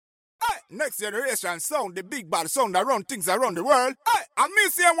Next generation sound, the big bad sound that run things around the world. Hey, and me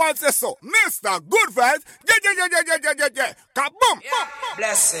say one say so. Mr. Good Vibes. Yeah. Kaboom. Yeah.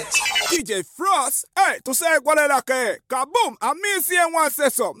 Bless it. DJ FROSS. Hey, to say what I like. Kaboom. And me say one say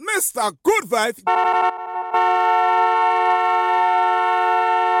so. Mr. Good Vibes.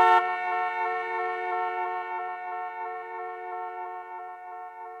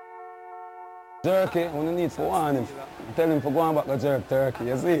 Jerky, when you need to warn him, tell him for going back to jerk turkey,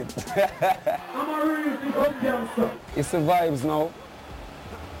 you see it? It's the vibes now.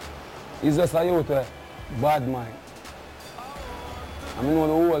 It's just a youth with bad mind. I mean, the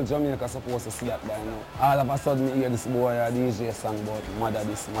whole Jamaica supposed to see that by now. All of a sudden, I hear this boy a DJ song about mother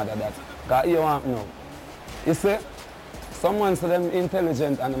this, mother that. Because you want me now. You see, someone say them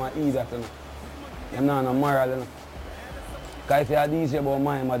intelligent and them eat that, you know. You're not no moral, you know. Because if you're a DJ about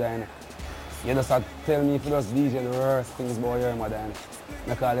my mother, you know, you just have to tell me if you just DJ the worst things about your mother and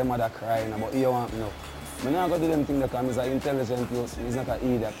I call your mother crying, but you want me now. I'm not going to do them things because he's an intelligent youth, he's not an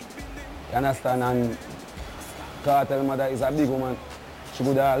idiot. You understand? And Kartel mother is a big woman. She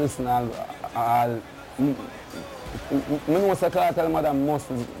could have listened all I know say Kartel mother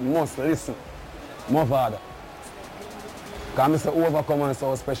must listen. Mavado. Because I say Overcome and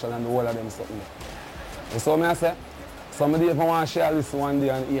so special and the whole of them something. So I say, somebody if I want to share this one day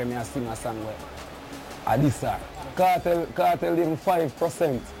and hear me sing a song where I this sir. Kartel even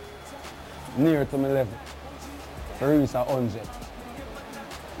 5% near to my level to reach 100.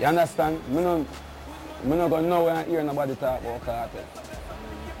 You understand? I'm not going to know when I hear nobody talk about Kartel.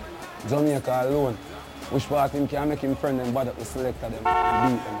 Jamaica alone, which part him can make him friend them bad up the selector them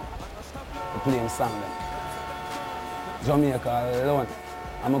and beat them to play him song them. Jamaica alone,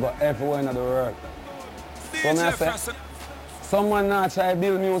 I'm going to go everywhere in the world. So I say, someone now try to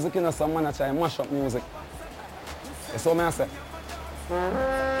build music, you know, someone now try to mash up music. So I say,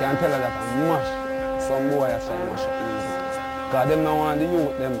 can't tell her that I mash some boy try to mash up music. Because them now want the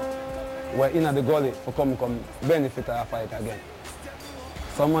youth, them were in the gully to come benefit of a fight again.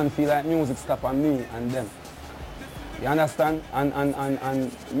 Someone feel like music stop on me and them. You understand?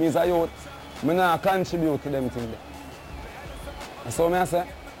 And me as a youth, I not contribute to them things. So I say,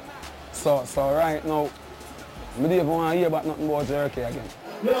 so right now, I don't even want to hear about nothing about jerky again.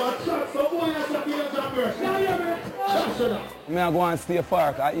 I go and stay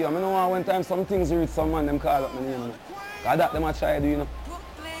far. I don't want one time some things reach someone, them call up my name. Because that them I try to do, you know.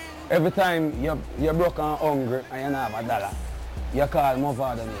 Every time you're broke and hungry and you don't have $1, you call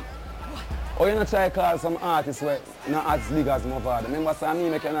Mavado name. Or you not try to call some artists where not as big as Mavado. Remember, so me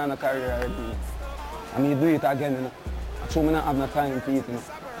make a career already. And me do it again, you know. I don't have no time for it, you know.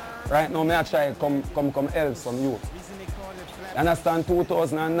 Right now, I try to come help some youth. You understand?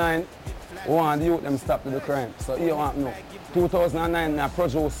 2009, we want the youth them stop to the crime. So you want to know. 2009, I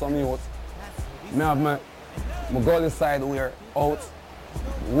produce some youth. I have my gully side we're out.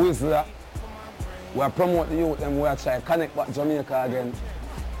 Whistler. We promote the youth them. We try to connect back Jamaica again.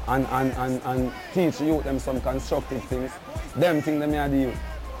 And teach the youth them some constructive things. Them things them I do.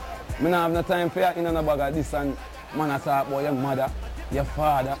 I don't have no time for you in a bag of this and man I talk about your mother, your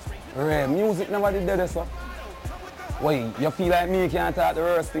father. Ray, music never did that, so. Why, you feel like me can't talk the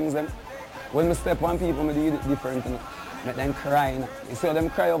worst things then? When I step on people, I do it different, you know. Make them cry, you know. You see how them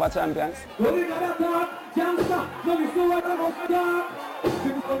cry over champions?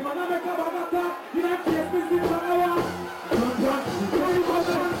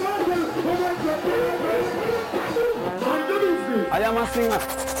 I am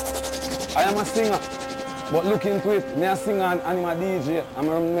a singer. But look into it, me a singer and I'm a DJ, and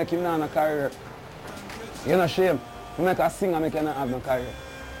I'm making a career. You're not shame. You make a singer, I cannot have no career.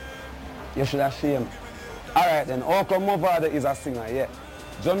 You should have shame. Alright then, how come Mavado is a singer, yeah.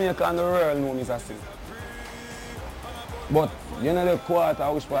 Jamaica and the world know me is a singer. But you know the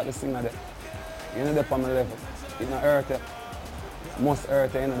quarter, which part the singer there. You know the on my level. You know hurt you. Must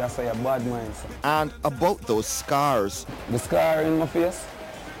hurt you, know that's why you're bad mind. So. And about those scars. The scar in my face,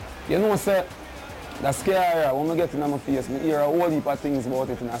 you know say, the scare, when I get in my face, I hear a whole heap of things about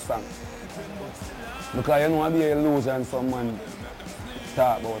it in a song. Because you know I be an illusion someone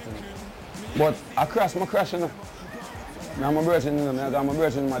talk about it. But I crash, you know. I'm a virgin, you know, I got my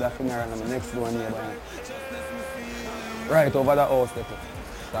virgin mother funeral and my next door neighbor. Right over the house there.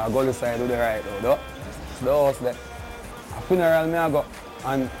 So I go to the side to the right though. It's the house there. A funeral I go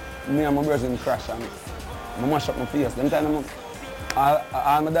and me and my virgin crash and I mash up my face. Them time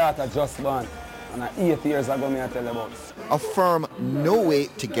all my daughter just born. And 8 years ago, I tell you about. Affirm no way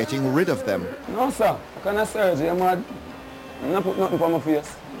to getting rid of them. No, sir. I can't surgery. I'm mad. I'm not put nothing on my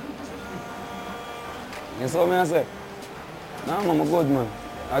face. You saw me I say? No, I'm a good man.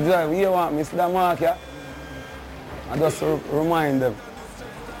 I drive, you want me, see that mark, yeah? I just remind them.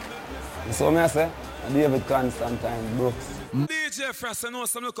 So me I say, I David Constantine, bro. DJ FROSS, I know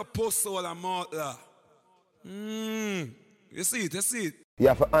some look a post soul and mouth lah. You see it. You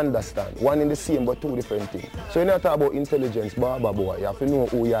have to understand, one in the same but two different things. So when you talk about intelligence, Baba boy, you have to know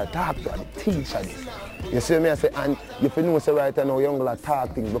who you are talking to, the teacher this. You see me I say, and you have to know say right now young girls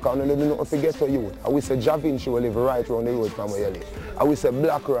talk things because you don't know how to get to you. I will say Javin show live right around the road from where you live. I will say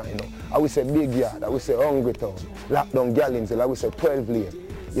Black Rhino, I will say Big Yard, I will say Hungry Town, Lockdown Gallins, I will say 12 Lane.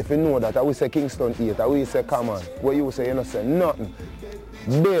 If you know that, I will say Kingston 8, I will say come on. Where you say you don't say nothing.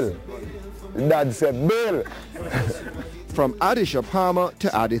 Bill. Dad said Bill. From Adisha Palmer to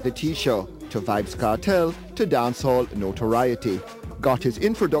Adi the Teacher, to Vybz Kartel to dancehall notoriety. Got his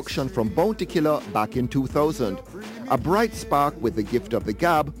introduction from Bounty Killer back in 2000. A bright spark with the gift of the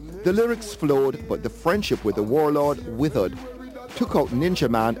gab, the lyrics flowed but the friendship with the warlord withered. Took out Ninja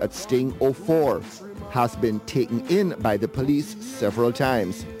Man at Sting 04. Has been taken in by the police several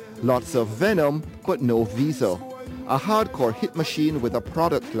times. Lots of venom but no visa. A hardcore hit machine with a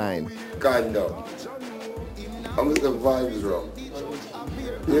product line. Kind of. I'm the vibes wrong.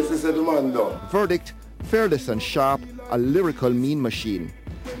 Yes, he said the man down. Verdict, fearless and sharp, a lyrical mean machine.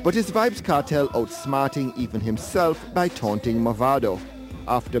 But is Vybz Kartel outsmarting even himself by taunting Mavado?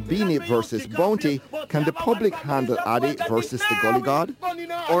 After Beanie versus Bounty, can the public handle Adi versus the Gully God?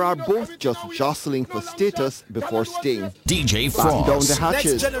 Or are both just jostling for status before Sting? DJ Batten down the FROSS.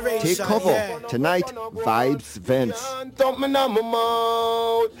 hatches, take cover. Tonight, Vybz vents.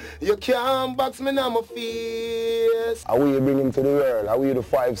 You can't box me on my face. How will you bring him to the world? How will you do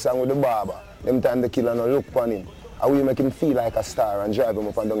 5 songs with the barber? Them time the killer no look upon him. How will you make him feel like a star and drive him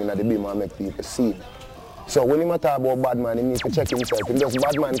up and down in the beam and make people see him? So when he talk about bad man, he needs to check himself. He does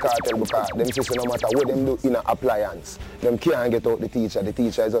bad man cartel because them say no matter what them do in an appliance, them can't get out the teacher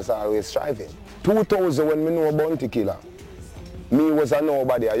is just always striving. 2000 when me know Bounty Killer, me was a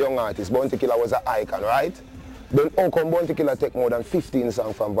nobody, a young artist, Bounty Killer was an icon, right? Then how come Bounty Killer take more than 15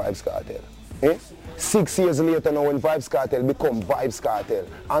 songs from Vybz Kartel? 6 years later now when Vybz Kartel become Vybz Kartel,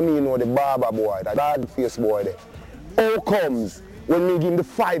 I mean you know the barber boy, that bad face boy there. How comes when me give him the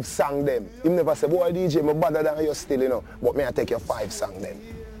 5 song them, he never say, boy DJ, me better than you still, you know, but me I take your 5 song them.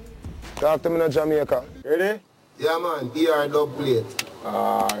 Talk to me in Jamaica. Ready? Yeah man, ER dub plate.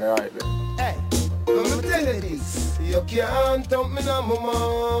 Alright then. Hey, I'm tell you this. You can't dump me on my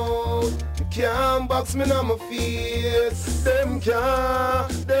mouth. You can't box me on my face. Them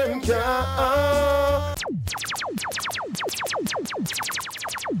can't.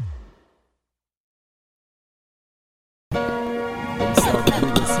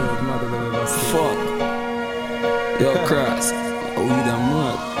 Fuck. Yo, Cross. Oh, you damn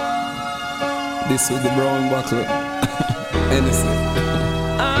mad. This with the brown buckle. Anything.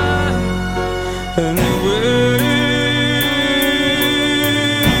 Anyway.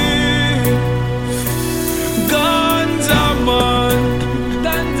 Ganja man.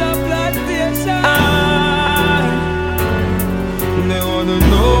 Ganja plantation. They wanna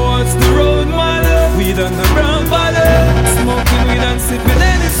know what's the road, man. Weed on the brown bottle. Smoking weed and sipping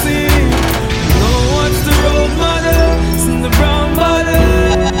anything. Know what's the road, mother? It's in the brown bottle.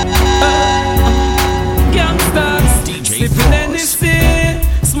 Gangsters, sipping anything.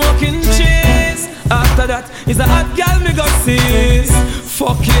 Smoking cheese. After that is a hot girl me go seize.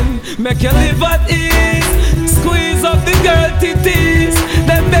 Fucking make you live at ease. Squeeze up the girl titties.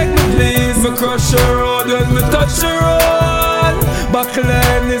 Then beg me please. Me crush her road when me touch her road. Buckle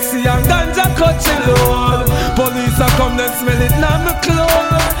Hennessy and ganja cut your load. Police a come then smell it now me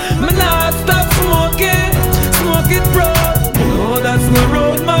clothes. Me not stop smoking, smoke it bro. Oh that's my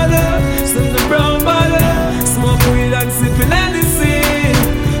road mother. Sip the brown bottle. Smoke weed and sipping anything.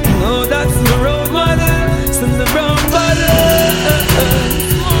 Oh that's my road mother. Sip the brown bottle.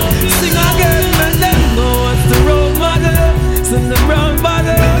 Sing again man them know what's the road mother. Sip the brown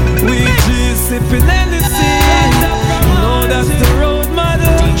bottle. Weed G sipping anything. No that's the road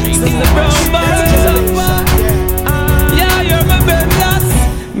mother. Sip the brown bottle. Yeah you're my best.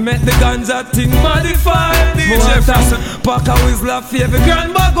 Make the ganja thing modified. DJ FROSS pack a whistler for every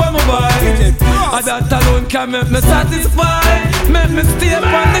grand bag on my bike. And that alone can make me satisfied. Make me stay up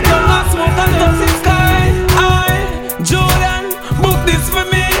on the ground and smoke and touch the sky. Jordan, book this for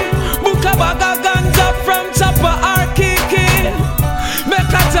me. Book a bag of ganja from Chopper or Kiki. Make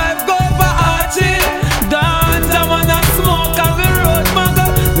a drive go over Archie. Ganja man a smoke on the road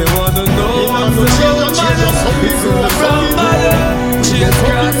muggle. They wanna know what's the road muggle. It's in the brown bottle. Cheers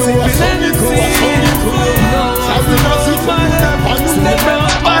grass sipping anything. No what's the road muggle. It's in the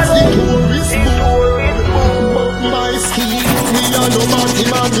brown bottle. My scheme, we are no man.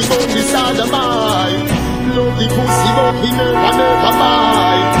 me gon' decide the mind. Love the pussy but we never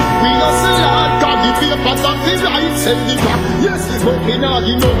mind. We hustle hard, got the papers and the right. Send the back, yes, but we not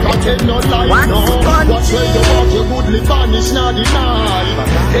give no pretend no lie, no. Watch where you walk, you goodly vanish, not deny.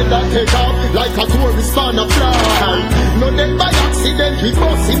 Head that take off like a tourist on a fly. No dead by accident, we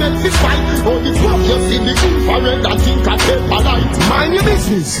bust him and fist fight. Oh, the fuck you see the infrared and think I take a light. Mind your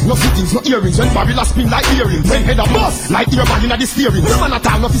business, no fittings, no earrings. When Babylon spin like earrings, when head a bust like earbud in the steering. No man at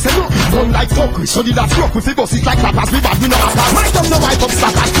all, no fi say no, run like fuckery. So the that struck with the bus, it like clappers, we bad, we no attack. Might up no white up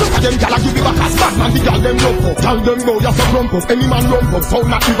stackers, look at them gala give me back as bad man, the gal them lump up. Tell them go, you have to rump up, any man rump up. Foul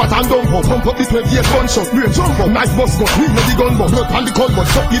not river and dump up, pump up the 28 gunshot. We jump up, knife bust gun, we know the gun bust. Blood on the cold bus,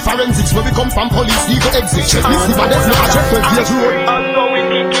 fuck the forensics. Where we come from, police, legal exit. Check this, the baddest, no check with the road. I'm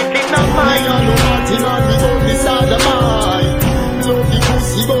going to keep it in mind. I know party man, we gon' decide the mind. Love the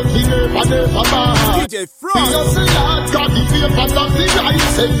pussy, but we never mind. DJ FROSS. We hustle hard, got the papers and the right.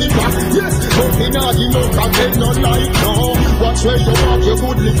 Send the back, yes, but we not give no content, no light, no. Watch where you walk, you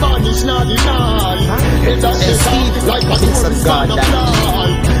goodly vanish, not deny. Head that head like a tourist on a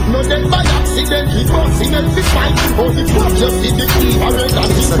fly. No dead by accident, we bust him and we fight. Oh, the fuck you see the infrared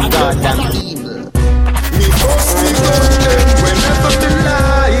and the goddamn evil. Me bust me gun them whenever they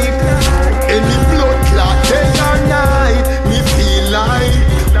like. Any blood clot day or night. Me feel like,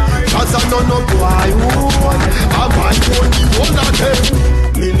 cause I know no boy would. I'm only one of them.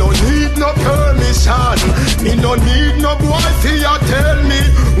 Me no need no permission. Me no need no boy to tell me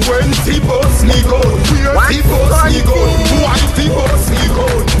when the bus me go, where the bus me go, why the bus me go.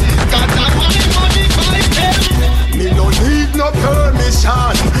 Got that money by them. Me no need no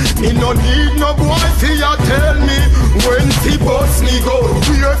permission. Me no need no boy to tell me when the bus me go,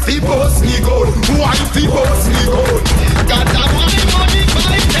 where the bus me go, why the bus me go. Got that money by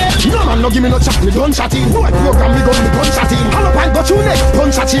them. No man no give me no chat, me gun chatting. Boy program me gun chatting. Hello pint got you neck,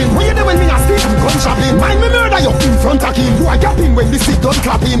 gun chatting. When you there when me a sleep, gun shopping. Mind me murder you in front of him. Boy gapping when the stick gun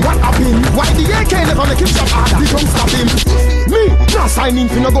clapping. What happen? Why the AK never make him shot harder? The gun stop him. Me not signing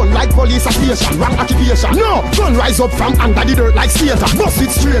for no gun like police station. Wrong occupation. No gun rise up from under the dirt like skater. Bust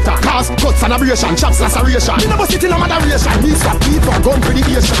it straighter. Cause cuts and abrasion, chops laceration. Me never sit in a moderation. Me swap people gun for the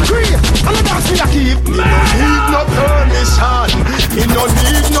Asian. Great, and the dance me a keep. Me no need no permission. Me no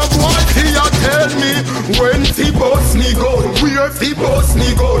need no boy here tell me when the bus me go, where the bus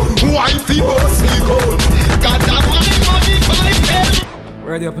me go, why the bus me go. Got that money by them.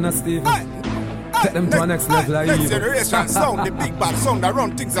 Ready up now, Steve. Take them to the next level. Next generation sound, the big bad sound that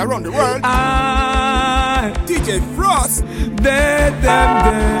run things around the world. DJ FROSS. Dead.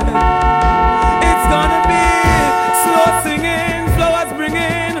 It's gonna be slow singing, flowers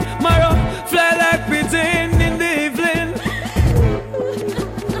bringing, marrow fly like pigeon in the evening.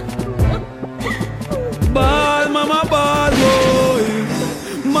 Ball, mama, ball, boy.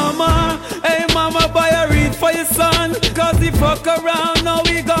 Mama, hey mama, buy a read for your son. Cause he fuck around, now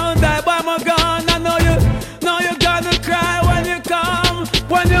we gon' die by my gun. I know you gonna cry when you come.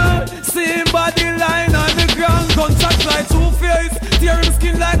 When you see him body lying on the ground. Gunshots like two-face, tearing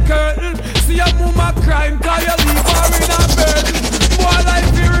skin like curtain. See a mama crying, cause you leave her in a burden. Boy, life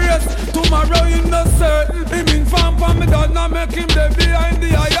furious, tomorrow you not certain. Him in farm for me, don't not make him there behind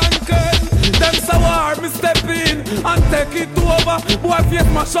the iron curtain. Them so hard, me step in and take it over. Boy, face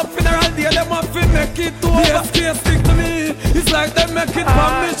mash up funeral day, them have to make it over. SK stick to me, it's like they make it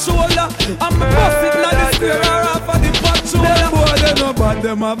from me shoulder. I'm me bust it now the spear or off of the patrol. Them boy, they know bad,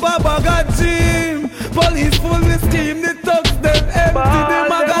 them a baba got gym. Police full the scheme, the thugs them empty the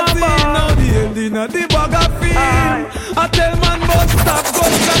magazine. Now the ending of the bag of film. I tell man but stop,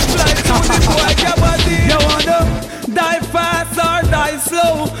 gunshot fly through the boy your body. You wanna die fast or die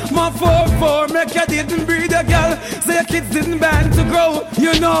slow? My 4-4 make you didn't breed a girl, so your kids didn't band to grow.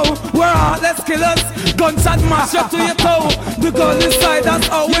 You know we're heartless killers. Gunshot mash up to your toe. The gun inside, that's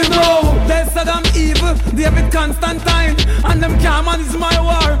how we know. They said I'm evil, David Constantine, and them can't manage my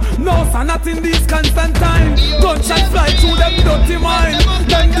war. No, sir, not in these Constantine. Gunshot fly through them dirty mind.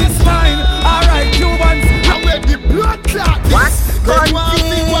 Then this time, alright Cubans, I wear the blood clot. What? They want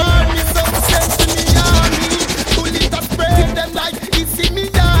me war, me so sent to me army. Bullet a spray them like it's me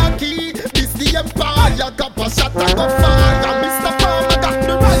yaki. This the empire, copper shot and go fire. Mr. Farmer got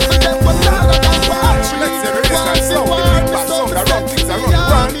the right to them, but now I got watch. Next generation sound, the big bad sound that run things around the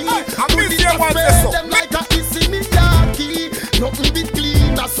world. I miss you one this them like a it's me yaki. Nothing be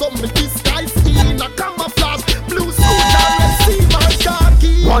clean, a some disguise skin, a camouflage, blue suit, and red sea, my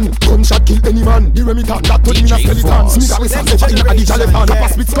khaki. one. Gunshot kill any man. The Remington that told me a skeleton. Smith always have never in a DJ left hand. Papa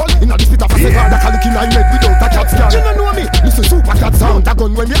spit skull in a the spit of a second. That can look in I made without a cat scan. You don't know me. Listen super cat sound. That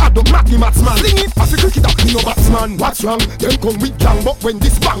gun when me add up Mac the matsman. Sling it as a cricket up. Me no batsman. What's wrong? Them come with gang, but when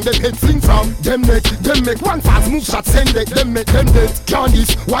this bang, them head fling from. Them make one fast move shot send it. Them make them dead.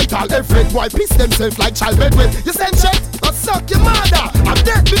 Candies, white all everett. Why piss themselves like child bedwet? You send shit? Or suck your mother. I'm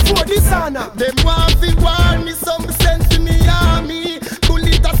dead before dishonor. Them want to warn me, some sense to me army.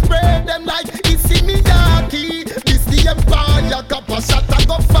 Bullet a spray them like Issey Miyake. This the empire, copper shot a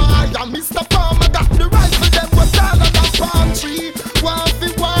go fire. Mr. Farmer got the rifle, them was taller than palm tree. Want to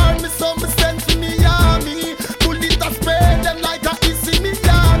warn me, some sense to me army. Bullet a spray them like a Issey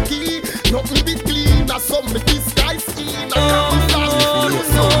Miyake. Nothing be clean, as some disguise scheme.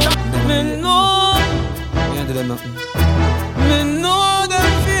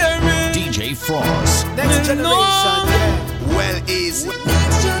 DJ FROSS. Next generation, yeah. Well easy.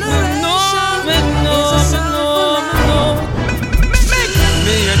 Next generation.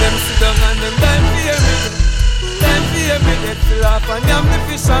 Me hear them sit down and them time fear me. Time fear me, they fill up and yam the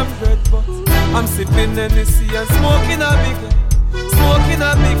fish and bread. But I'm sipping Hennessy and smoking a big head. Smoking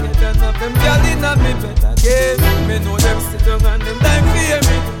a big head and have them gyal in a me bed again. Me know them sit down and them time fear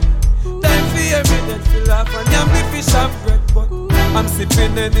me. Time fear me, they fill up and yam the fish and bread. But I'm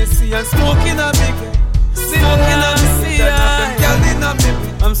sipping Hennessy and smoking a big head. Smoking a big head and have them gyal in a me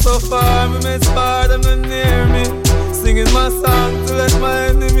bed. I'm so far, me miss far, them not near me. Singing my song to let my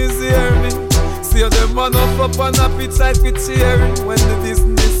enemies hear me. See how them run up on a pitch like we cheering. When the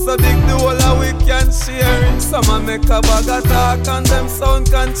business so big, the whole of we can share it. Some a make a bag of talk and them sound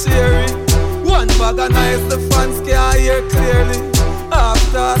can cheer it. One bag of nice, the fans can't hear clearly.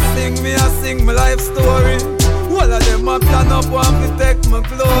 After I sing my life story. All of them a plan up want to take my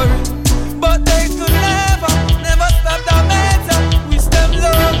glory. But they could never stop the matter. Wish them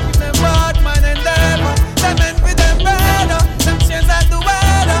love, wish them bad mind endeavor. Them envy them better, them change like the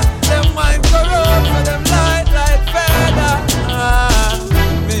weather. Them mind corrupt, so them light like feather.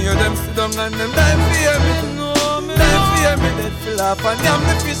 Me hear them sit down and them time fear me. Time fear me, they fill up and yam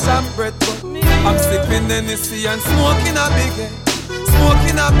the fish and bread. But I'm sipping Hennessy and smoking a big head.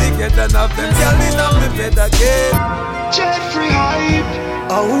 Smoking a big head and have them gyal in a me bed again. Jeffrey hype.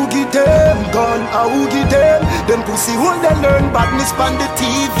 I who give them gun, I who give them pussy who they learn badness on the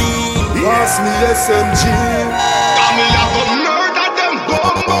TV. Pass me SMG. Come me a go murder them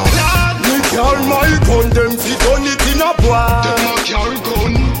bomb. Me carry my gun, them fi gun it in a boy. Them a carry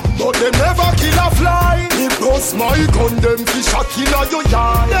gun, but them never kill a fly. Me bust my gun, them fi shot in a your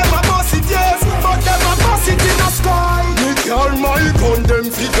yard. Them a bust it yes, but them a bust it in a sky. Me carry my gun, them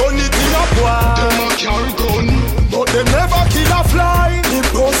fi gun it in a boy. Them a carry gun, but them never kill a fly. Me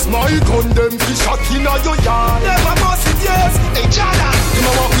bust my gun, them fi shot in a your yard. Them a bust it yes, hey Jada. Them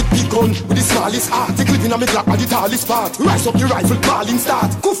a walk with big gun, with the smallest heart. The clip in a me Glock by the tallest part. Rise up the rifle, balling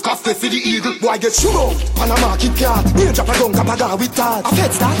start. Goof cough for the eagle, boy get shoot out. Panama Kid Card, me drop a gun, kapaga with that. A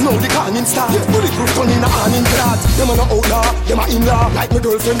fed start, now the cannon start. Bulletproof gun in a hand in clad. Them a no outlaw, them a in-law. Like my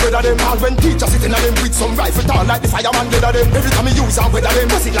girlfriend, whether them all when teacher sitting on them with some rifle tall like the fireman leather them. Every time me use and weather them,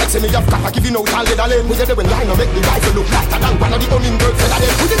 was it like say me have copper giving out all leather them. We get them when line and make the rifle look lighter than one of the hummingbird feather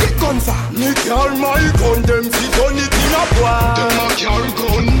them. Who they get gun for? Me carry my gun, them fi gun it in a boy. Them a carry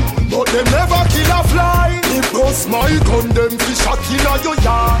gun, but them never kill a fly. Me bust my gun, them fi shot in a your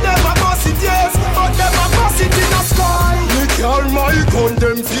yard. Them a bust it yes, but them a bust it in a sky. Me carry my gun,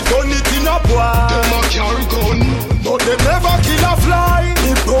 them fi gun it in a boy. Them a carry gun, but them never kill a fly.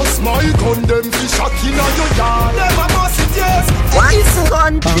 Me bust my gun, them fi shot in a your yard. Them a bust it yes.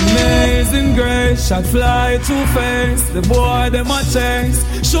 Amazing grace, shot fly too face. The boy them a chase,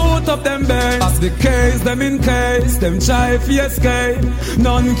 shoot up them base. As the case them in case, them try fi escape.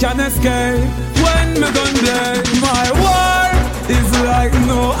 None can escape when me gun blade. My war is like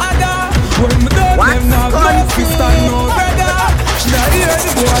no other. When me done them have no fist and no beggar. Should I hear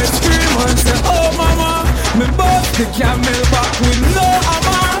the boy scream and say oh mama. Me bust the camel back with no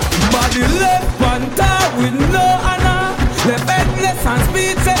hammer. Body left panther with no honor. Left headless and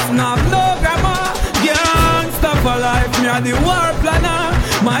speechless, not no grammar. Gangsta for life, me a the war planner.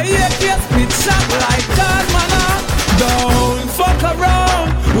 My AK spit shot like God manna. Don't fuck around,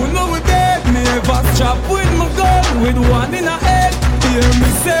 who know we dead. Me ever strap with my gun, with one in a head. Hear me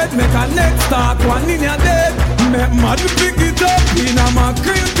said, make a neck start, one in your dead. Make mad pick it up in a my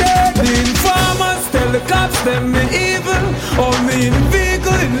cricket. The informers tell the cops them me evil. Oh me in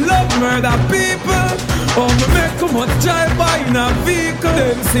vehicle, in love murder people. Oh me make come out drive by in a vehicle.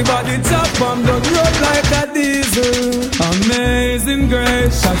 Them see body chop and don't run like a diesel. Amazing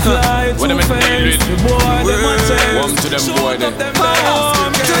grace, I fly to face. The boy them a chase, shoot up them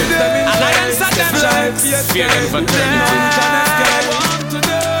down. Fear them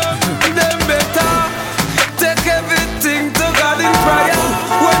better take everything to God in prayer.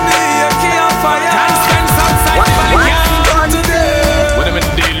 When the key on fire, can't spend some side today. What am I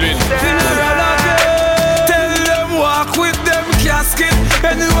dealing with? Tell them walk with them casket.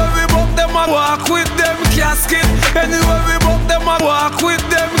 Anywhere we book them, I walk with them casket. Anywhere we book them, I walk with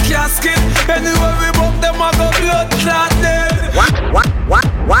them casket. Anywhere we book them, I go blood clot dead.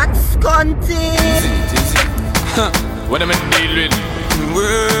 What's content? What am I dealing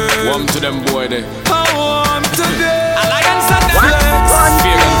with? Warm to them boy there. I want today. Alliance and the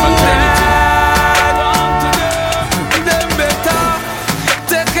fear and fraternity. Them better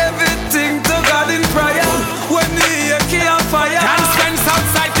take everything to God in prayer. When the key on fire, Can't spend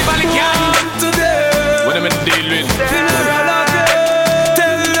outside the valley gang. today. What am I dealing with?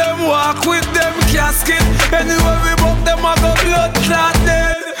 Tell them walk with them casket. Anywhere we book them, I go blood clot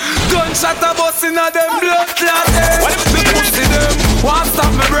dead. Gunshot a bust inna them blood clot dead. Me pussy them, want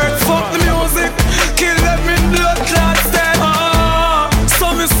stop me breath, fuck the music, kill them in blood clots dead.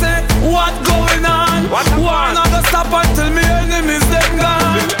 So me say, what going on? War not gonna stop until me enemies them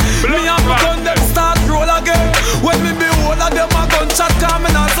gone. Me and my gun them start roll again. When me be all of them a gunshot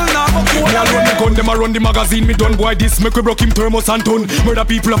coming nozzle now go cool Me alone me gun them a run the magazine. Me done boy this make we broke him thermos and ton. Murder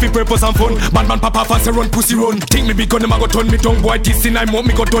people of purpose and fun. Bad man papa fast run pussy run. Think me big gun them a go turn me down boy this in I mouth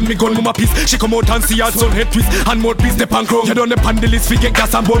me go done me gun mama piece. She come out and see her son head twist and mouth piece the pan crown. You done the pan the list fi get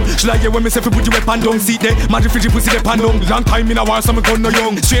gas and bun. She like you when me say fi put you weapon down. See there mad refugee pussy the pan down. Long time in a war so me gun no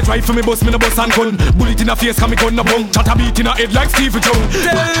young. Straight right for me bust me no bust and gun. Bullet in a face cause me gun no bung. Chat a beat in a head like Steve Jones.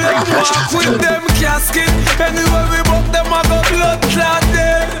 Tell them walk with them casket. Anywhere we book them a go blood clot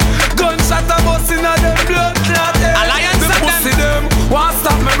dead. Gunshot a bust inna them blood clot dead. Alliance the and pussy them want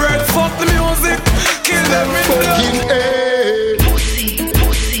stop me breath, fuck the music, kill them in blood.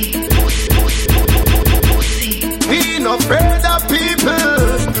 We no afraid of people.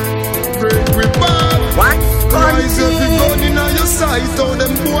 Break we back. Rise every gun inna your sight. All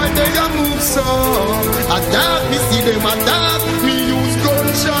them boy they a move so. A dark me see them a dark. Me use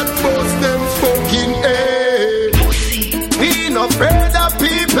gunshot bust them fucking head. We no afraid of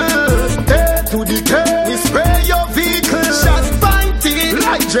people. Head to the curb, we spray your vehicle. Shot fighting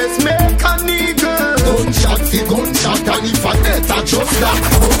like dressmaker nigga. Gunshot fi gunshot and if I death I just that.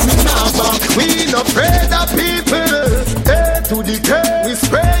 But we never. We no afraid of people. Head to the curb, we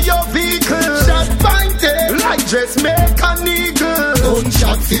spray your vehicle. Shot fighting like dressmaker nigga.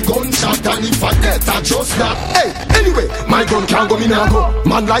 Gunshot fi gunshot and if I death I just that. Hey, anyway, my gun can't go me now go.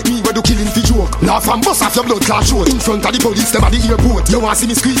 Man like me we do killing fi joke. Laugh and bust off your blood clot show. In front of the police them at the airport. You want see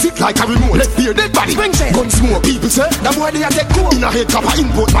me squeeze it like a remote. Let's be a dead body. Gun smoke. People say that boy they a take cool. In a head copper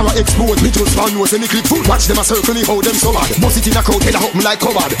import para export. Me just found you any clip full. Watch them a circle me how them so mad. Bust it in a crowd head a hook me like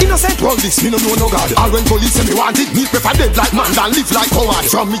coward. Innocent all this me no know no God. All when police say me want it. Me prefer dead like man than live like coward.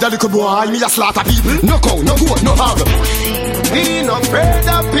 From me the little boy me a slaughter people. No cow, no goat, no hog. We no afraid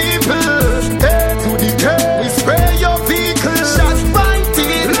of people. Head to the curb, we spray your vehicle. Shot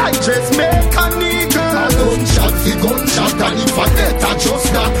fighting like dressmaker nigga. Gunshot fi gunshot and if I death I just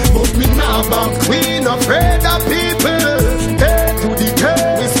that. But me nah back. We no afraid of people. Head to the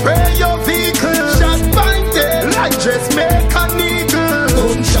curb, we spray your vehicle. Shot fighting like dressmaker nigga.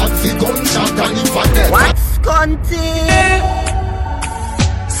 Gunshot fi gunshot and if I death. What's content?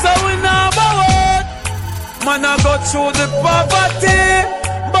 So we know about what man I go through the poverty,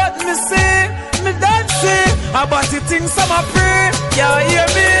 but me see, me don't see about the things I'm a pray. Yeah, hear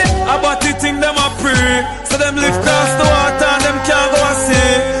me? About the things them a pray. So them live across the water and them can't go and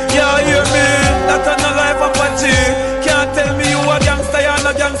see. Yeah, hear me? That a no life of a G. Can't tell me you a gangster, you're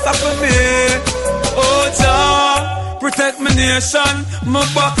no gangster for me. Oh, Jah, protect my nation. My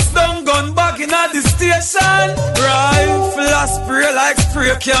box down gun back in at the station. Rifle a spray like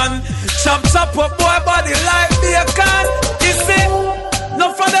spray can. Chop chop up boy body like bacon. You see,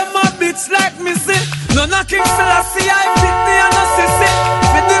 none of them a bitch like me see. None of King Selassie I pick me and no sissy.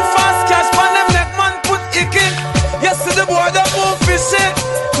 Me the fast cash pan them neck man put icky. You see the boy them move fishy.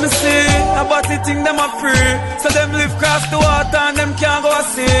 Me see about the thing them a pray. So them live across the water and them can't go a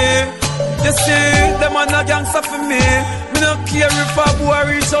see. You see, them a no gangster for me. Me no care if a boy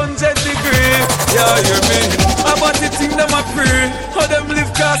reach 100 degrees. Yeah, hear me? About the thing them a pray. How them live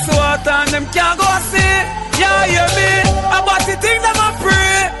across the water and them can't go and see. Yeah, hear me? About the thing them a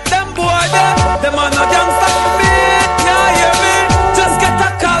pray. Them boy them a no gangster for me. Yeah, hear me? Just get a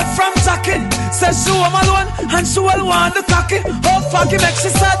call from Jackie. Say she am alone and she will want the cocky. Oh, Foggy make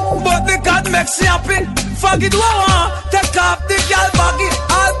she sad, but the God make she happy. Foggy do I want, take off the girl baggy.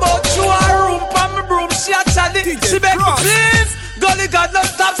 All about you a room, pa me broom, she a chatty. She beg me please, Gully God, don't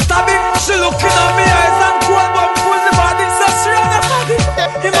stop stabbing. She looking at me eyes and cold but pull the body. So she on the body.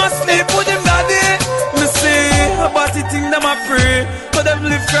 He must sleep with him daddy. Me see about the thing them a pray. But them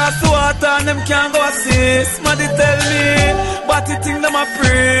live across the water and them can't go assist. Maddy tell me, but the thing them a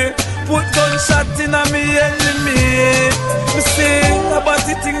pray. Put gunshot in a me enemy. Me see about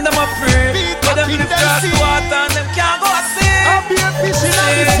the thing them a pray. But them live across the water and them can't go assist. I'll be a fish in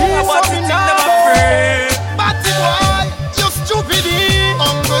the sea, about the thing them a pray. Batty boy, you stupid.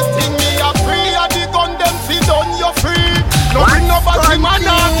 Uncle thing me a free, a the gun them feed on you free. No bring nobody man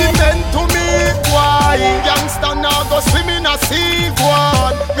argument to me. Why? Youngster now go swim in a sea.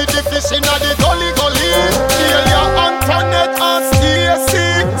 One with the fish in a the gully. Delia Antoinette and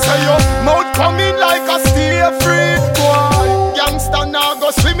Stacy. Say your mouth coming like a stay free. Why? Youngster now go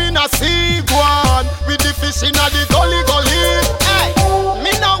swim in a sea. One with the fish in a the gully. Hey,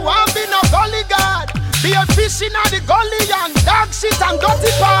 me no want be no gully god. Be a fish in a the gully and dog shit and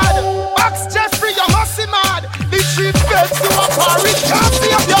dirty pad. Box Jeffrey, you must be mad. The cheap beds you a party can't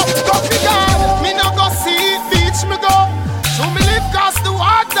save you. Coffee guard, me no go see beach me go. So me live cause the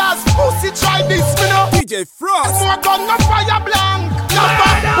waters. Pussy try this me no. DJ Frost. More gun no fire blank.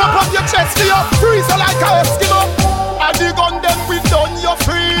 Pop up your chest for you. Freeze like a Eskimo. I dig on them we done you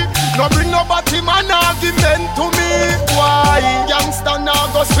free. No bring nobody man argument to me. Why? Youngster now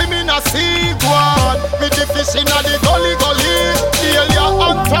go swim in a sea. One with the fish in a the gully. Delia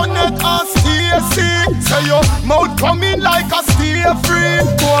Antoinette and Stacy. Say your mouth coming like a stay free.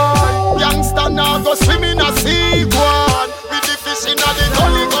 Why? Youngster now go swim in a sea. One with the fish in a the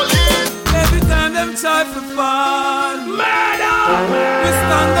gully. Every time them try to fall, murder. We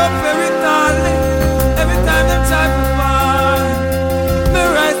stand up very tall. Every time them try to fall, me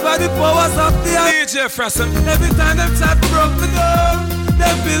rise by the powers of the DJ Frost. Every time them try to broke me down,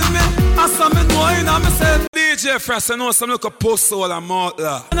 they build me. I saw me knowing on myself. DJ Frost, I know some look a post all I'm out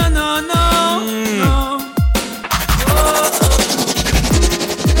there. No.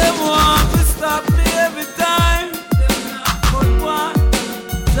 They want to stop me every time. But what?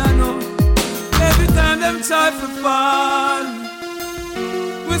 I know. Every time them try to fall,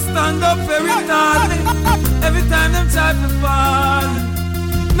 we stand up very tall. Every time them try to fall,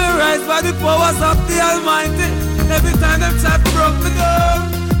 me rise by the powers of the Almighty. Every time them try to broke me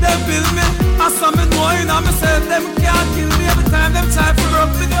down, they build me. I saw me knowing on myself, them can't kill me. Every time them try to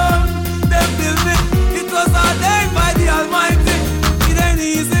broke me down, they build me. It was ordained by the Almighty. It ain't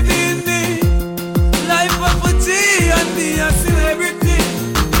easy being me. Life of a G and be a celebrity.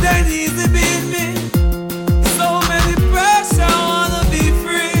 It ain't easy being me. So many pressure, I wanna be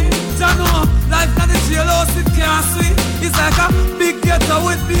free. I know life not the jailhouse, it can't sweet. It's like a big ghetto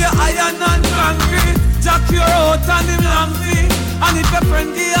with beer, iron and concrete. Jack your out and him long feet. And if your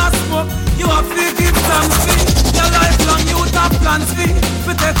friend give a smoke, you have to give some feet. Your lifelong you have plans feet.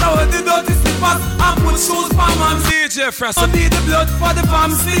 We take away the dirty slippers and put shoes for man's feet. DJ Frost. I need the blood for the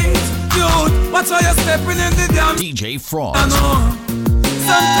palm feet. Dude, watch how you're stepping in the damn. DJ Frost. I know.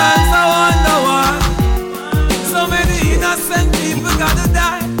 Sometimes I wonder why so many innocent people gotta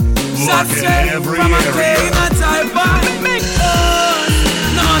die. Shot straight from a day in a type by.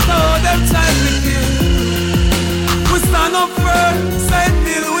 No matter how them try to kill, we stand up firm, say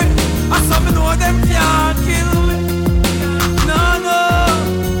deal with. I saw me know them can't kill me. No.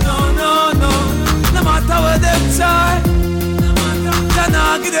 No matter what them try, can I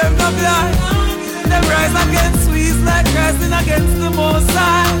give them no blind. Them rise against squeeze like rising against the Most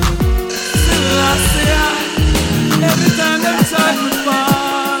High. Still I see every time them try to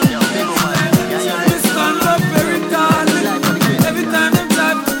fall, we stand up very tall. Every time them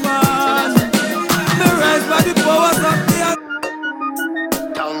try to fall, they rise by the powers of the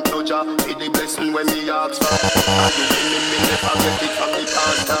Thank you, Jah, for the blessing when me ask for. And you give me never get it from the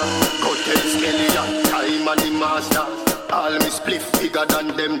pastor. Hotel Skelly, time and the master. All me spliff bigger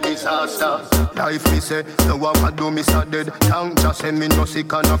than them disaster. Life me say, no one do me so dead. Thank just say me no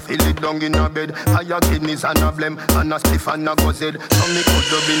sick and I feel it down in a bed. Higher kidneys and a blem and a spliff and a go zed. So me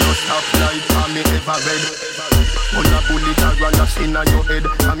could be no stop light for me ever read. On a bullet a run a sin on your head.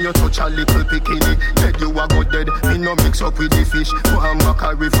 From you touch a little bikini, dead you a go dead. Me no mix up with the fish, go and back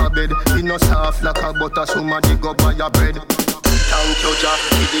a river bed. Me no soft like a butter, somebody go buy a bread. Thank you, Jah,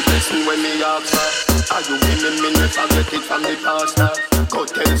 for the blessing when me ask for. Are you women, me never get it from the pastor.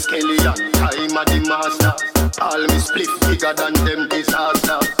 Hotel Skelly, time of the master. All me split bigger than them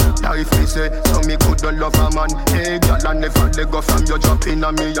disaster. Life me say, so me couldn't love a man. Hey, girl, I never let go from you dropping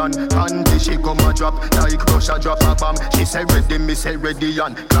a million. And she come a drop, like Russia drop a bomb. She say ready, me say ready,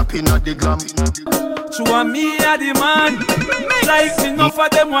 and clapping at the glam. True and me a the man. Like enough of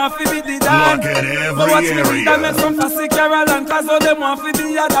them want to be the dan. So watch me with them make some fussy Caroline. Cause all them want to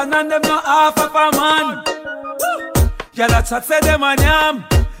be the dan and them not half of a man. Yeah, that chat say them a yam.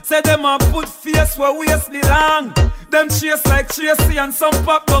 Say them a put face where waist belong. Them chase like Tracy and some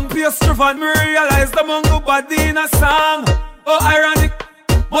pop down pastry van. Me realize them on good body in a song. Oh, ironic.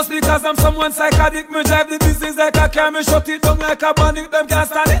 Must because I'm someone psychotic. Me drive the business like a car. Me shut it down like a bandit. Them can't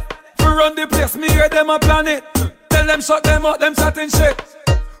stand it. We run the place, me hear them a plan it. Tell them shut them out, them chatting shit.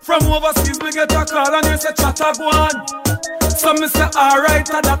 From overseas, me get a call and they say chatter go on. Some me say alright,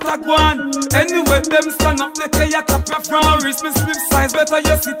 that a go on. Anyway, them stand up, they tell you cap your front. Wrist me slip size, better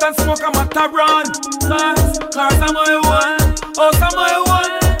you sit and smoke a Mataran. Cars am I one, house am I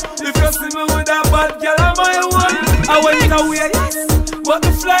one. If you see me with a bad girl, am I one. I went away, yes, but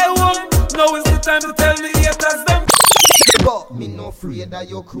the fly one. Now is the time to tell the haters them. But me no afraid of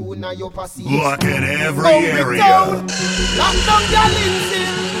your crew now your posse. Look at every area. Lock down your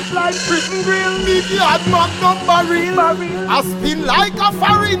links like Britain grill. Big yard magnum barrel. I spin like a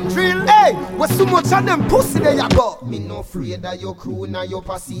foreign drill. Hey, what's so much of them pussy there you go? Me no afraid of your crew now your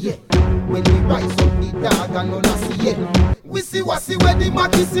posse. Yeah. When we rise up the dog and no see yeah. We see what's the where the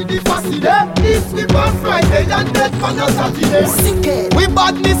Mackie see the fussy there. This we on Friday and dead on a Saturday. We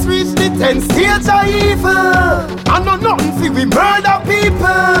badness reach the 10th stage of evil. And no nothing see we murder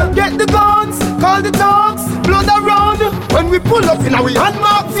people. Get the guns, call the dogs, blood around. When we pull up in our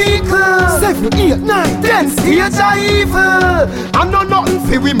unmarked vehicle. 7, 8, 9, 10 stage of evil. And no nothing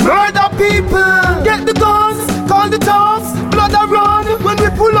see we murder people. Get the guns, call the dogs, blood around. When we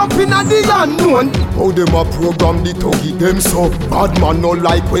pull up in a the unknown. How them a program the tuggy them so. Bad man no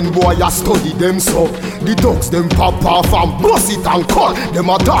like when boy a study them so. The dogs them pop off and bust it and cut. Them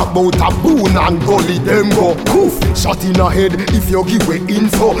a talk about a boon and gully them go. Poof, shot in a head if you give away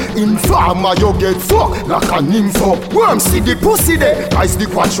info. Informer you get fucked like a nympho. Worm see the pussy there. Guys the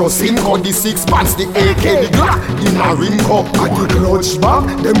quattro cinco, the 6 pants, the AK, the Glock in a ringo. And the clutch back,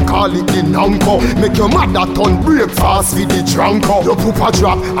 them call it the nanko. Make your mother turn breakfast with the drunko. You poop a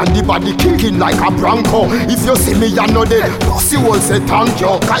drop and the body kicking like a bronco. If you see me you know dead, pussy will say thank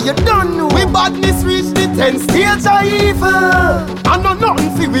you. Cause you don't know we badness reach the 10th stage of evil. And no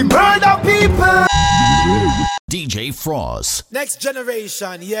nothing see we murder people. DJ FROSS. Next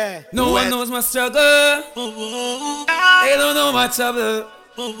generation, yeah. No one knows my struggle. They don't know my trouble.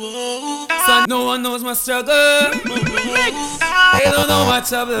 Son, no one knows my struggle. They don't know my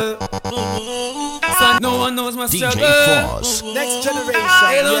trouble. Son, no one knows my struggle. DJ FROSS. Next generation,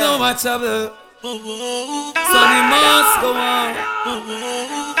 they don't know my trouble. Son, you must go on.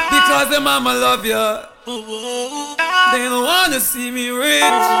 Because the mama love you. They don't wanna see me rich.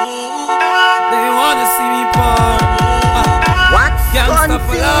 They wanna see me poor. Gangsta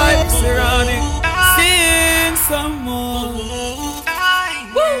for life, surrounding. Sing some more.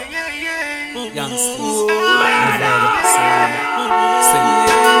 Youngsters. Sing.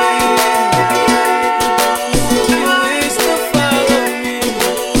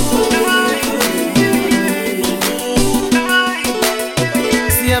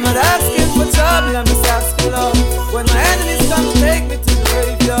 I'm not asking for trouble, I'm just asking love. When my enemies come to take me to the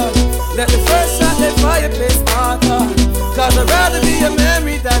graveyard, let the first shot let fireplace my heart. Cause I'd rather be a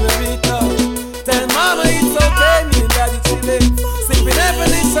memory than a record. Tell mama it's okay, me and daddy chilling, sipping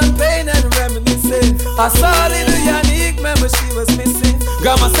heavily champagne and reminiscing. I saw little Yannick, remember she was missing.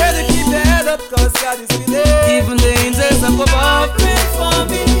 Grandma said to keep your head up cause God is with it. Even the angels up above pray for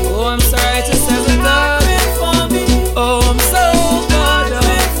me. Oh, I'm sorry to say the God pray for me. Oh, I'm so glad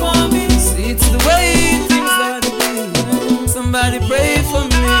pray for me. See, it's the way things gotta be. Somebody pray for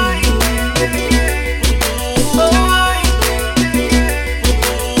me.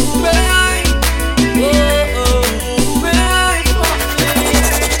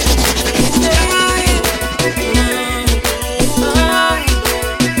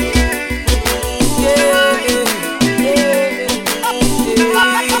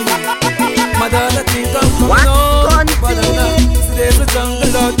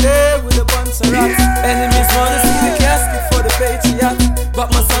 Enemies wanna see the casket for the patriot, but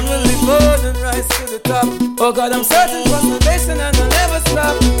my son will live on and rise to the top. Oh God, I'm searching for salvation and I'll never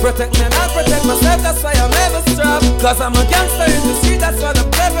stop. Protect me and I'll protect myself, that's why I'm never strapped. Cause I'm a gangster in the street, that's what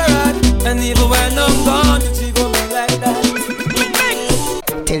I'm clever at. And even when I'm gone, the G gon' be like that.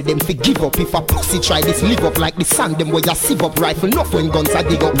 tell them fi give up. If a pussy try this, live up like the sand. Them where ya sieve up rifle, enough when guns are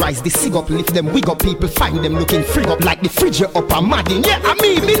dig up. Rise the sig up, lift them wig up. People find them looking frig up like the fridge up a madding. Yeah,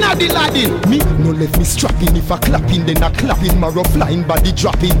 me not the ladding. Me no let me strapping. If I clapping, then I clapping. My rough line body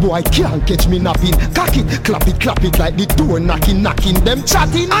dropping. Boy can't catch me napping. Cock it, clap it like the door knocking. Them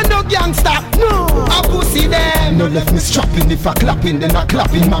chatting. I no gangster, no. I pussy them. No left me strapping. If I clapping, then I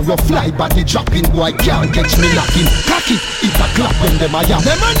clapping. My rough fly body dropping. Boy can't catch me knocking. Cock it, if I clapping, them I am.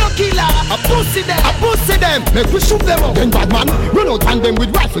 Them are no killer. I pussy them. Make we shoot them up. Then bad man run out and them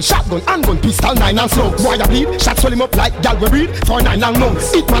with rifle, shotgun, handgun, pistol, 9 and slow. Boy I bleed, shot swell him up like gal we breed. For 9 long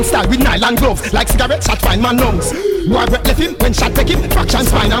months. Eat man style with nylon gloves. Like cigarette shot find man lungs. Boy breath left him when shot take him. Fraction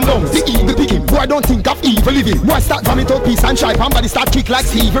spine and bones. The eagle pick him. Boy don't think of evil living. Boy start vomit out piece and try. Body start kick like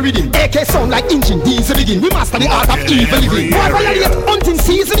Steve Reading. AK sound like engine, diesel begin. We master the art of evil living. Boy violate, hunting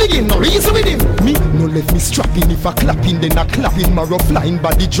season begin. No reason with him. Me no let me strapping. If I clapping, then I clapping. My rough line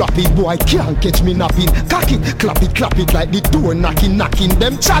body dropping. Boy can't catch me napping. Cock it, clap it like the door knocking.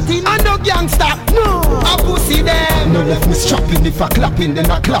 Them chatting. I no gangster, no. I pussy them. No let me strapping. If I clapping, then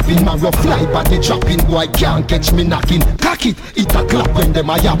I clapping. My rough line body dropping. Boy can't catch me knocking. Cock it a clap when them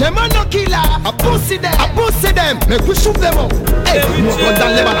I am. Them are no killer. I pussy them. Make we shoot them up. Hey, no gun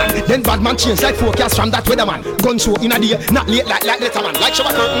than Lebanon. Then bad man change like forecast from that weatherman. Gun show in a day, not late like letterman. Like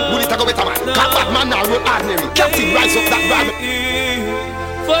Shabba Curtain, bullet a go better man. Cat bad man now road ordinary. Captain rise up that rhyme.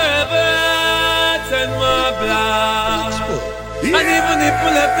 Forever and my blood. And even if we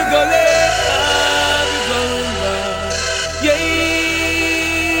left the gully, I'll be going back. Yeah.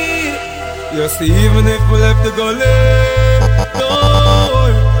 You see, even if we left the gully,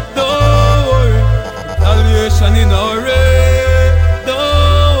 don't worry. Salvation in our way.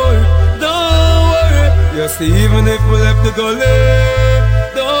 Don't worry. You see, even if we left the gully,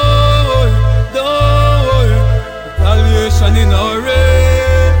 don't worry. Salvation in our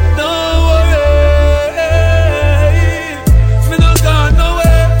way. Don't worry. Me not gone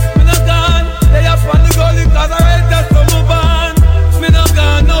nowhere. Me not gone. They up on the gully 'cause I read that from my band. Me not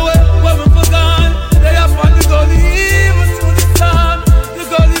gone nowhere. Where me for gone? They up on the gully even through the storm. The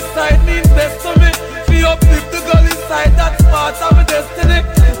gully side means best to me. Uplift the girl inside, that's part of my destiny.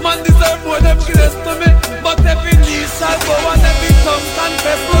 Man deserve more than she less to me. But every knee shall go and every tongue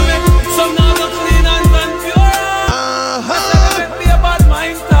confess to me. Some now look clean and pure. But never make me a bad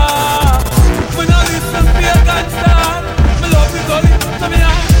mind talk. We not listen to a gangster. Me love the gully, so me a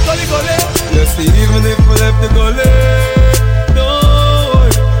gully. You see, even if we left the gully, don't worry.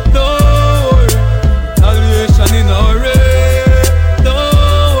 Salvation in our way.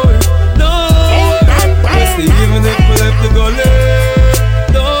 Even if we left the gully,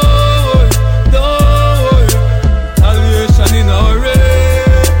 don't worry. Salvation in our way.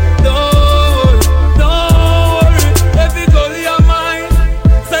 Don't worry. Every gully of mine.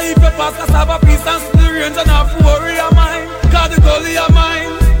 Say if you pass cassava piece and still range and have to worry of mine. 'Cause the gully of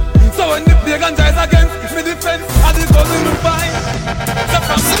mine. So when the plague and rise against me defense, and the gully me find. So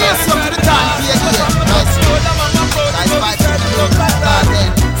from the nice road,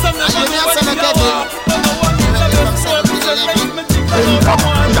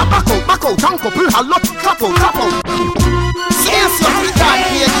 I'm back out, tank up, a lot, clap out. Yes, you're time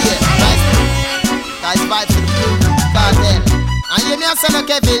here. Guys, Vybz Kartel. And you me a son of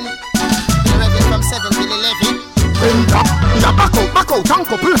Kevin. You're ready from 7 till 11. Back out,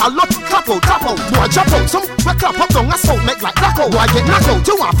 tank up, a lot, clap out. Boy, jump out, some we clap up down a sound make like black out. Boy, get knocked out,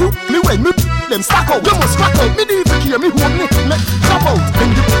 you want feel me when me them stack out. You must crack out, me need to hear me hold me, make clap out.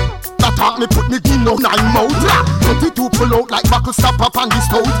 That talk me put me in on 9 mouth. 22 pull out like buckle stop up on this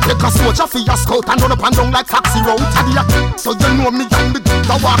toe. Take a soldier for your scout and run up and down like taxi road. So you know me and me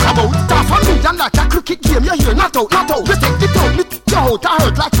the walk about. Tough on me and like a cricket game. You hear not out. You take the toe, me your out. I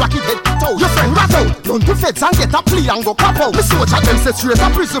hurt like rocket head toe. Your friend rat out. Run to feds and get a plea and go cop out. Me soldier them say straight a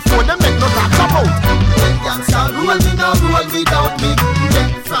prison for them make no talk cop out. Gangsta roll me now roll without me.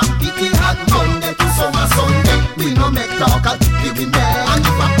 Get from PT.1 Monday to summer Sunday. We no make talk and we make. And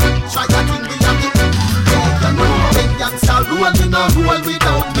if I try that thing we have it. Yeah, you know. Big gangsta roll me now roll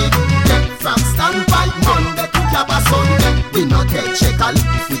without me. Get from standby Monday to Cabba Sunday. We no take check all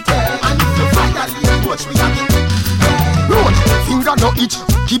if we take. And if you violate watch we have it. Roach, finger no itch,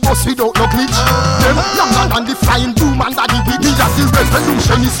 keep us without no glitch. Them younger than the flying boom and daddy big. Me as the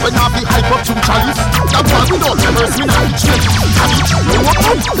revolutionist when I be hype up to chalice. That one we don't reverse me now it's change. No one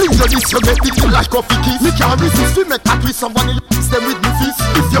finger this you make me feel like coffee kiss. Me can't resist to make that with somebody else them with me fist.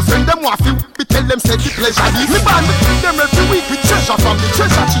 If your friend them want feel, me tell them say the pleasure is. Me buy them every week with treasure from the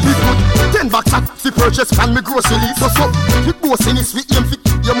treasure chief. Me put 10 bucks at the purchase from me groceries. So with bossing is we aim for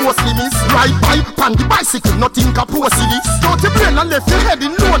you mostly miss. Ride by, pan the bicycle, nothing can proceed. Start your brain and left your head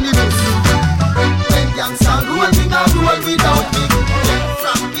in loneliness. When gangsta rolling and roll without me.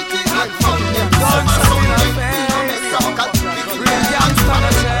 From pity and from them.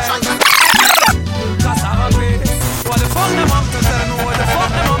 What the fuck them up to tell me what the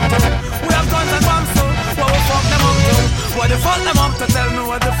fuck them up to? We have guns and bombs so what the fuck them up to? What the fuck them up to tell me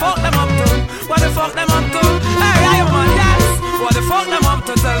what the fuck them up to? What the fuck them up to? Hey, man, yes. What the fuck them up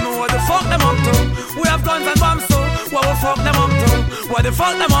to tell me what the fuck them up to? We have guns and bombs so what the fuck them up to? What the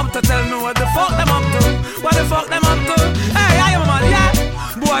fuck them up to tell me what the fuck them up to? What the fuck them up to? Hey, man, yes.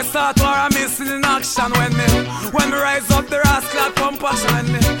 Boy start war a missing in action when me rise up the rascal pump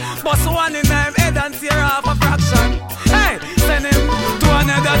action me bust one in them head and tear off a fraction. Hey, send him to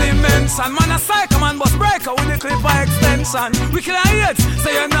another dimension. Man a psycho man bust breaker with the clip of extension. We kill a hate, so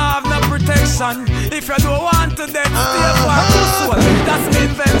you don't have no protection. If you don't want to death, stay for a good soul. That's my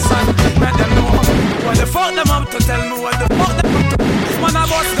invention. Let them know what the fuck them up to tell me what the fuck them up to. Man a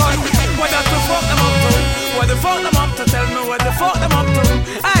bust gun, what that the fuck them up to? What the fuck them up to tell me what the fuck them up to?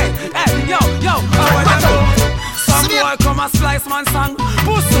 Hey, yo, what them do? Some boy come a slice man song.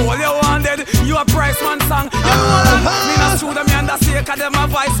 Pussy all you wanted, you a price man song. You know that? Me not shoot them in the sake of them a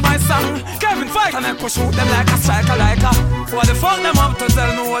voice my song. Kevin fight and I could shoot them like a striker like a. What the fuck them up to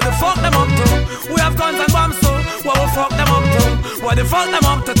tell me what the fuck them up to? We have guns and bombs so what the fuck them up to? What the fuck them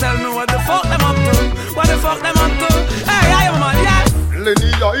up to tell me what the fuck them up to? What the fuck them up to? Hey, I am man, yes.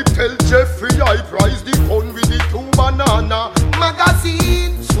 Lenny, I tell Jeffrey I prize the phone with the 2 banana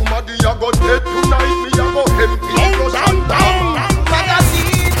magazine. Somebody a go dead tonight, me a go empty the and down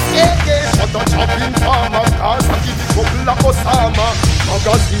magazine. Yeah. Shut a chopping farmer, cause I give the couple of Osama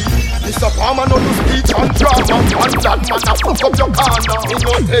magazine. Mr. Palmer no do speech and drama. And that man a fuck up your corner. Me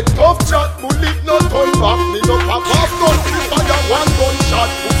no take tough chat, bullet no turn back. Me no pop off gun, me fire one gunshot.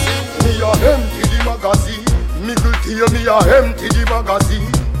 Pussy, me a empty the magazine. Me will tear me a empty the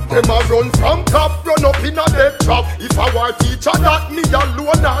magazine. Them a run from top, run up in a dead trap. If I were teacher that me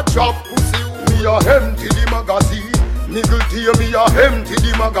alone a drop. Pussy, me a empty the magazine. Me will tear me a empty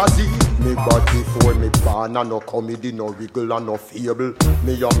the magazine. Me body for me born and no comedy, no wiggle and no fable.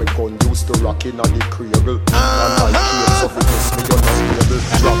 Me and me gun used to rock in a the cradle. And I came so for this me on a stable.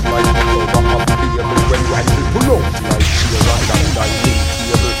 Drop like the cover of the table. When rifle pull out like cheer and dining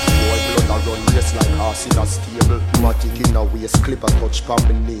table. Boy blood a run race like horse in a stable. Matic in a waist clip a touch pa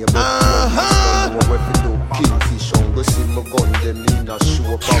me navel. Don't know where to do kingfish on. Go see my gun them in a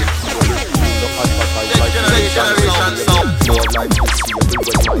show up and cable. Me no advertise like generation sound. More like disable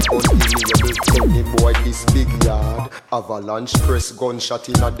when my gun any boy this big yard. Avalanche press gunshot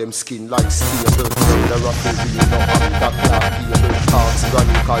in a them skin like stable. The referee no have that cable. Talks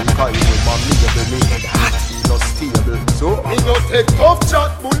granny kai no mommy me head hot no stable. So me no take tough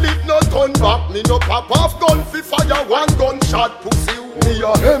chat, bullet no turn back. Me no pop off gun fi fire one gunshot. Pussy me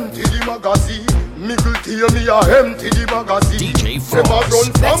a empty the magazine. Me will tear me a empty the magazine. DJ FROSS. Never run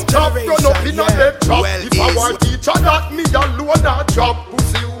from top, run up in a dead trap. If I were teacher that me alone a drop.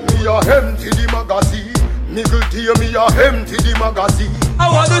 Pussy me a empty the magazine. Me will tear me a empty the magazine. I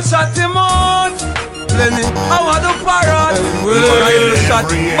want to chat him out, Lenny. I want to parrot. I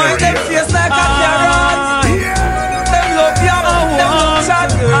shot my them face like a carrot. Them love ya, them love chat.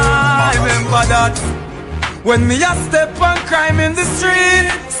 I remember that when me a step on crime in the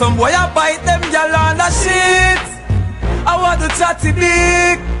street. Some boy a bite them gyal on the shit. I want to chatty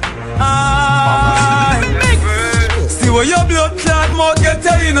big. See where your blood clot mouth get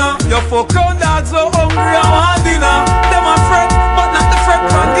you know. Your fuck round dogs so hungry and want dinner. Them a fret, but not the fret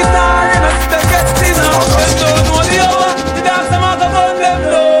from guitar. You know still get dinner. Them don't know the hour. The dogs them a go on them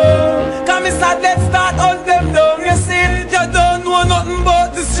low. Come inside, let's start on them down. You see, you don't know nothing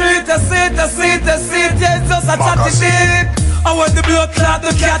but the street. You see, yeah, it's just a chatty dick. I want the blood clot,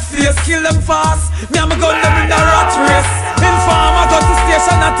 the cat face, kill them fast. Me and my gun them in the rat race. Inform, I go to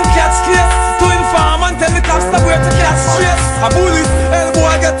station not to catch case. To inform and tell the cops that where to catch stress. A bullet, elbow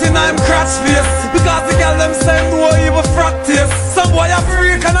I get in I'm crash face. Because the girl them same boy even practice. Some boy a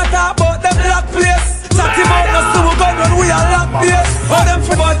freak and I talk about them black place. Chat him out, no see we gun when we are locked base. All them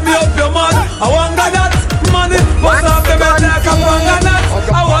for bought me up your man. I wonder that money, but off them head like a panganat.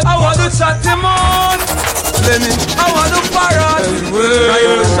 I want to chat him out, Lenny. I want to parrot. I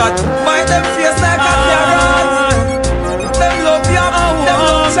want to shot, bite them face like a carrot. Them love ya, them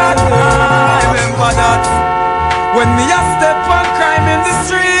love chat. I remember that when me a step on crime in the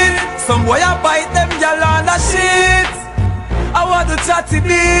street. Some boy a bite them gyal on the shit. I want to chatty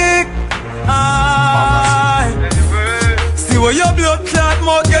big. See where your blood clot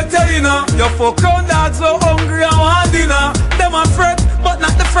mouth get you know. Your fuck round dogs so hungry and want dinner. Them a fret, but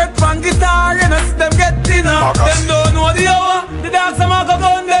not the fret from guitar. You know, see them get dinner. Them don't know the hour. The dogs them a go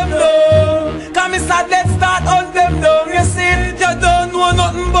gun them down. Come inside, let's start on them down. You see, you don't know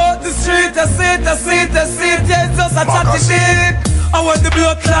nothing about the street. You see it, you see it, you see it. Yeah, it's just a chatty shit. I want the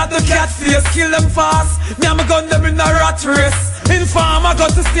blood clot, the cat face, kill them fast. Me and my gun them in a rat race. Inform, I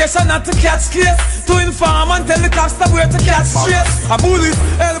go to station not to catch case. To inform and tell the cops that where to catch straight. A bullet,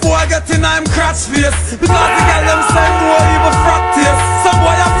 elbow I get in I'm crotch face. Because the girl them send boy even practice. Some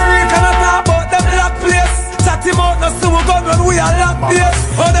boy a freak and I talk about them lock place. Chat him out, no see we gun when we are lock place.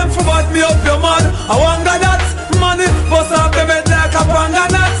 Oh them forgot me up your man. I wonder that money, bust off them head like a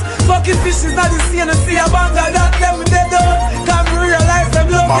banga nut. Fucking fishes not the sea and see a banga that. Them dead down, can't realize them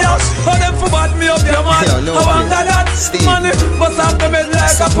love me up. Oh them forgot me up your man. I wonder that money, bust off them head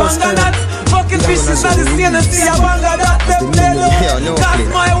like a banga nut. Fucking fishes not the sea and see a banga that. Them dead down, cause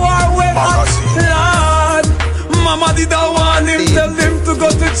my war went hot. Lord, Mama did I want him, tell him to go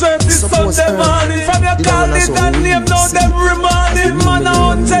to church this Sunday morning. From your call it and name, now them reminding. Man a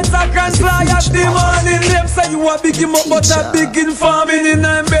hundreds of grand fly at the morning. Them say you a big him up, but a big in farming. In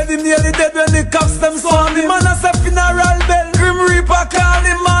I'm bed him nearly dead when the cops them swarm him. Man a say funeral bell, Grim Reaper call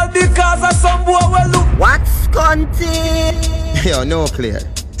him all because of some boy well look. What's content? Yo, no clear.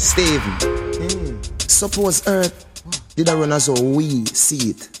 Steven, suppose Earth did I run as a we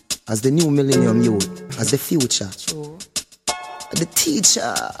see it as the new millennium youth, as the future. The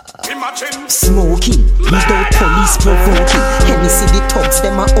teacher. Imagine smoking without police provoking. Hennessy the thugs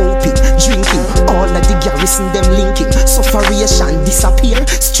them a open, drinking. All of the garrison them linking. Sufferation disappear,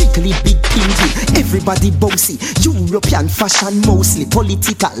 strictly big pinky. Everybody bossy, European fashion mostly.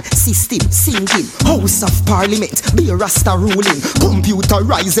 Political system sinking. House of Parliament, be a Rasta ruling.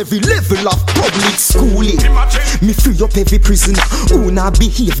 Computerize every level of public schooling. Me free up every prisoner who not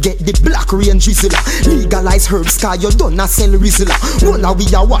behave, get the black rain drizzler. Legalize herbs, car you done a sell rizzler. Well, we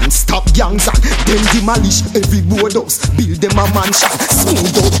are one-stop gangs and them demolish every boardhouse, build them a mansion.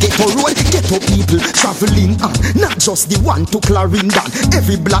 Smooth out ghetto road, ghetto people traveling on. Not just the one to Clarendon.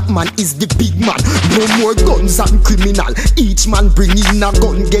 Every black man is the big man. No more guns and criminal. Each man bring in a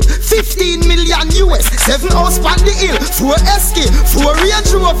gun, get 15 million US. 7 house on the hill, 4 SK, 4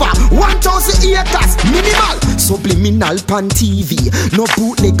 Range Rover, 1,000 acres, minimal. Subliminal pan TV. No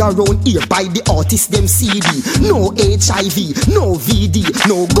bootleg around here by the artist them CD. No HIV, no VD,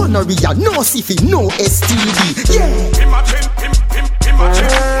 no gonorrhea, no syphilis, no STD. Yeah. Imagine,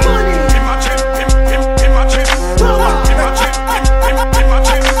 imagine. Money. Imagine, imagine. Power. Imagine.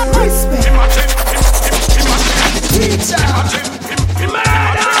 Respect. Imagine. Teacher.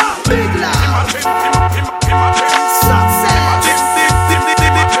 Murder. Big love. Imagine. Success.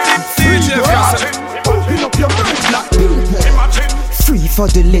 Open up your mind, black people. Free for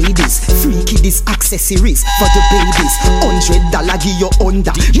the ladies, free kiddies accessories for the babies. $100 give you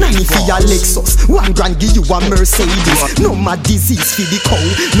under, 90 for your Lexus, $1,000 give you a Mercedes. No more disease for the cow,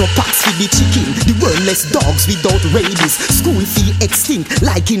 no packs for the chicken. The world less dogs without rabies. School fee extinct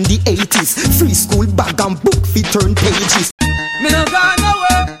like in the 80s. Free school bag and book fee turn pages. Me no gone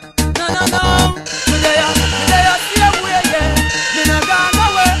away, no. Me there, see a way, yeah. Me no gone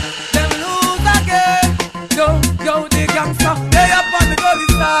away, them lose again. Yo, the gangsta, they up on the gully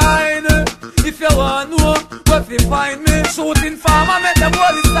side. If you want know where you find me, shooting farmer make them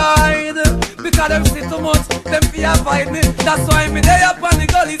gully side. Because them see too much, them fear fight me. That's why me they up on the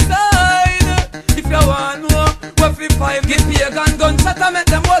gully side. If you want know where you find me, give me a gunshot and make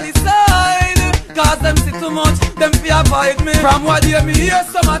them gully side. Cause them see too much, them fear fight me. From what year me hear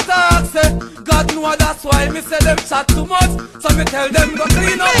some attacks, say God know that's why me say them chat too much. So me tell them go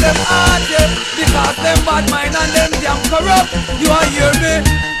clean up them heart, yeah. Because them bad mind and them damn corrupt. You a hear me?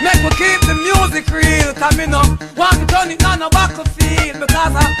 Make we keep the music real. Cause me no want to turn it on a battlefield.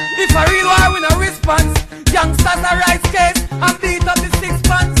 Because if I real war with a response, youngsters a right case and beat up the 6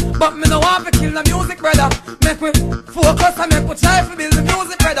 pants. But me no want to kill the music, brother. Make we focus and make we try to build the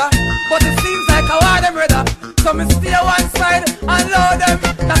music, brother. But it seems like I want them, brother. So me stay one side and load them.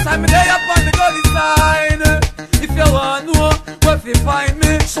 That's why me day up on the gully side. If you want know where you find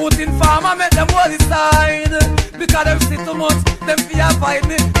me, shooting farmer make them gully side. Because them see too much, them fear fight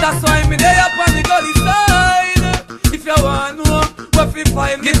me. That's why me day up on the gully side. If you want know where you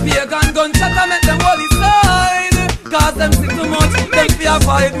find me, give me a gunshot and make them gully side. Cause them see too much, them fear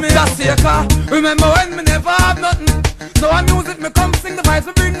fight me. That's your car. Remember when me never have nothing. So I music me come sing the vibes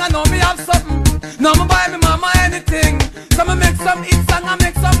me bring. I know me have something. Now me buy me mama anything. So me make some hits and I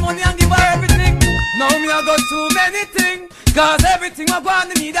make some money and give her everything. Now me I got too many things. Cause everything I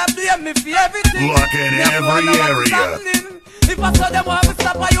want to need I blame me for everything. Look at every area. If I saw them want to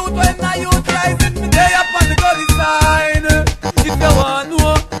stop a youth when I youth rising, me day up on the gully side. If If you want to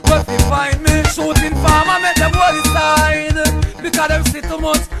know where you find me, shooting farmer make them hold it side. Because them see too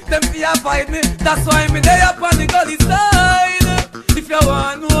much, them fear avoid me. That's why me there up on the gully side. If you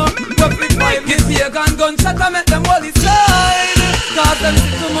want to know where you find me, give gunshot and make them hold it side. Cause them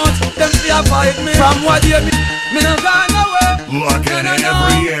see too much, them fear avoid me. From what you me no gone away. Look at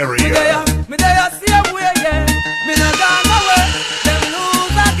every area. Me there see a way, yeah. Me no gone away. Them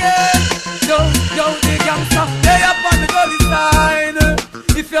lose again. Yo, the gangsta, they up on the gully side.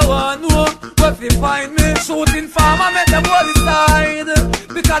 If you want to know where you find me, shooting farmer make them hold it side.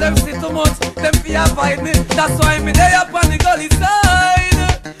 Because them see too much, them fear avoid me. That's why me they up on the gully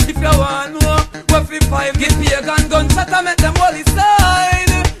side. If you want to know where you find me, give me a gunshot and make them hold it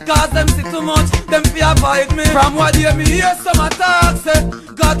side. Cause them see too much, them fear avoid me. From what you me hear some attacks,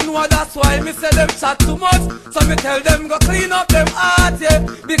 God know that's why me say them chat too much. So me tell them go clean up them heart, yeah.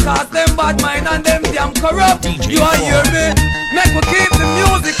 Because them bad mind and them damn corrupt. You a hear me? Make we keep the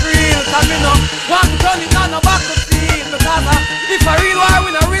music real. Cause me no want to turn it on a battlefield. Because if I real war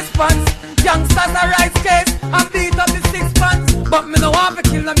with a response, youngsters are right case and beat up the 6 pants. But me no want to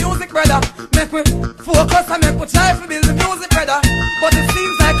kill the music, brother. Make we focus and make we try to build the music, brother. But it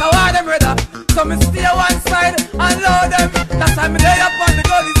seems like I want them, brother. So me stay one side and load them. That's why me lay up on the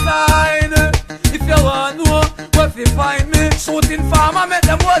gully side. If you want to know where you find me, shooting farmer make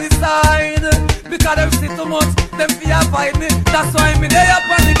them hold it side. Because them see too much, them fear avoid me. That's why me lay up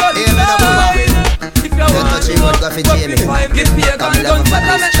on the gully side. If you want to know where you find me, give me a gun shot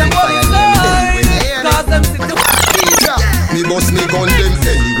and make them hold it side. Cause them see too much. Me boss me gun them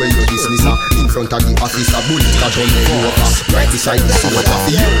anyway you dismiss her. In front of the officer, bullet catch on the over. Right beside the soda,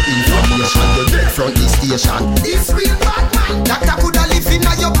 for your information. You dead front the station. This real bad man. Doctor coulda live in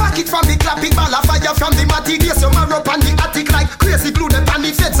your pocket from the clapping ball of fire from the matic. Yes, you marry up on the attic like crazy glue. The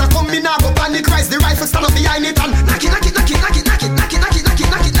panic feds are coming now go panic rise. The rifle stand up behind it and knock it.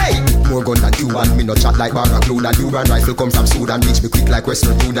 Hey. More gun than you and me no chat like bar and glue. And you and rifle come from Sudan. Reach me quick like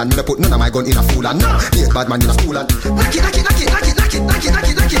Western Union. Me no put none of my gun in a fool and no. Yes, bad man in a school and knock it.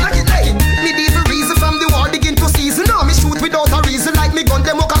 Hey. Medieval reason from the war begin to season. Now me shoot without a reason like me gun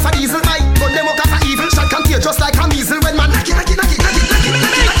them up off a diesel. My gun them up off a evil shot can tear just like a measle. When man knock it.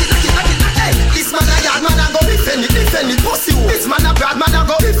 Hey. This man a yard man a go defend it pussy. This man a bad man a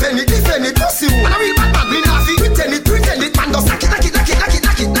go defend it pussy. And a real bad man me nah fi pretend it man just knock it.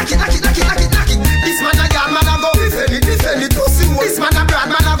 This man a yard man a go defend it pussy. This man a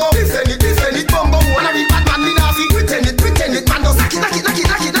bad man a go defend it bumbo. And a real bad man me nah fi pretend it man just knock it.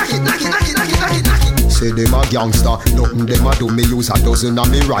 Say them a gangster, nothing them a do. Me use a dozen of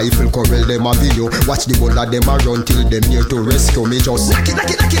me rifle, corral them a video. Watch the bullet them a run till them near to rescue me. Just knock it. And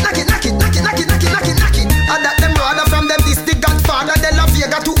that them brother from them this the Godfather. De La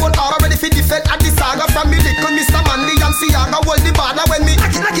Vega to old R ready for defend at the saga. From me little Mr. Manley and Siaga hold the border when me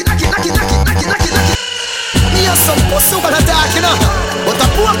knock it. Me a some pussy what a dark, you know. But a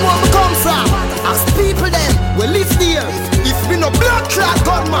poor where me come from. Ask people them we live there. If me no blood clot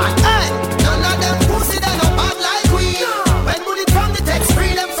gunman, hey. None of them pussy they no bad like we. When bullet from the text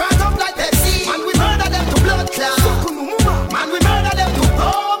free them front up like Pepsi. Man we murder them to blood clot. Man we murder them to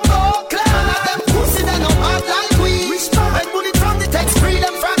bombo clot. None of them pussy they no bad like we. When bullet from the text free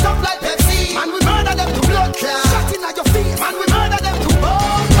them front up like Pepsi. Man we murder them to blood clot. Shot in your face. Man we murder them to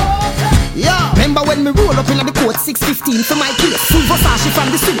bombo clot. Yeah. Remember when me roll up in the court 615 for my case. Full Versace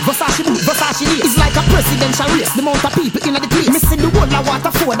from the suit, Versace boot, Versace lace. It's like a presidential race. The amount of people in the place. Me see the whole of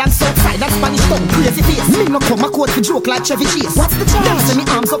Waterford and Southside. That Spanish town, crazy face. Me no come a court for joke like Chevy Chase. What's the charge? Them say me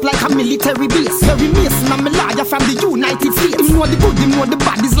arms up like a military base. Very Mason and me lawyer from the United States. Him know the good, him know the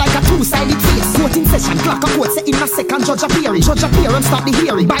bad. It's like a two-sided face. Courting session, clock a court, say in a second judge appearing. Judge appearing, start the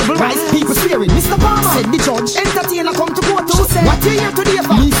hearing. Bible rise, people swearing. Mr. Palmer said the judge. Entertainer come to court. She said, what you here today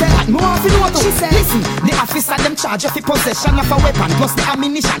for? Me said, no one know to. She said, listen, the officer them charge you for possession of a weapon plus the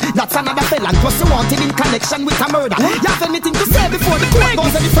ammunition. That's another felon. Plus you wanted in connection with a murder. You have anything to say before the court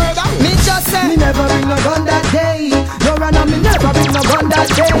goes any further? Me just say, me never bring no gun that day. Your Honor, me never bring no gun that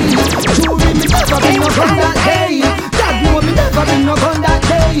day. Jury, me never bring no gun that day. Dad know me never bring no gun that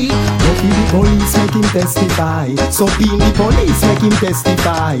day. But the police make him testify. So being the police make him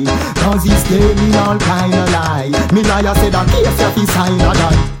testify. Cause he's telling all kind of lie. Me liar said that case if he sign a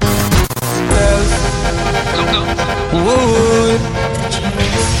die.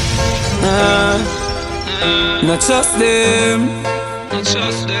 Not trust them.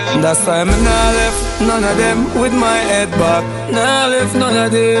 That's why me nah left none of them with my head back. Nah left none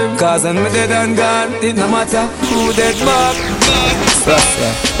of them. Cause when me dead and gone, it no matter who dead back. So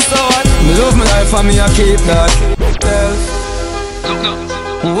what? Me love my life and me a keep that.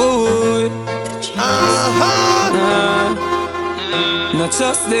 Not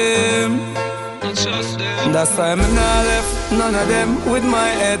trust them. That's why me nah left none of them with my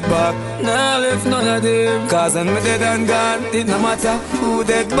head back. Nah left none of them. Cause when me dead and gone, it no matter who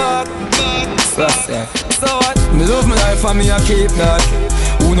dead back. So what? Me love my life and me a keep that.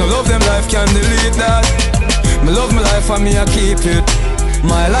 Who no love them life can delete that. Me love my life and me a keep it.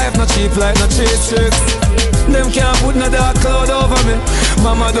 My life not cheap like no cheap tricks. Them can't put no dark cloud over me.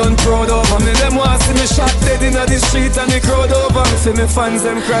 Mama done proud over me. Them want see me shot dead in the street and the crowd over me. See me fans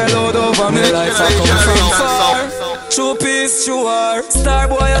them cry loud over me. Life I come from far. True peace, true war. Star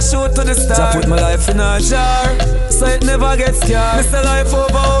boy I shoot to the star. I put my life in a jar, so it never gets scared. Miss the life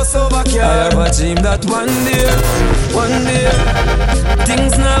over house over car. I have a dream that one day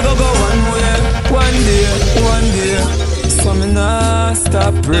things now go one way. One day so me nah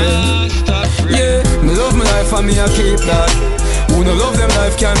stop praying. Yeah, me love my life and me a keep that. Who no love them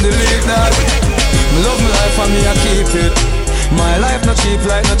life can delete that. Me love my life and me a keep it. My life not cheap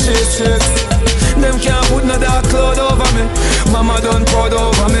like no cheap tricks. Them can't put no dark cloud over me. Mama done proud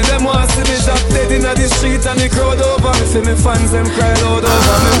over me. Them want see me shot dead in the street and the crowd over me. See me fans them cry loud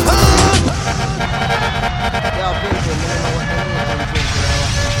over me.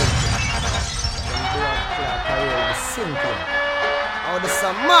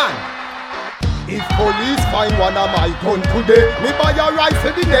 Man, if police find one of my gun today, me buy a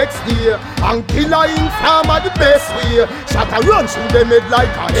rifle the next day and kill a informer the best way. Shot a run through them head like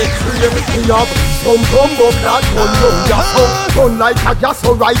a X-ray. Me have some combo that gun run yasso. Gun like a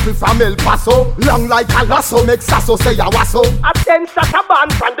gasso rifle from El Paso. Long like a lasso make sasso say a wasso. A 10 shot a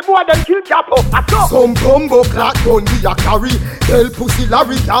band from the boy them kill capo. Some combo clad gun we a carry. Tell pussy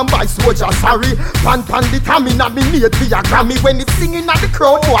Larry can buy soldier sorry. Pan the tamina me need be a Grammy. When it's singing at the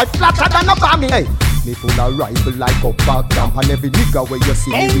crowd boy flatter than a bammy. Hey, me full of rifle like a back camp. And every nigga where you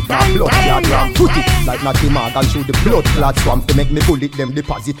see me with a blood clot ram. Put it like Natty Mag and show the blood clot swamp. To make me bullet them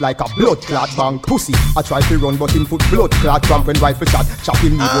deposit like a blood clot bank. Pussy, I try to run but him foot blood clot ramp. When rifle shot, chop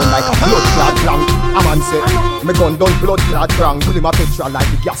him knee one like a blood clot blank. A man say, me gun done blood clot crank. Pull him a petrol like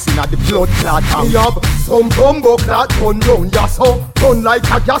the gas in the blood clot tank. Me have some combo clot gun round yasso. Gun like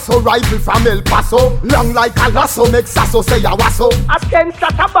a gasso rifle from El Paso. Long like a lasso make sasso say a wasso. A 10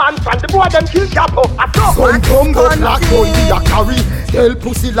 shot a band from the boy them kill capo. Some combo clot gun we a carry. Tell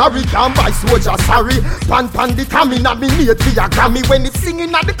pussy Larry can buy soldier sorry. Pan the tamina me need be a Grammy. When it's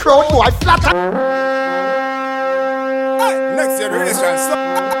singing at the crowd boy flatter. Next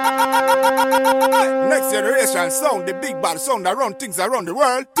generation sound, the big bad sound that run things around the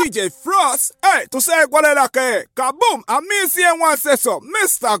world. DJ FROSS, hey, to say what I like, kaboom, and me saying one say so,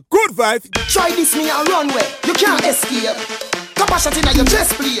 Mr. Good Vybz. Try this me a runway, you can't escape. Capacity in your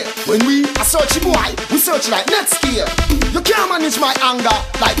chest play. When we a search boy, we search like Netscape. You can't manage my anger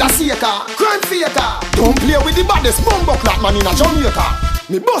like La Seca, crime faker. Don't play with the baddest bumbo clock man in a Jamaica.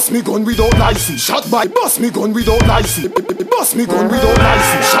 Me bust me gun without license. Shot by bust me gun without license. Bust me gun without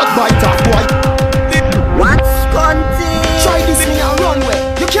license. Shot by top boy. What's content? Try this me a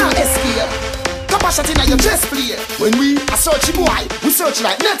runway, you can't escape. Capacity in your chest play. When we a search boy, we search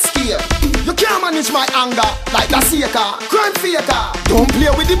like Netscape. You can't manage my anger like La Seca, crime faker. Don't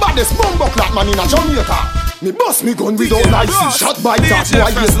play with the baddest bumbo clock man in a Jamaica. Me bust me gun without license. Shot by top boy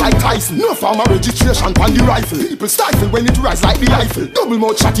is like Tyson. No farmer registration on the rifle. People stifle when it rise like the rifle. Double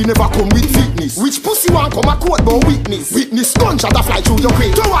mouth shotty never come with fitness. Which pussy want come a quote but witness? Witness gunshot a fly through your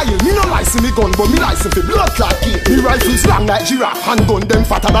crate. So while me no license me gun but me license for blood clot kid. Me rifles long like giraffe. Handgun them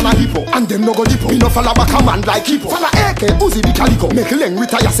fatter than a hippo. And them no go dippo. Me no follow back a man like hippo. Follow AK, Uzi the calico. Make leng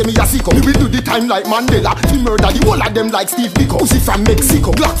retire say me a sicko. Me will do the time like Mandela. Me murder the whole of them like Steve Biko. Uzi from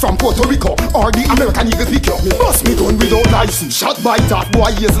Mexico, Glock from Puerto Rico, or the American Eagle pick. Me bust me gun without license. Shot by top boy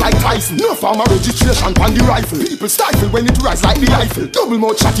is like Tyson. No farmer registration on the rifle. People stifle when it rise like the rifle. Double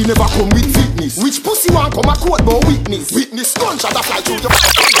mouth shotty never come with fitness. Which pussy want come a quote but witness? Witness gunshot a fly through the.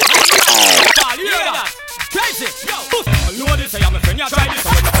 Hear that? Crazy. Yo. You know this, I'm a friend. You try this.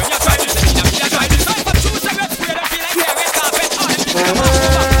 I'm a friend. You try this. You try this. I'm a true cigarette spray. Them feel like they're red carpet. Them want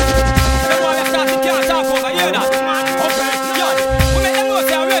to start to can't talk over. Hear that? Okay. Yo. We make them know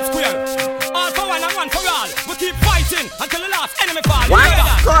say a red square. All for one and one for all. We keep fighting until the last enemy fall.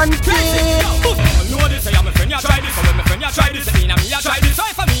 What's content? You know this, I'm a friend. You try this. I'm a friend. You try this. Me and me, I try this. So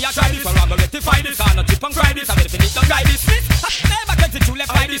for me, I try this. So I'm gonna rectify this. I'm not chip and cry this. I'm gonna finish don't try this. Never get it to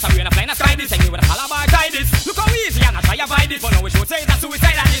left by this. I'm gonna fly in the sky this. And you with a calabar try this. Look how easy and I try to buy this. But now we should say that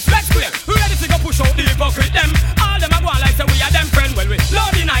suicide and this. Let's clear. We ready to go push out the hypocrite them. All them are going like say we are them friend. Well we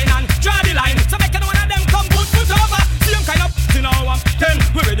load the nine and draw the line. So make one of them come put over. Same kind of you know one. Then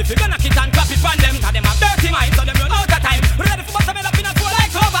we ready to gonna kick and clap it on them. Cause them have dirty minds so them run out of time. We ready for bust them up in a tour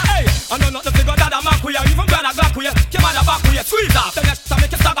like over. Hey, I know not the figure that I'm up with you. Even better back with you. Come on the back with you. Sweet.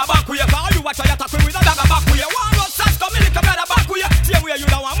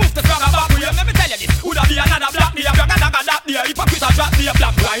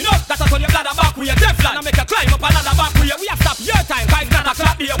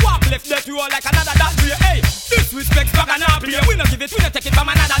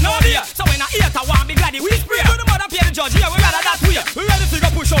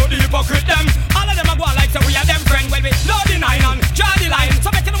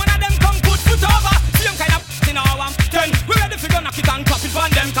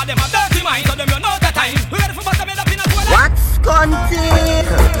 them, cause them a dirty mind. So them you know the time. We ready for bottom head up in a toilet. What's content?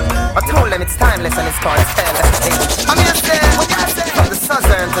 I told them it's timeless and it's called careless. I mean, I said, from the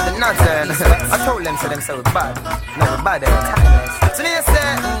southern to the northern. I told them, so we're bad. No, we're bad, they're timeless. So they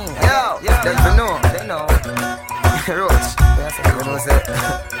said, yo, they know. Roach.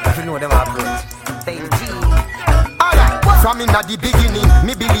 You know them approach. Baby G. Alright, from in the beginning,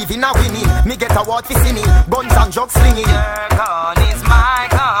 me believe in a winning. Me get a word for singing, guns and drugs slinging. Your gun is my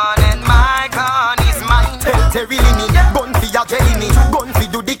gun and my gun is mine. Terry me, gun for your jelly me, gun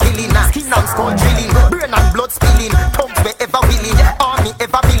for do the killing. Skin and skull drilling, brain and blood spilling. Tongues wherever willing, army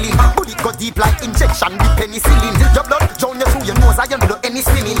ever willing. Bullet go deep like injection with penicillin. Your blood drown you through your nose, I am do any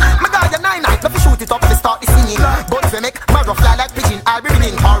swimming. My guy your 9-9, let me shoot it up to start the singing. Guns we make, marrow fly like pigeon. I'll be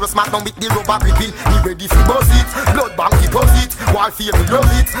winning, Horus smack down with the rubber gripping. Me ready for buzz it, blood bank deposit. Warfare we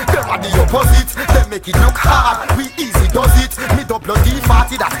love it, them are the opposite. Them make it look hard, we easy does it. Me double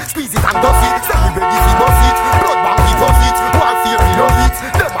D40 that, squeeze it and does it. Say me ready for buzz it, blood bank deposit. Warfare we love it,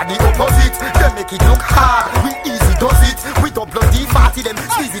 them are the opposite. Them make it look hard, we easy does it. We double D40 them,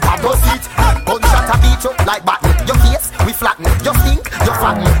 squeeze it and does it. Gunshot a beat you like batten. Your face we flatten, you stink, you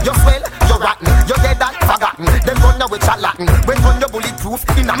fatten, you swell, you rotten, you dead and forgotten. Them run you with chat Latin, when run you bulletproof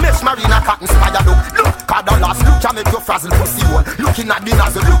in a mesh marina cotton. Spire look, Cadalas, look can make you frazzle pussy hole. Looking at the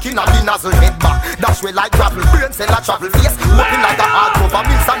nozzle, head back. Dash way like gravel, brain cell a travel. Face open like a hardcover,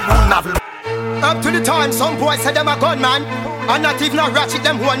 Mills and Boone novel. Up to the time, some boys say them a gunman, and not even a ratchet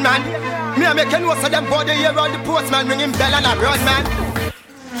them one man. Me a make you know so them boy they hear all the postman ringing bell and a run man.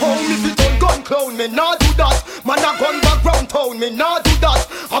 Home if it don't gun clown, me nah do that. Man a gun background town, me nah do that.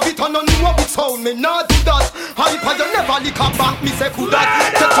 Have it on new what sound, me nah do that. Hype and you never lick a bank, me say cool that.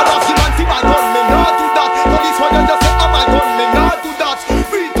 Take some off the man fi my gun, me nah do that. Police when you just say oh my gun, me nah do that.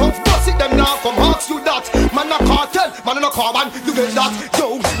 Real tough boss it them now come ask you that. Man a cartel, man a carbon, you get that.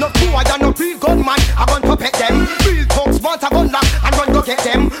 Yo, no poor than no real gunman, I gon' protect them. Real thugs want a gun lock and run go get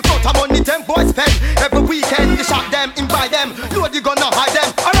them. But I'm money them boys spend every weekend. They shot them, invite them, load the gun and hide them.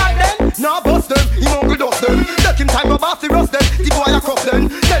 Alright then, now bust them, he won't dust them. Take him time up after rust them, the boy a cross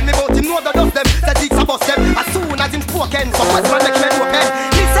them. Tell me about him, know the dust them, said it's a bust them. As soon as him spoken, some boys man make men open.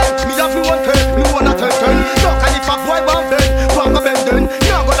 Listen, me have me one turn, me wanna turn. Look and if a boy want bend then.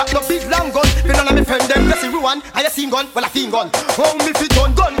 Now go that no big long gun, me none of me friend them. Just everyone, I seen gun, well I seen gun. Oh me fit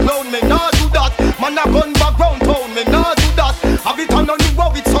on gun clown, me nah do that. Man a gun background town, me nah do that. Have it on you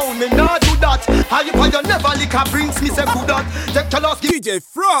wow it sound, me nah do that. How you never lick a brings me say good that. DJ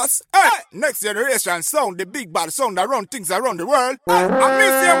FROSS, hey, next generation sound, the big bad sound that run things around the world. I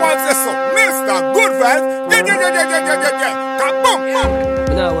miss you once so, Mr. Good Vibes, yeah,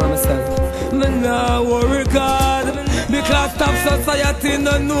 kaboom. Now what I'm saying, me now worry God, because top society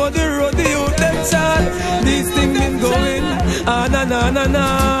no know the road the youth them child. These things been going on and on and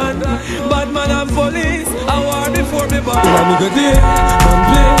on. Bad man and police, I war before me born. Me go there, man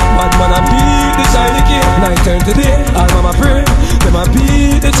play, bad man and beat the shiny kid. Night turn today, all mama pray, them a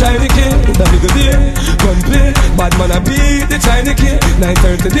beat the shiny kid. Now me go there, gun play, bad man and beat the shiny kid. Night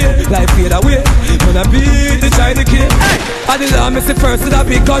turn today, life fade away, man a beat the shiny kid. I did I miss the first with a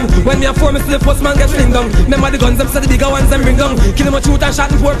big gun. When me a four, me see the postman get fling down. Remember the guns, them say the bigger ones them bring down. Kill them a shoot and shot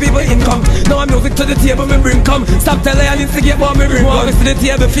and poor people income. Now I'm music to the table, me bring come. Stop telling and instigate what me bring. Walk to the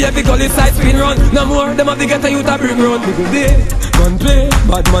table, fear the gully side spin run. No more, them have to get a youth a bring run. We go there, gun play,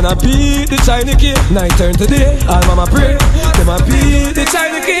 bad man a beat the shiny kid. Night turn today, all mama pray, them a beat the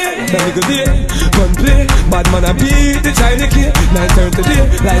shiny kid. Then we go there, gun play, bad man a beat the shiny kid. Night turn today,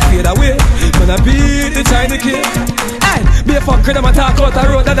 life fade away, man a beat the shiny kid. Be a fucker, them a talk out the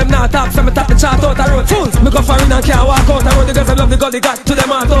road, that them not talk, so me tap the chart out the road. Fools, me go foreign and can't walk out the road. The girls them love the gully got to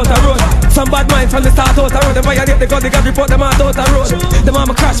them out the road. Some bad mind from the start out the road. Them violate the gully got report them out the road. Them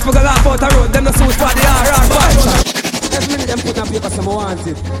mama crash for the laugh out the road. Them the suits for the RR fight. Every minute them put on paper some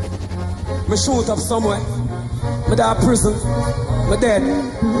wanted. Me shoot up somewhere. Me die prison. Me dead.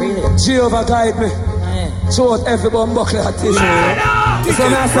 Really? Jehovah guide me. Show out every bum buckler at this. So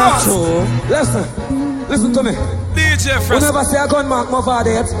me say true. Listen to me. DJ FROSS. You never say a gun mark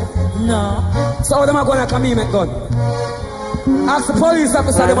Mavado yet? No. So how them are gonna come in make gun? Ask the police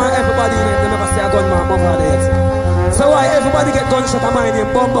officer, them and everybody in it, they never say a gun mark Mavado yet. So why everybody get gunshot and my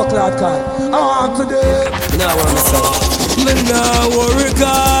name Bumbo Cloud car? I want today. Now what I'm saying. Me now worry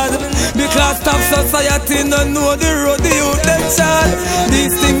God, because top society no know the road the youth them child.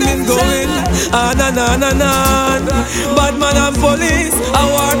 These things been going on and on and on. Bad man and police, I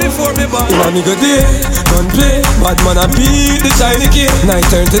war before me born. Inna me go day, gun play, bad man a beat the shiny kid. Night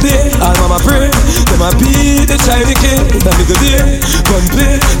turn today, all mama pray, them a beat the shiny kid. Inna me go day, gun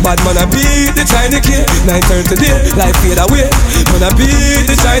play, bad man a beat the shiny kid. Night turn today, life fade away, man a beat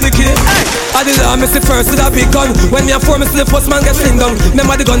the shiny kid. I did I miss it first with a big gun. When me a four, me see the first man get sling down.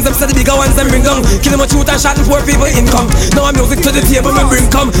 Remember the guns, them say the bigger ones them bring down. Kill them a shoot and shot and poor people income. Now I'm music to the table, me bring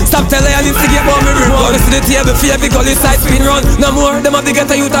come. Stop telling and instigate about me bring round. To the table, fear big gully side spin run. No more, them have to get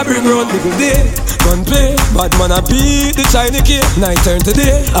a youth a bring round. People day, gun play, bad man a beat the shiny kid. Night turn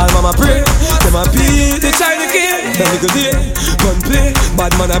today, all mama pray, them a beat the shiny kid. Then we go day, gun play,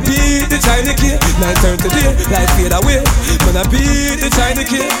 bad man a beat the shiny kid. Night turn today, life fade away, man a beat the shiny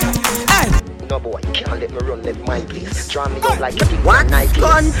kid. Hey. No boy, can't let me run, let my place. Draw me up like what? Night place.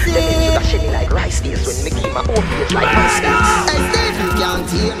 Let them sugar shelly like rice days. When me give my own face like my states. Hey, Steve, you can't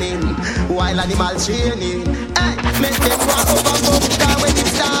hear me while animal training. Hey, make them walk up and go down when it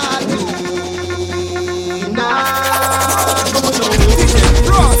start. Nah, go no way.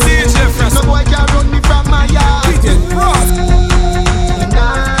 No boy can run me from my yard.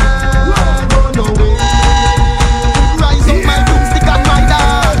 Nah, go no way. Rise up my broomstick and my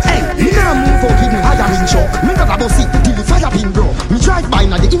dog. Hey, me nah move up with me hiring truck. Me not a boss it till the fire pin bro. Me drive by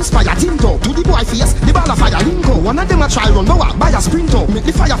now the Inspire Tinto. To the boy face, the ball of fire lingo. One of them a try run, but buy a sprinter. Make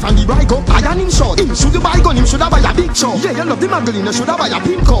the fire from the right up, iron him short. Him should buy gun, him should buy a big chop. Yeah, you love the magazine, you should buy a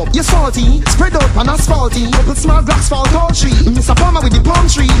pin cup. You salty, spread out on asphalty. Couple small grass fall tall tree. Mr. Palmer with the palm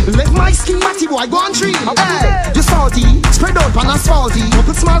tree. Let my skin matty boy go on tree. Hey, you salty, spread out on asphalty.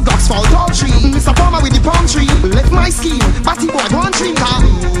 Couple small grass fall tall tree. Mr. Palmer with the palm tree. Let my skin matty boy go on tree.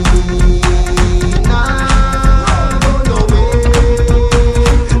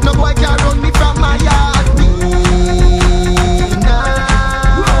 No boy can run me from my yard.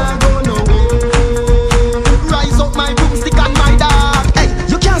 Nah, go no way. Rise up my broomstick and my dog. Hey,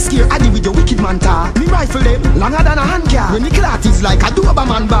 you can't scare Addy with your wicked man tar. Me rifle them longer than a hand car. When the clock is like a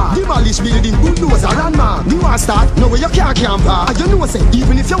Doberman bar. Demolish building, bulldozer and man. You want start, no way you can't camp. And you know say,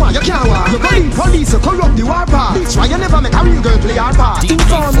 even if you want, you can't walk. You calling police, you corrupt the war part. Bitch, why you never make a real girl play her part?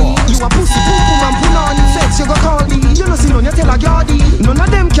 Inform me, you a pussy, boom, boom, and pull on. Sex, you go call me. You know see none, you tell a gardy. None of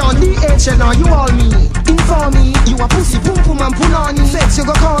them can DHL, now you all me. Inform me, you a pussy, boom, boom, and pull on. Sex, you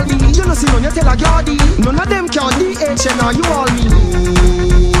go call me. You know see none, you tell a gardy. None of them can DHL, now you all me.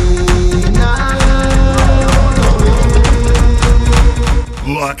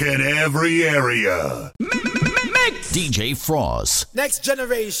 Lock in every area. DJ FROSS. Next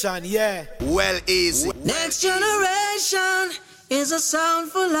generation, yeah. Well, easy. Next generation is a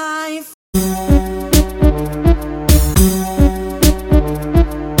sound for life.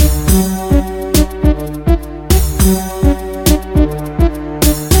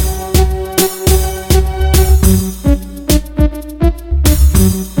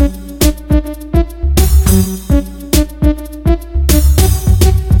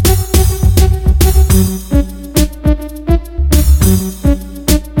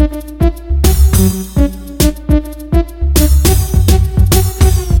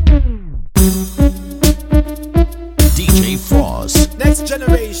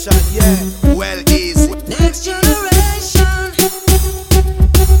 Generation, yeah. Well, easy. Next generation.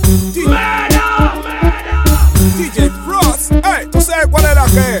 DJ FROSS. Hey, to say what I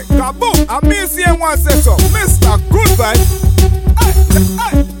like. Kaboom. I'm missing one say so. Mr. Good Vibes. Hey,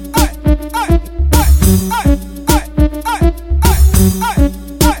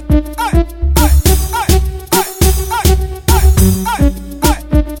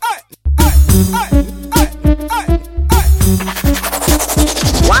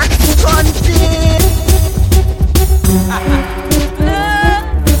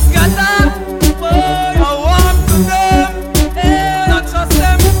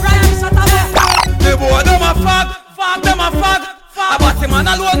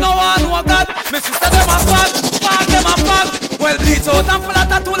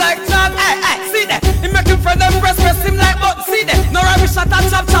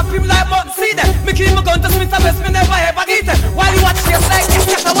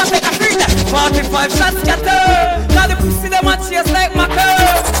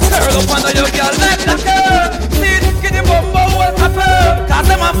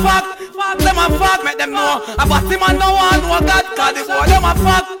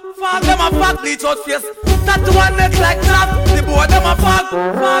 face. Tattoo on neck like that. The boy them a fuck,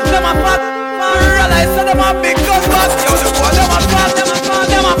 fuck them a fuck. Realize that them a big gun back. Yo, the boy them a fuck, them a fuck,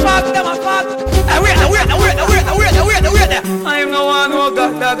 them a fuck, them a fuck. Hey, wait there. I am no one who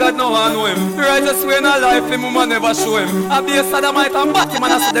God no one know him. Righteous way in a life, him woman never show him. I be a sodomite and bat him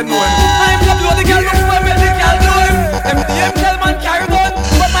and I say them know him. I am the bloody girl, no one make the girl know him. MDM tell man carry gun,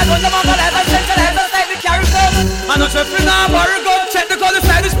 but man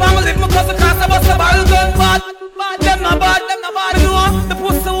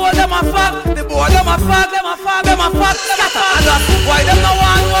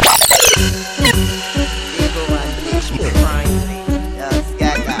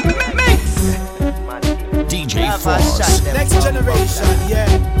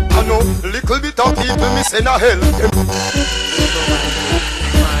people me send a hell.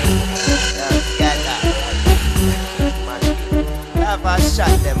 Have a shot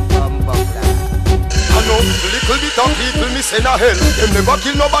them bumbuckler. I know little bit of people me send a hell. Them never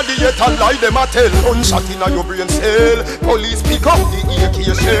kill nobody yet and lie them a tell. Gunshot in a your brain cell. Police pick up the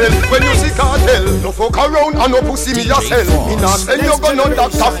AK shell. When you see cartel, no fuck around and no pussy me yourself. Me nah send you gun on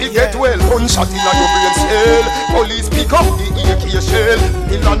doctor fi get well. Gunshot in a your brain cell. Police pick up the AK shell.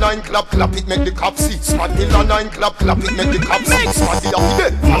 Pillar 9 clap it make the cops see. Smart pillar 9 clap it make the cops see. Smart the happy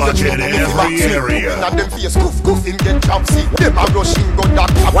dead. Watch it in every area. Inna them face goof him get chopsy. Them a rushing gun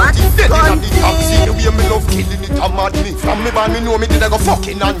that cap it dead inna the taxi. The way me love killing it a mad me. From me band me know me did I go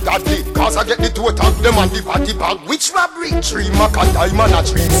fucking ungodly. Cause I get the two attack them and the party bag. Which robbery? 3 Mac a diamond a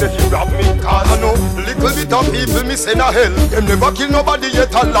 3 said you rob me. Cause I know little bit of people me send a hell. Them never kill nobody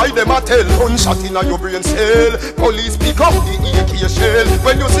yet and lie them a tell. Gunshot inna your brain cell. Police pick up the AK shell.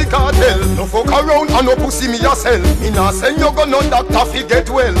 When you see cartel, no fuck around and no pussy me yourself. Me nah send you gun on doctor fi get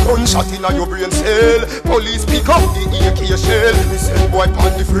well. Gunshot inna your brain cell. Police pick up the AK shell. Me send boy pon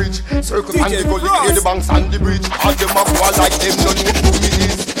the fridge. Circle pon the gully, clear the banks and the bridge. All them a go like them no know who me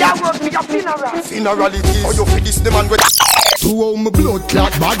is. Yeah, work me a funeral. Funeral it is. Oh, you fi this the man with. To how my blood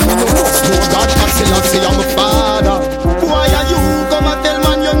clot bad, me no must know God. I say I'm a father. Why are you come and tell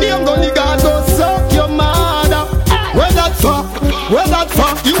man your name? Go God go suck your mother. Where that for? Where that for?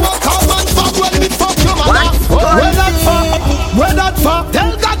 You a come and fuck when me fuck your mother. Where that for? Where that for?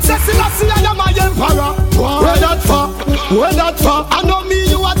 Tell God say I am my emperor. Where that for? Where that for? I know me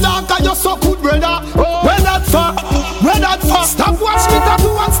you a dark and you so good brother. Where that for? Where that for? Stop watch me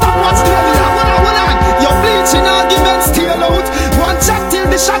tattoo and stop watch the other. You're bleaching arguments still out. One shot till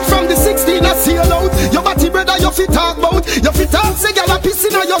the shot from the 16 a seal out. Your body brother you fit talk about. You fit talk say girl a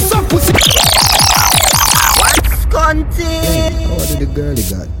pissing on your son pussy. What's content? How did the girl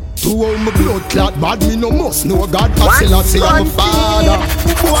got? To how my blood clot bad, me no must know God. I say I'm a father.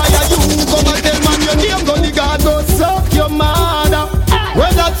 Why are you come and tell man your name? Go the God go suck your mother.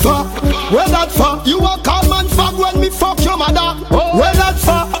 Where that for? Where that for? You a come and fuck when me fuck your mother. Where that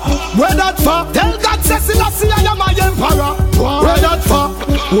for? Where that for? Tell God say I am my emperor. Where that for?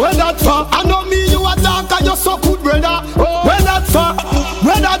 Where that for? I know me you a dark and you so good brother. Where that for?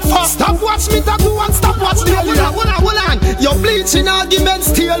 Where that for? Stop watch me tattoo and stop watch the other. Hold on. Your bleaching arguments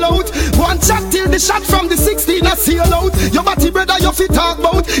still out. One shot till the shot from the 16 a seal out. Your body brother you fit talk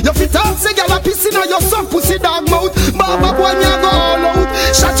about. You fit talk say girl a pissing on your son pussy dog mouth. Baba boy me a go all out.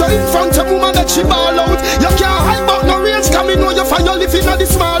 Shot you in front of woman that she ball out. You can't hide but no range coming know you for your living on the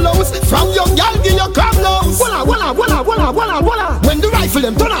small house. From your gal give your crab nose. Walla. When the rifle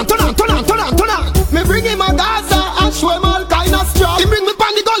them turn on. Me bring him a Gaza and show him all kind of straw. He bring me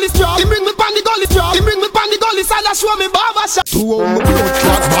pan the gully straw. He bring me pan the gully side and show me barber shop. To how my blood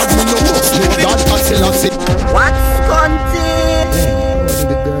clot bad me no must know God I say. What's content? What did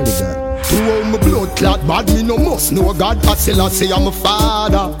the girl got? To how my blood clot bad me no must know God I say I'm a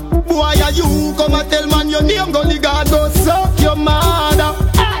father. Why are you come and tell man your name? Go God go suck your mother.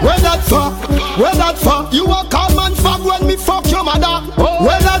 Where that for? Where that for? You a come and fuck when me fuck your mother.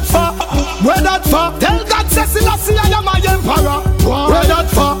 Where that for? Where that for? Tell God say I am my emperor. Where that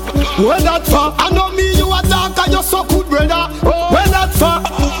for? Where that for? I know me you a dark and you so good brother. Where that for?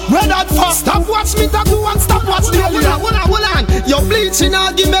 Where that for? Stop watch me tattoo and stop watch the other. Hold on. Your bleaching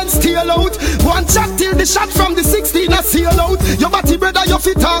arguments still out. One shot till the shot from the 16 a seal out. Your body brother you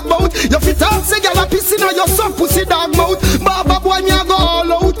fit talk about. You fit talk say girl a pissing on your son pussy dog mouth. Baba boy me a go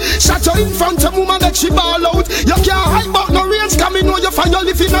all out. Shot you in front of woman that she ball out. You can't hide but no range coming know you for your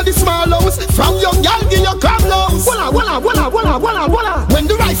living on the small house. From your gal give your crab nose. Walla. When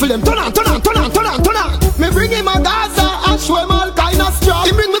the rifle them turn on. Me bring him a Gaza and show him all kind of straw.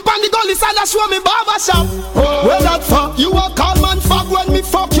 He bring me pan the gully side and show me barber shop. Where that for? You a call man fuck when me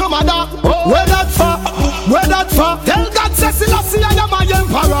fuck your mother. Where that for? Where that for? Tell God say I am my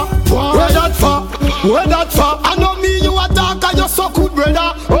emperor. Where that for? Where that for? I know me you a dark and you so good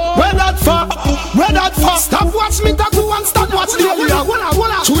brother. Where that for? Where that for? Stop watch me tattoo and stop watch the other.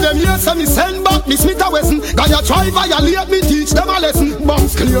 Through them years me send back me Smith & Wesson. Gonna try violate me teach them a lesson.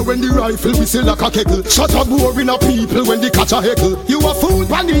 Bombs clear when the rifle whistle like a kettle. Shut up boring a people when they catch a heckle. You a fool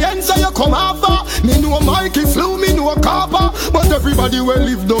pan the ends so you come after. Me know Mikey flew, me know Copper. But everybody will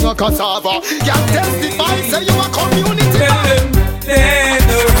live down a cassava. Can't testify say you a community. Tell them they're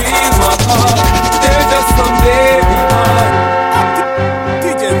the real one. They're just some baby man.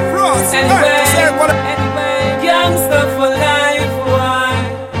 DJ FROSS. Anyway, gangster for life, why?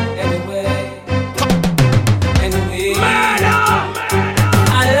 Anyway,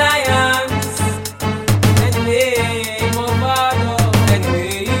 Alliance. Anyway, Mavado.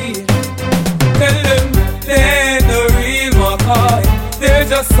 Anyway, tell them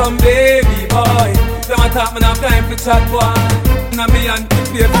some baby boy. Them a talk, me have time for chat boy. Now me and the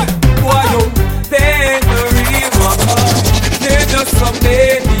baby boy, yo. They ain't the real one boy. They just some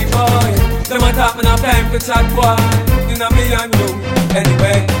baby boy. Them a talk, me have time for chat boy. Now me and you.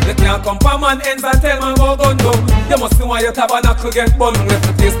 Anyway, you can't come from man ends and tell man go gun down. You must know why your tabernacle get bun. Left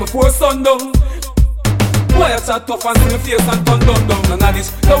the place before sundown. Why you chat tough and see me face and turn down. None of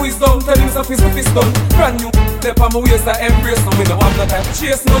this, no wisdom, tell him so fist to fist down. Brand new, step on my waist I embrace them. We don't have no time to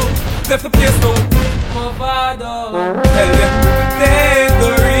chase no. Left the place now. Mavado, tell them they ain't the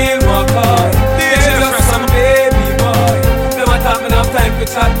real McCoy. They just some baby boy. Them a talk, me have time to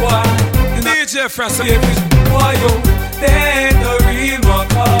chat boy. DJ Frost, baby boy, yo. They ain't the real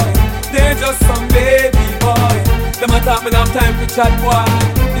McCoy. They just some baby boy. Them a talk, me have time to chat boy.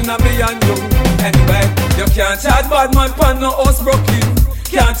 Inna me and you. Anyway, you can't charge bad man pan no house broken.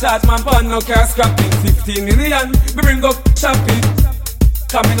 Can't charge man pan no car scrapping. 15 million, me bring up shopping.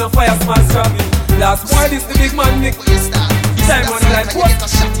 Coming on fire, small scrapping. Last boy, this the big man Nick. Time on like what?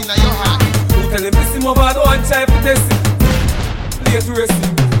 Who tell him this him over the one try to test it. Late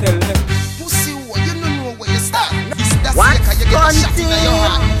racing, tell them. Pussy, you don't know where you start. What? You get a shot in your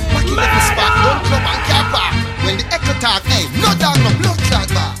heart. Wacky let me spark, don't club and car park. When the echo talk, hey, no dog, no blood clot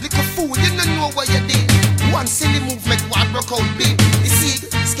bar. Little fool, you don't know what you did. One silly move make one broke out big. You see,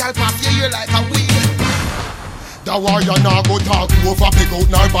 scalp off your ear like a wig. The warrior now go talk over big out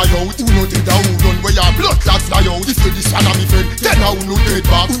nor buy out. Who no did a who run where your blood clot fly out. If you this one of me friend, then how no dead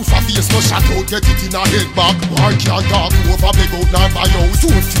back. Who for face no shot out, get it in a head back. War can't talk over big out nor buy out. Two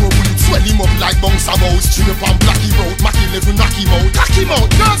throw bullets, swell him up like bounce a mouse. Straight up and black him out, Mac 11 knock him out. Knock him out,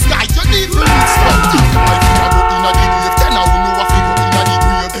 nurse guy, you need to reach strong. If my finger go in a the grave, then how know what figure in a the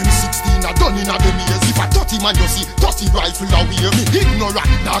grave. M16 a done in a the maze. If a 30 man you see, 30 rifle away. Me ignorant,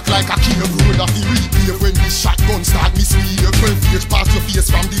 dark like a cave. Roll off the replay when this shotgun start me speed. 12 years past your face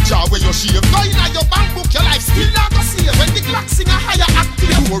from the jaw where you shave. Go in your bank book, your life still not go save. When the Glock sing a higher active,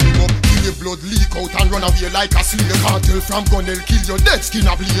 you worry up, till your blood leak out and run away like a slave. Cartel from gun, they'll kill your dead skin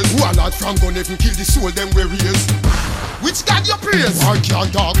ablaze. Warlord from gun, even kill the soul them we raise. Which God you praise? War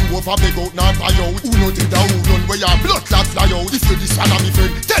can't talk over beg out nor buy out. Who no did a who run where your blood clot fly out. If you this one of me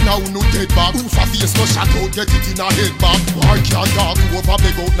friend, then how no dead back. Who for face no shot out, get it in a head back. War can't talk over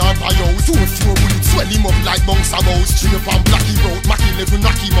beg out nor buy out. Two throw bullets, swell him up like bounce a mouse. Straight up and black him out, Mac 11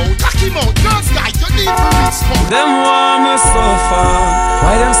 knock him out. Knock him out, nurse guy, you need to reach for. Them want me suffer.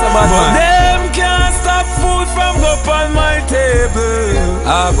 Why them so bad man? Them can't stop food from up on my table.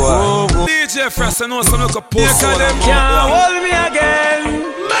 Ah boy. DJ Frost, I know some look a post. Them can't hold me again.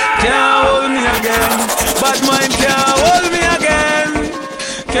 Can't hold me again. Bad mind can't hold me again.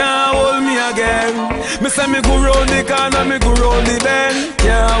 Can't hold me again. Me say me go round the corner, me go round the bend.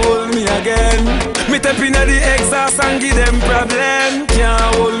 Can't hold me again. Me tap inna the exhaust and give them problem.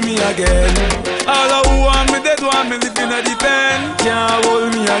 Can't hold me again. All of who want me dead want me live inna the pen. Can't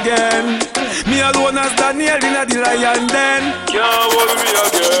hold me again. Me alone as Daniel inna the lion den. Can't hold me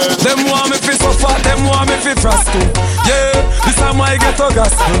again. Them want me fi suffer, them want me fi frosty. Yeah, this is my ghetto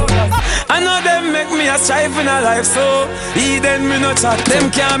gospel. I know them make me a strive in a life, so Eden me no chat.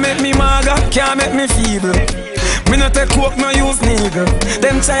 Them can't make me maga, can't make me feeble. Me no take coke, no use nigga.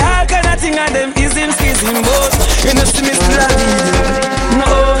 Them try all kind of thing and them isn't season, but you know see me still a leader. No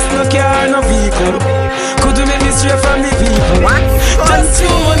house, no car, no vehicle. Could you make me straight from the people? What? Just you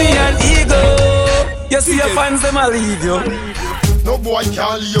money and ego. You see your fans, them a leave you. No boy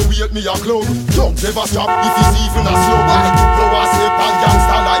can't lay away me a club. Don't never stop if it's even a slow bike. Blow a slip and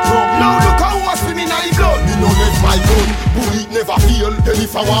gangster like rum. Now look how what's me in the blood. Me no let my gun. Bullet never fail. Then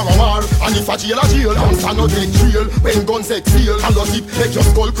if I war a war, and if I jail a jail, gangster no take trail. When guns exhale, and the tip make your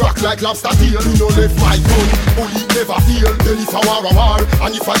skull crack like lobster tail. Me no let my gun. Bullet never fail. Then if I war a war,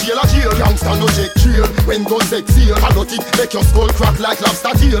 and if I jail a jail, gangster no take trail. When guns exhale, and the tip make your skull crack like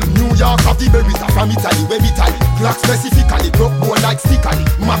lobster tail. New York have the berries from Italy, where Italy. Black specifically, broke like stickily,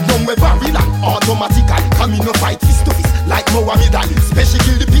 magnum we barrel and automatically. Come in no fight fist to fist like Mohammed Ali. Special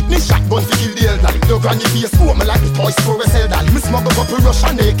kill the picnic shotgun fi kill the elderly. No granny face home like the toys for a sell dolly. Me smuggle up a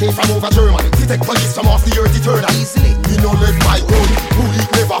Russian AK from over Germany. To take police from off the earth eternally. Easily, me no let my gun. Bullet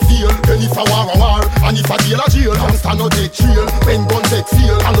never fail. Then if I war a war, and if I jail a jail, gangster no take trail. When guns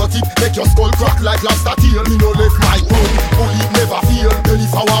exhale, and the tip make your skull crack like lobster tail. Me no let my gun. Bullet never fail. Then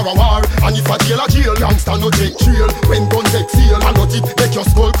if I war a war, and if I jail a jail, gangster no take trail. When guns exhale, and the tip make your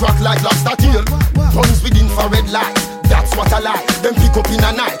skull crack like lobster tail. Guns with infrared light, that's what I like. Them pick up in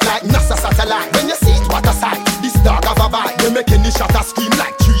a night like NASA satellite. When you see it, what a sight. This dog have a bite. They make any shot a scream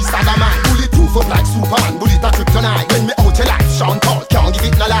like trees and a mine. Bulletproof up like Superman, bullet a kryptonite. When me out your life, Sean Paul can't give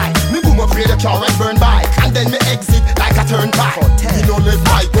it no lie. Me boom up the car and burn by, and then me exit like a turnpike. Me no live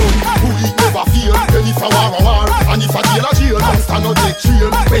my gun.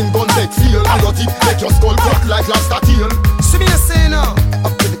 tip, make your skull cut like lobster tail. So me a say now,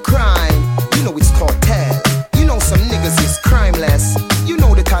 up to the crime. You know it's cartel. You know some niggas is crimeless. You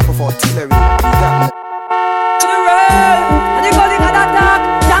know the type of artillery we got. To the road, and you calling at attack.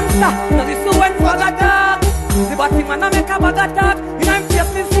 Gangsta, now this is when for attack. The Batman a make a bag attack. You know I'm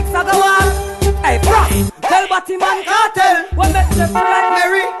facing 6 a go walk. Hey, FROSS, tell Batman Kartel. What make them like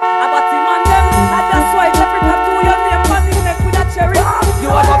Mary? A Batman them, and that's why every tattoo your name on the neck with a cherry. You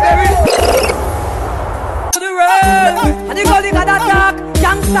are go berry. To the road, and you calling at attack.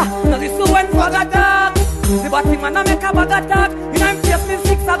 Gangsta, now this is when for attack. The Batman a make a bag attack. You know I'm facing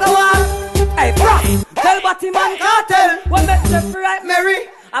 6 a go walk. Hey, FROSS, tell Batman Kartel. What make them like Mary?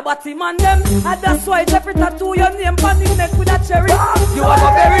 A Batman them, and that's why every tattoo your name on the neck with a cherry. You are go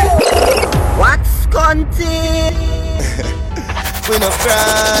berry. What's content? We no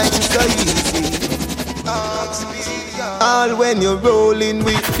cry, so easy. All when you're rolling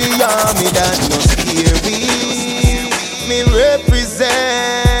with the army that no scary. Me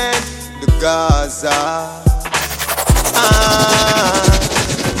represent the Gaza.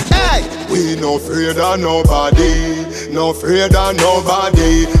 We no afraid of nobody, no afraid of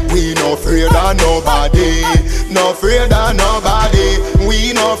nobody. We no afraid of nobody, no afraid of nobody.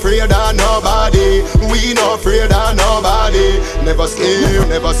 We no afraid of nobody, we no afraid of nobody. Never scare,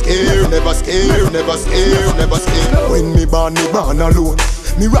 never scare, never scare, never scare, never scare. When me born alone.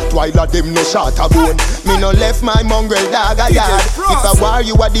 Me Rottweiler them no shot a bone. Me no left my mongrel dog a yard. If I war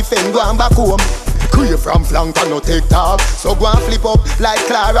you a defend, go and back home. Crave from flank and no take talk. So go and flip up like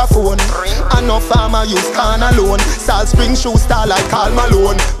Clara phone. And no farmer use can alone. Salt Spring shoe star like Karl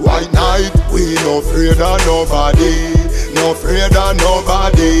Malone. White night, we no afraid of nobody. No afraid of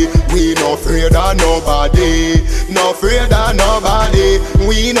nobody. We no afraid of nobody. No afraid of nobody.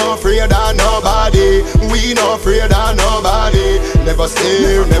 We no afraid of nobody. We no afraid of nobody. Never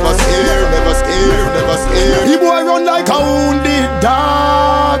scare, never scare, never scare, never scare. The boy run like a wounded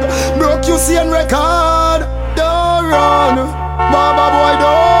dog. Broke you see and record. Don't run, Baba boy,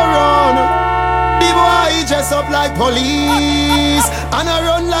 don't run. The boy dress up like police and I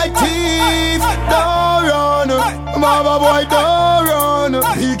run like thief. Don't run, Baba boy, don't run.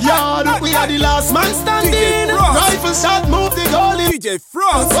 Big yard, we are the last man standing. Rifle shot, move the goalie. DJ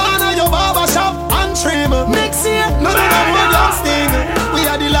FROSS. One of your barber shop and trim. Next year, none of them will dance sting. We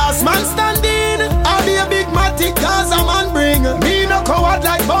are the last man standing. I'll be a big matic cause a man bring. Me no coward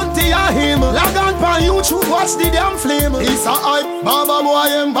like Bunty or him. Log on pan YouTube, watch the damn flame. It's a hype, Baba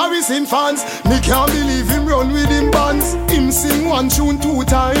boy embarrassing fans. Me can't believe him run with him bands. Him sing one tune 2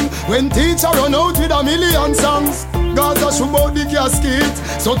 times. When teacher run out with 1,000,000 songs. Gaza shoot out the casket.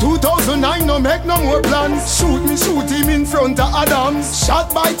 So 2009 no make no more plans. Shoot him in front of Adams.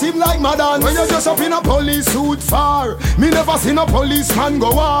 Shot by him like Madden. When you just up in a police suit far. Me never seen a policeman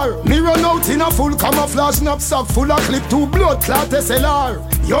go war. Me run out in a full camouflage knapsack full of clip 2 blood clot SLR.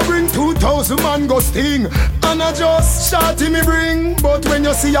 You bring 2,000 man go sting. And I just shot him me bring. But when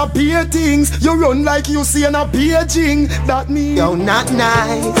you see a peer things, you run like you see an a paging. That mean yo not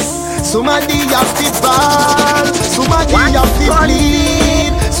nice. Somebody have to ball, somebody have to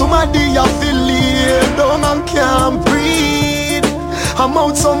bleed, somebody have to lead, down and can't breathe. I'm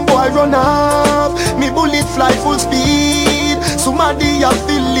out, some boy run up, me bullet fly full speed. Somebody have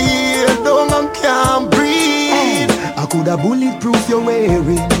to lead, down and can't breathe. I coulda bulletproof your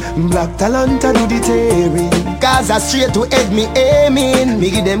wearing, Black Talanta do the tearing. Gaza straight to head me aiming,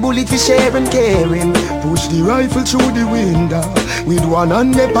 me give them bullet for sharing caring. Push the rifle through the window, with one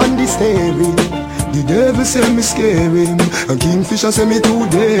hand up on the steering. The devil say me scary, and Kingfisher say me too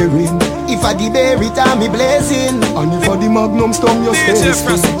daring. If I the bear it, I'm me blazing, and if I the magnum storm your space.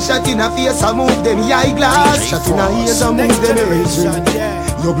 Shot in a face, I move them eyeglass. Shot in a ears, I move them erasing.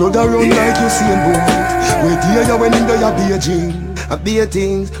 Your blood a run like you see a boat. Wait here you when in the ya Beijing. I bear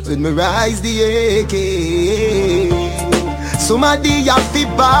things when me rise the AK. Somebody have to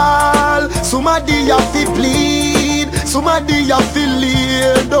ball, somebody have to bleed, somebody have to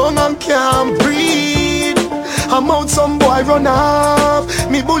lay down and can't breathe. I'm out, some boy run up,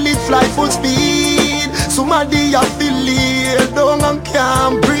 me bullet fly full speed. Somebody have to lay down and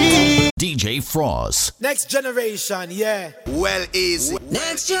can't breathe. DJ FROSS. Next generation, yeah. Well, easy.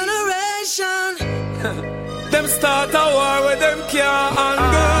 Next generation. Them start a war with them can't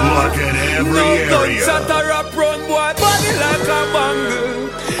handle. Look at every no area. gunshot a rap run boy body like a bangle.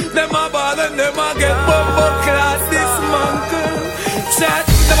 Them a ball and them a get bumbo class dismantle. Chat,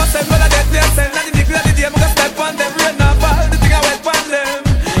 them a send when I get there, send and the nigga of the day, I'm gonna step on them, rain a ball, the thing I wet on them.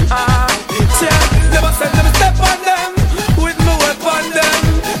 Chat, them a send them step on them, with me whip on them.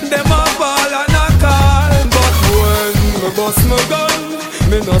 Them a ball and a call, but when me bust my gun,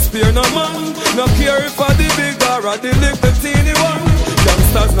 me no spare no man. No care if I the big or the little teeny one.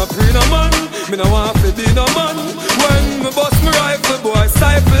 Youngsters no free no man. Me no want to be no man. When me bust me rifle, boy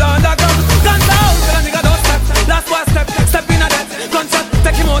stifle and a gun. Guns out, tell a nigga don't step. Last one step, step in a death. Gunshot,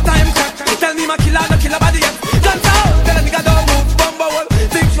 take him out time crack. Tell me my killer, no killer body yet. Guns out, tell a nigga don't move. Bumble hole,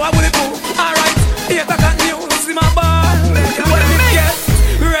 think you will it move. Alright, here I got news, see my bar. When it gets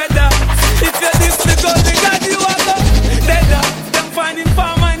redder, if you're this the gun, the God you are go. Deader, them finding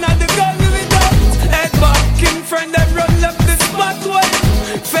for mine and the gun you it up. Head back, king friend, them run left the spot way.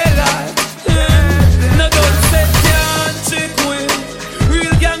 Fella, no don't say can't trick with.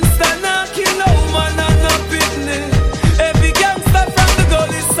 Real gangster nah kill no man and no pitney. Every gangster from the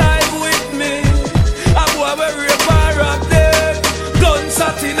gully side with me. A boy we rape and rock dead.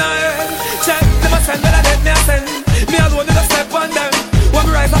 Gunshot in a head. Check them a send when I dead me a send. Me alone need a step on them. When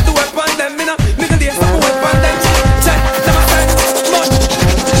me rise up to weapon them. Me no nigga days up to weapon them. Check them a send. But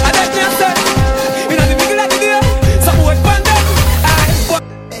I dead me a send. Me no the middle of the day. Some weapon them.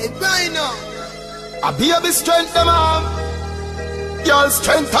 Hey, Rhino. A baby strength them have. Girl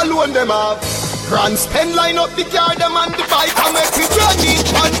strength alone them have. Grand spend line up the car them and the bike and make we run it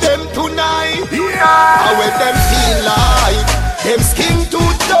on them tonight. How when them feel like them skin too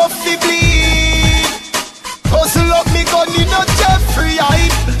tough to bleed. Hustle up me gun in a Jeffrey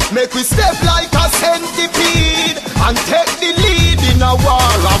hype. Make we step like a centipede and take the lead in a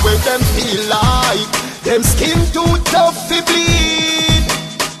war. How when them feel like them skin too tough to bleed.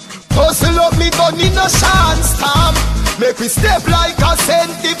 Hustle up me gun in a chance stamp. Make we step like a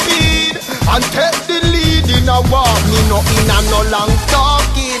centipede and take the lead in a war. Me no in and no long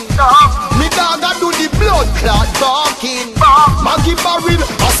talking. Me dog a do the blood clot barking. Maggie barrel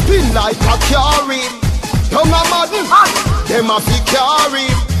a spin like a carry. Young a madden, them a fi carry.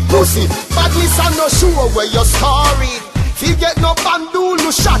 Pussy, badness and no sure where you're scarring. Fi get no bandul,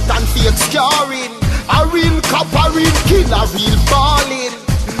 no shot and fake scarring. A real cop, a real kill, a real ballin'.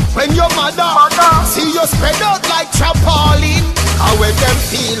 When your mother see you spread out like trampoline. How when them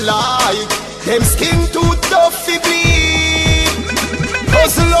feel like them skin too tough to bleed.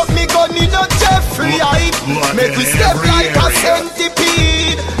 Hustle up me gun in a Jeffrey hype. Make we step like a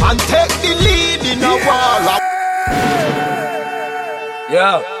centipede and take the lead in a war.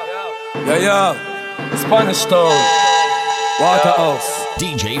 Yeah. Spanish Town, Waterhouse,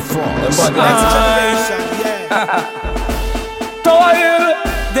 DJ FROSS. Toil,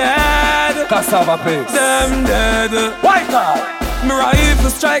 dead, cassava pigs, them dead. White guy, me rifle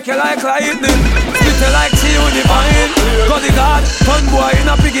strike you like lightning, split you like tea on the vine. Got the guard, fun boy in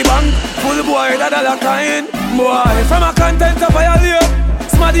a piggy bank, full boy that a crying. Boy, from a content of violate,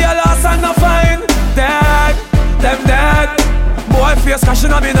 smaddy a loss and a fine. Dead, them dead. Boy face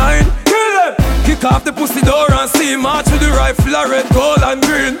cashing a benign. Kill them, kick off the pussy door and see march with the rifle a red, gold and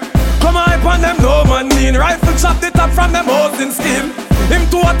green. Come on upon them, no man mean. Rifle chop the top from them holes in steam. Him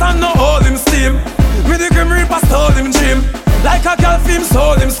too hot and no hole him steam. With the Grim Reaper stole him dream. Like a girl film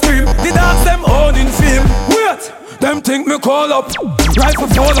sold him scream. The dogs them own in fame. Wait, them think me call up.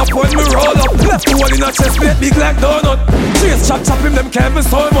 Rifle fall up when me roll up. Left the hole in a chest plate big like donut. Chase chop him, them Kevin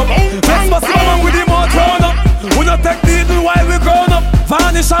storm up. Let's bust man with him all thrown up. We not take needle while we grown up.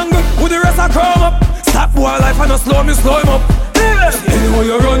 Vanish angle with the rest of chrome up. Stop boy life and a slow him up. Anywhere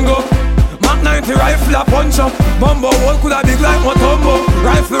you run go, Mac 90 rifle a punch up. Bumbo wall coulda big like Motombo.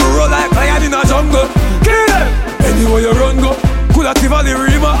 Rifle roll like lion in a jungle. Kill them. Anywhere you run go, coulda Tivoli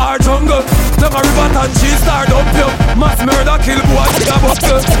Rima or jungle. Them a river and cheese star dump you. Mass murder kill boy in a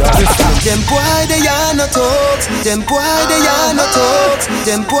buckle. Them boy they are no talks. Them boy they are no talks.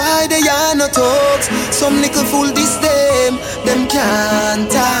 Them boy they are no talks. Some little fool this them can't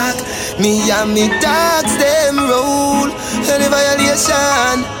talk. Me and me dogs them roll. Any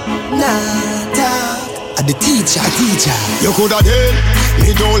violation, nah talk. The teacher. You coulda dead,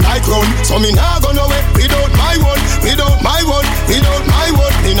 me don't like run. So me nah go nowhere without my one. Me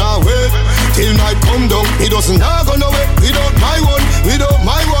nah wait till night come down. Me doesn't nah go nowhere without my one. Me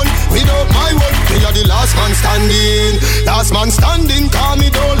are the last man standing. Cause me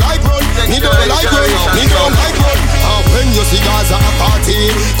don't like run. And when you see Gaza a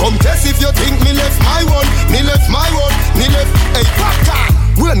party, come test if you think me left my one. Hey, popcorn.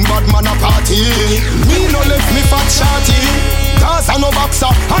 When bad man a party, me no left me fat shorty. Gaza no boxer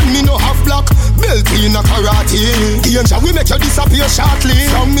and me no half black belt in a karate. Danger we make you disappear shortly.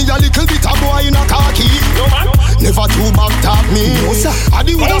 From me a little bit a boy in a khaki. No man, never too back talk me. No sir, I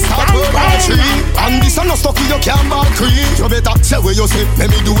the woulda start World War III. And this a no stucky you can't back creep. You better say what you say,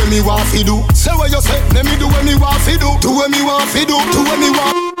 let me do what me want fi do. Say what you say, let me do what me want fi do. Do what me want fi do, do what me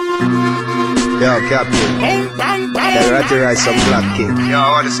want. Yo, Captain. Then rather some black king. Yo,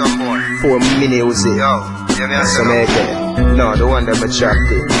 what is some boy? 4 minutes. Yo, yeah, me some AK. No, the one that me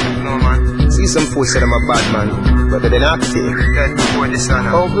attractive. No, man. See some fool say I'm a bad man, but they're active. Dead before the sun.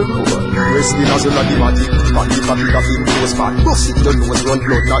 Oh, good boy. Wrestling as a ladimatic. Party coffee coffee close part. Bust it, don't know what's run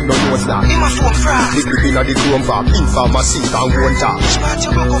blood, not no nose that. In my phone fry. The grip inna the chrome bar. In pharmacy, and one tap. Smart,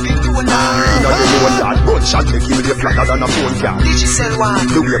 you go up into a dog. Inna the loan yard. Gunshot make him the flatter than a phone car. Did you sell one?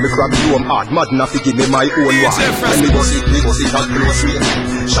 The way me grab you home hard. Mad enough to give me my own one. When me bust it at close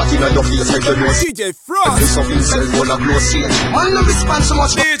range. Shot inna your face, make you know. DJ Frost. Do something self on a close range. Man, no response so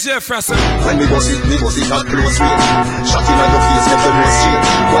much. DJ Frost. When me bust it at close range. Shot inna your face, make you know straight.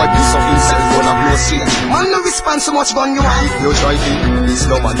 Boy, do something self on a close range. Man, no response so much gun you want. You try to this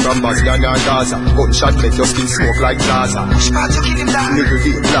no man from Boston or Gaza. Gunshot make your skin smoke like Plaza. Push back to kill him down. Nigga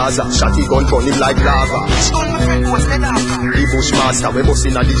deep Plaza. Shotty gun turn him like lava. This gun my friend was dead after. The Bushmaster, we bust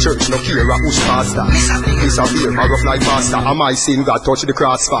inna the church, no care a push faster. This a beer, a rough like master. And my sin God touch the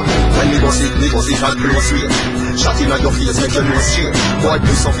crossbar. When me bust it at close range. Shot inna your face, make you know straight. Boy,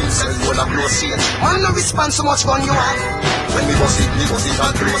 do something self on a close range. Man, no response so much gun you want. When me bust it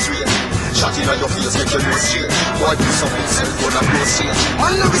at close range. Shot inna your face, make you know straight. Boy, do something self on a close range.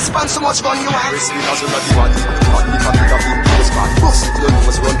 Man, no response so much gun you want. Wrestling as a ladimatic. Party coffee close part. Bust it, your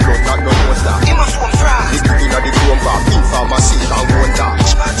nose run blood, not no nose that. In my phone fry. The grip inna the chrome bar. In pharmacy, and one tap.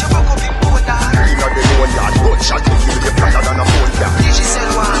 Smart, you go up into a dog. Inna the loan yard. Gunshot make him the flatter than a phone car. Did you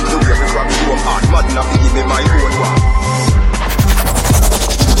sell one? The way me grab you home hard. Mad enough to give me my own one.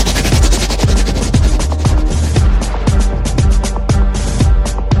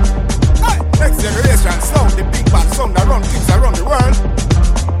 Next generation sound, the big bad sound that run things around the world.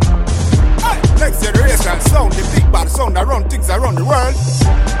 Hey, next generation sound, the big bad sound that run things around the world.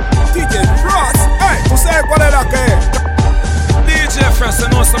 DJ Frost, hey, tu sabes cuál es la que es? DJ Frost,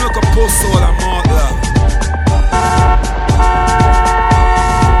 no se me compuso la moda.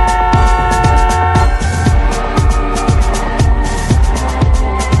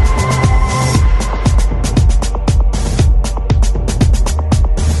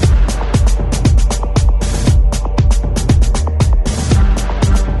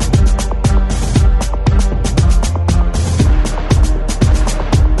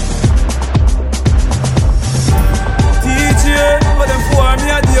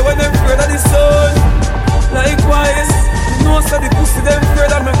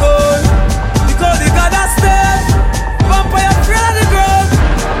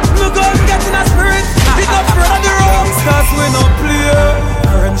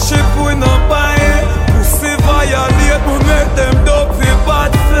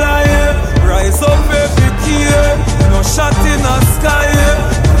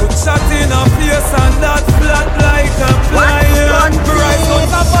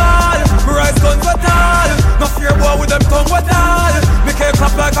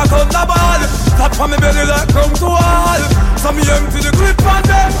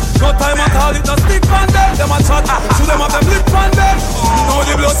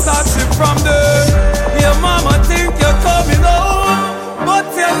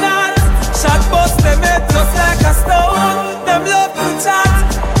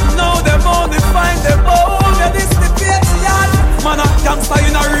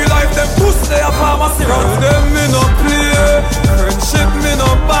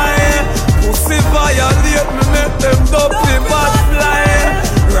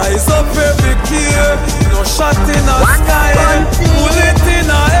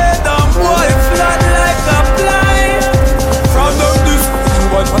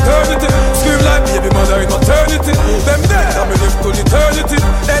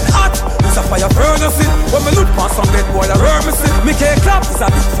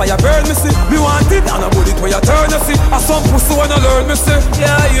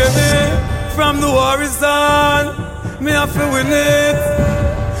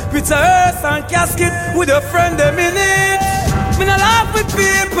 With a friend them in it. Me not laugh with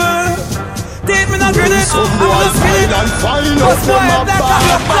people. Take me not grenade. Some boys fine and fine up them a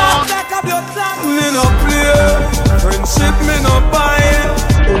baba. Me no play. Friendship me no buy.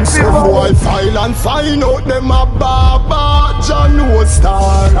 Some boy fine and fine out them a baba. John no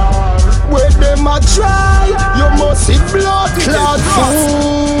star. Where them a try, you must see blood clot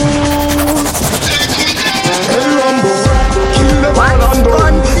fool. Hey Rambo, kill them all and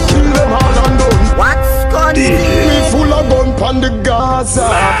done. Kill them all and done. Me full of gun pan the Gaza.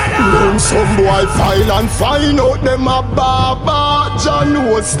 Learn some boy file and find out them a baba. John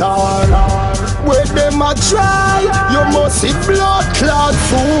no star. Where them a try, you must see blood clot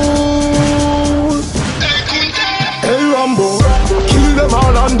fool. Hey Rambo, kill them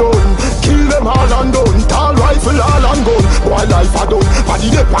all and done. Kill them all and done. Tall rifle all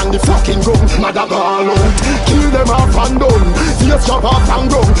on the fucking gun. Mother ball out, kill them off and done. Face chop off and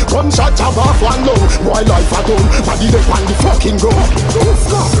ground, gunshot chop off one lung. Boy life a done, body they on the fucking gun.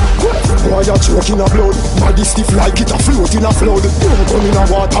 Boy a choke in a blood, body stiff like it a float in a flood. Don't come in a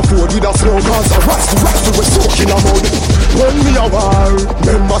water ford with a flow, cause a rifle we soak in a mud. When me a war,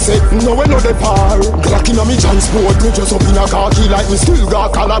 member say no we no dey far. Glock in a me transport, me just up in a khaki like me still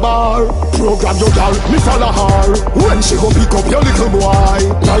got Calabar. Program your gal, me follow her. When she go pick up your little boy,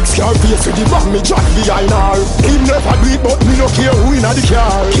 like Scarface with the bomb me drop behind her. Him never do it but me no care who in a the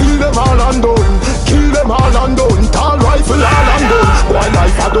car. Kill them all and done, kill them all and done. Tall rifle all and done, boy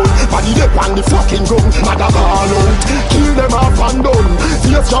life a done. Body they on the fucking gun, mother ball out. Kill them off and done,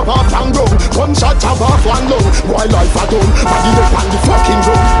 face chop off and gun. Gunshot chop off one lung, boy life a done. Body they on the fucking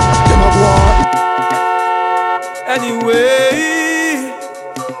gun, them a go on. Anyway,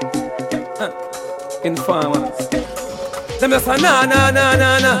 informers, them just a na na na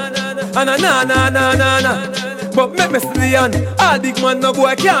na na na na na na na na na. But make me see the hand. All big man no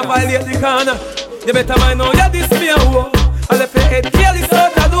boy can't violate the corner. You better mind now you this me a hoe. I left your head careless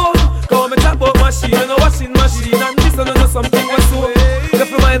out the door. Come and chop up machine and a washing machine and this and do something was so. You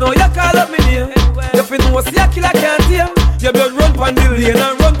feel mind now you call up me name. You feel know see a killer can't hear. Your blood run pon the lane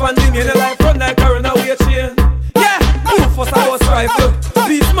and run pon the main. Your life run like a runaway chain. Yeah, you first I was rifle.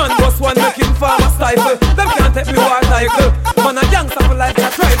 Beast man was one making farmer stifle. Them can't take me war cycle. Man a gangster for life, I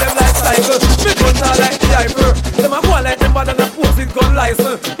try them like cycle. Me guns are like the hyper. Them a go like them bad and a pose with gun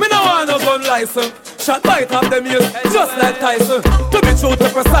license. Me no want no gun license. Shot bite off them ears, just like Tyson. To be true to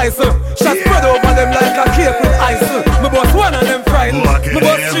precise. Shot spread over them like a cake with ice. Me boss one of them frightened. Me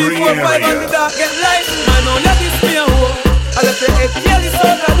boss 3, 4, 5 and the dark get light. I know you this me a hoe. I left your head careless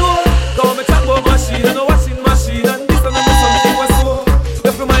out the door. Go me chop up machine and a washing machine and this and something was so.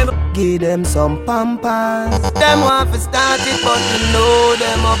 Give them some pampas. Them want to start it but you know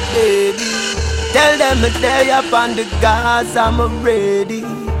them up baby. Tell them that they up on the gas I'm ready.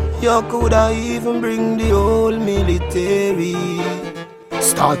 You coulda even bring the whole military.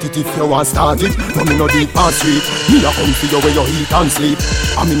 Start it if you want start it. No me no deep and sweet. Me a come for you where you eat and sleep.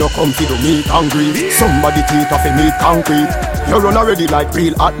 And me no come for the meat and grease. Somebody teeth off a meat concrete. You run already like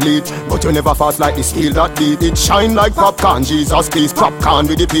real athlete, but you never fast like the steel that beat. It shine like popcorn, Jesus please. Popcorn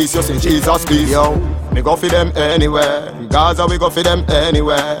with the piece, you say Jesus please. Yo, me go for them anywhere. Gaza we go for them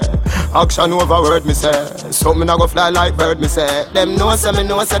anywhere. Action over word me say. So me nah go fly like bird me say. Them know say me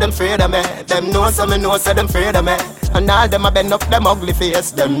know say them afraid of me. Them know say me know say them afraid of me. And all them a bend up them ugly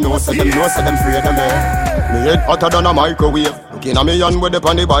face. Them know say them afraid of me. Me head hotter than a microwave. Looking at me and with the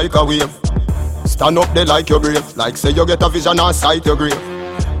on the bike a wave. Stand up there like you're brave. Like say you get a vision and sight your grave.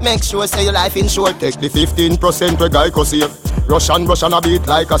 Make sure say your life insured. Take the 15% where guy could save. Rush and a beat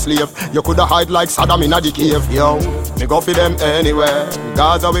like a slave. You coulda hide like Saddam in a the cave. Yo, me go for them anywhere.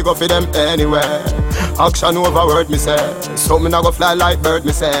 Gaza we go for them anywhere. Action over word me say. So me nah go fly like bird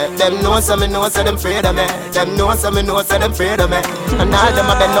me say. Them know say me know say them afraid of me. Them know say me know say them afraid of me. And all them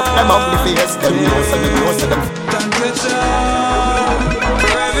a bend up them ugly face. Them know say me know say them. Thank you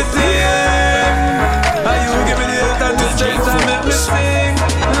for everything. Are you give me the health and the strength and make me sing?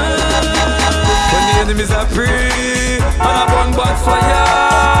 When the enemies are free and I burn bad fire,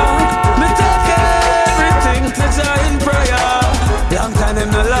 me take everything to joy in prayer. Long time them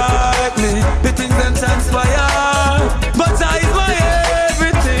no like me, the things them transpire, but I is my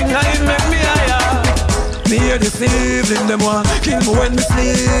everything, I make me higher. Me hear this evening, them want kill me when me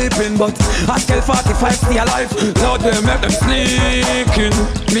sleeping, but I scale 45 stay alive, Lord them make them sneaking.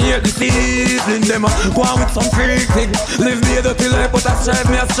 Me hear this evening, them go on with some freak thing. Live me a dirty life, but I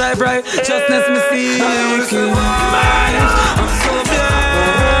strive right. Justness me seeking. I'm so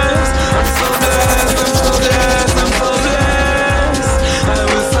blessed, I'm so blessed, I'm so blessed, I'm so blessed. I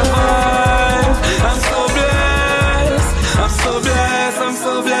will survive. I'm so blessed, I'm so blessed, I'm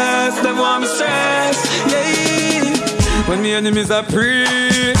so blessed. Them want me stressed, yeah. When the enemies are free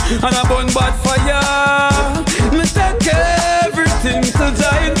and I burn bad fire, me take everything to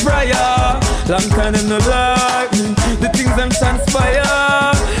die in prayer. Long time them no like me, the things them transpire,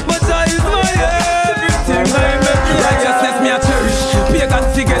 but I is my everything. I make righteousness me a cherish, pagan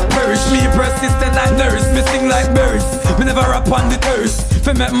to get perish. Me persistent like nurse, me sing like berries. Me never rap on the thirst,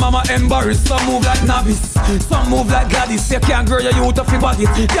 fi make mama embarrassed. Some move like novice, some move like Gladys. You can't grow your youth off your body,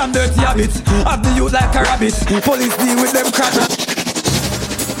 damn dirty habit. Have the youth like a rabbit, police deal with them crack.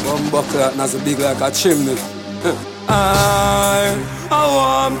 One buckler as big like a chimney. I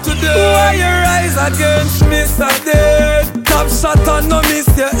want to do. Why you rise against me today? Top shot and no miss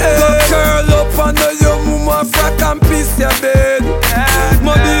your head. Go curl up and know your mama frack and piss your bed.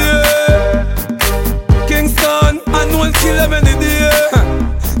 My dear Kingston, I know kill them any day.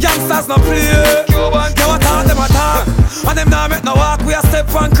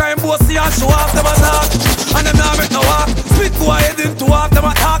 too off, them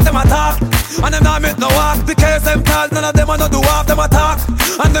attack. And them not make no walk. The case them tall, none of them a no do half, them attack.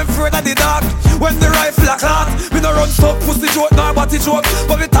 And them afraid of the dark. When the rifle a clock, me no run stop, pussy joke, nor body joke.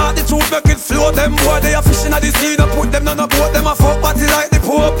 But we thought the truth make it float. Them boy they a fishing at the sea, no put them on a boat. Them a fuck body like the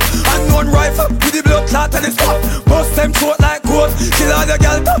Pope. And one rifle with the blood clot and the stop. Bust them throat like goat. Kill all the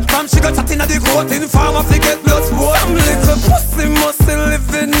girl top, from she got chat in the coat. In farm of get blood sport. Some little pussy must live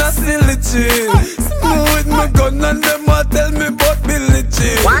in a village. Smooth with my gun and them a tell me about village.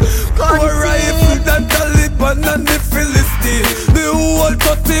 More rifle than Taliban and the Philistine. The whole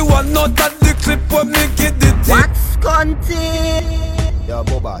 31 not at the clip when me get it. What's content? Yo,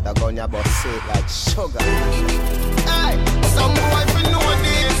 Boba, that gun ya boss sweet like sugar. Hey, some boy we know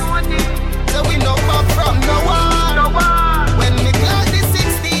this. So we know back from no one. When me class the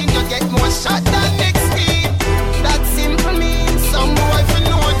 16, you get more shot than next team. That simple means some boy we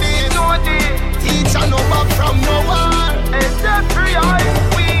know this. Teacher know back from no one. Except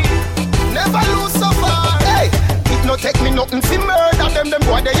we never lose so far. Hey, it no take me nothing to murder them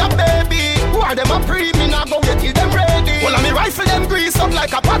boy they a baby. Who are them a pre, me nah go get till them ready. Well, me rifle them grease up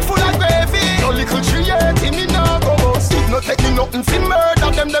like a pot full of gravy. No little tree me nah go bust. It no take me nothing to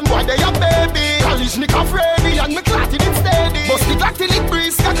murder them boy they a baby. College me cuff ready and me clatted it steady. Bust the Glock till it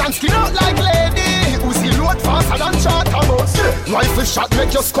breeze, cat and skin out like lady. Uzi load faster than charter bus. Rifle shot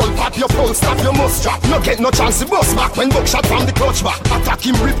make your skull pop, your pulse stop, your must drop. No get no chance to bust back when buckshot from the clutch back. Attack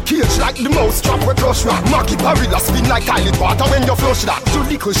him rib cage like the mouse trap with crush rock. Maggie Barilla spin like toilet water when you flush that. You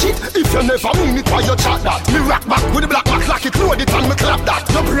little shit if you never mean it why you chat that. Me rock back with the black back like it load it and me clap that.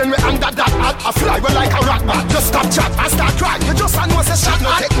 Your brain me under that I fly well like a rat bat. Just stop chat and start cry. You just a know say shot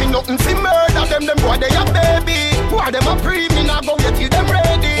no take me nothing to murder them boy they a baby. Who are them a pre me nah go get till them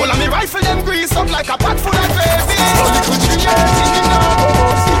ready. Well me rifle them grease up like a pot full of gravy. No little tree me nah go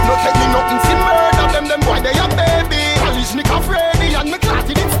bust. It no take me nothing to murder them boy they a baby. College me cuff ready and me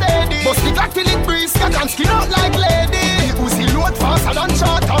clatted it steady. Bust the Glock till it breeze, cat and skin out like lady. Uzi load faster than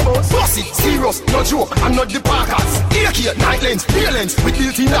charter bus. Bust it, serious, no joke, and not the Parkers. AK, night lanes, rear lanes, with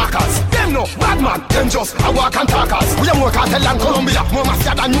built-in lockers. Them no bad man, them just a walk and talkers. We are more cartel than Colombia, more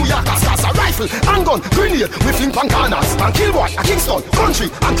mafia than New Yorkers. Cause a rifle, handgun, grenade, we fling pan corners. And kill boy, a Kingston, country,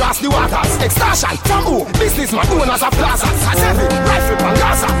 and cross the waters. Extortion, from who? Businessman, owners of plazas. As every rifle pan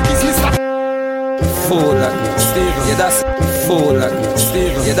Gaza is Mr. Fool like me, Steven. Yeah, that's it. Fool like me,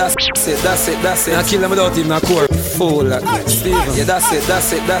 Steven. Yeah, that's it. I kill them without even a core. Fool like me, Steven. Yeah, that's it. I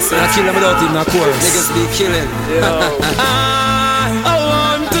kill them without even a core. Niggas be killing. I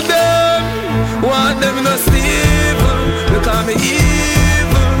want to them no Steven. Because me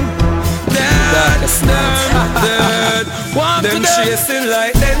evil. Dead. Want them chasing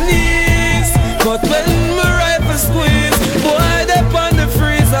like their knees. But when my rifle squeeze, boy, they on the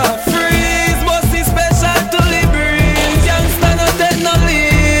freezer.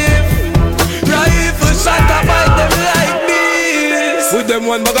 With them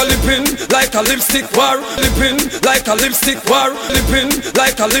one bag of lippin' like a lipstick war. Lippin' like a lipstick war. Lippin'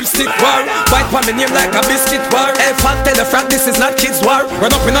 like a lipstick war. Bite pa me name like a biscuit war. Hey, fat tell the frat this is not kids war.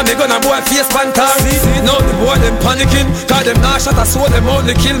 Run up in a me gun and boy face pantar. Now the boy them panicking, cause them nah shot a soul, them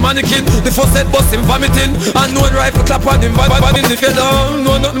only kill mannequin. The first head bust him vomiting, and no rifle clap on him. Bad in the field down,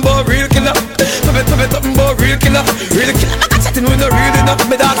 know nothing but real killer. Something about real killer. Real killer, I got chatting with no real enough.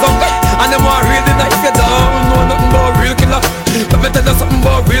 Me dog up, and them want real enough. If you down, know nothing but real killer. Let me tell you something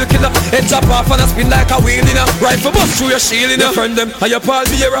about real killer. Head chop off and a spin like a wheel in a rifle bust through your shield in a friend them and your Paul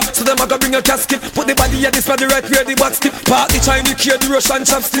Bearer. So them a go bring a casket. Put the body at this for the right where the box tip. Part the Chinese kill the Russian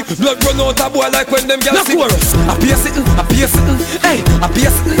chopstick. Blood run out a boy like when them girls sick. I pay sitting. Hey, I pay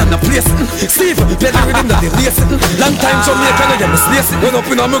sitting and I play sitting. Steve, play the rhythm that they play sitting. Long time Jamaican and them slay sitting. Run up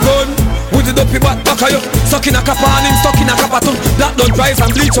in on my gun. With the dopey back of you. Suck in a kappa and him stuck in a kappa too. Black don't rise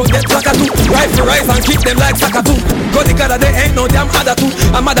and bleach out that plaka too. Rifle rise and kick them like soccer too. God the God they ain't no damn other too.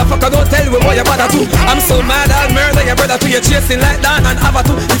 A motherfucker don't tell me what you bother to. I'm so mad I'll murder your brother too. You're chasing like Dan and Ava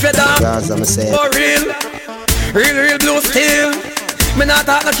too. If you're down, for real blue steel. Me not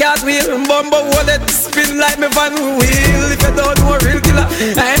talk no cat wheel. Bumbo wallet spin like me van wheel. If you don't know real killer,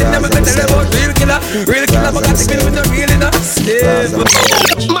 I ain't never been tell you about real killer. Real killer, but got to be with the real enough.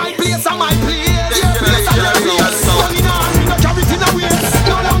 My place and my place. Your place and your place. Running on, no carry it in a waist.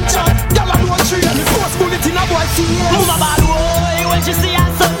 No long chat, y'all are one tree. Force bullet in a boy face. Move a bad boy when she see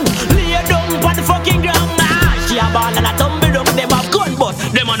her son. Lay down on the fucking ground. She a ball and a tumble down. Them have gun but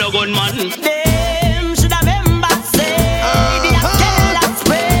them a no gun man. Them should have embassy. They have tell us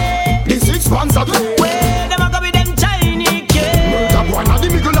spray. The 6 sponsor where them a go with them Chinese kids. Murder boy na the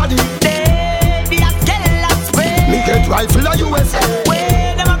middle of the. They have tell us spray. Me get rifle a USA.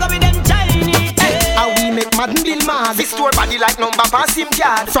 Where them a go with them Chinese kids. How we make Madden Bill Maz. This store body like number want SIM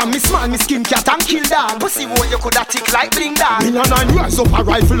card. From me small, me skin cat and kill dog. Pussy boy, you coulda tick like bling dog. In a 9 years up a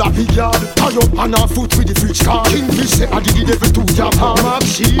rifle a big yard. Tie up on a foot with the fridge car. Kingfish say I did the devil to your palm. Mark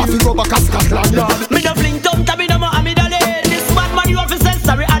sheep, I fi go back a Scotland yard. Me no fling tongue, me no more, me no lane. This bad man you have to say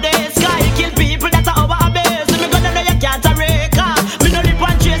sorry a day. Sky kill people that are over a base. Me gonna know you can't rake. Me no lip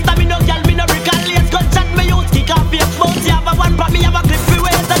and chase, me no girl, me no recalculate. Gunshot me youth kick off your bones. You have a one pop, me have a clip for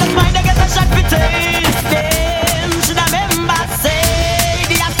waist. And that's why they get a shot for taste. Them should have member say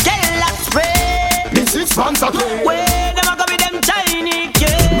the Akela spray. This is fancy. Where them a go with them Chinese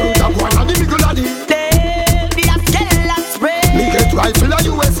kids? Murder one of the bigger lady. The Akela spray. Me get rifle a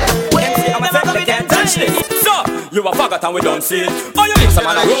USA. I'm a set, they can't touch this. So, you a faggot and we don't see it. Oh, you mix a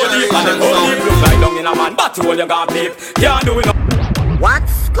man a roll deep and then roll deep. Look like down in a man, but you all you got peep. Can't do it no.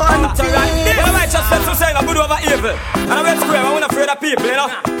 What's going on? The righteous steps to say I'm good over evil. And I'm red square, I'm not afraid of people, you know.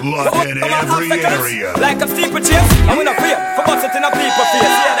 Look at every area. Like a steeplechase, I'm not afraid for busting in a people face,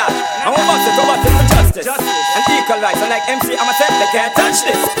 hear that? I'm gonna bust it for justice and equal rights. And like MC, I'm a set, they can't touch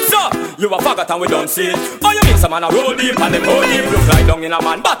this. So, you a faggot and we don't see it. Oh, you mix a man a roll deep and them roll deep. Look like down in a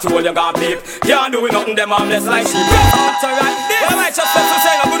man, but you all you got peep. Can't do it nothing, them armless like sheep. The righteous steps to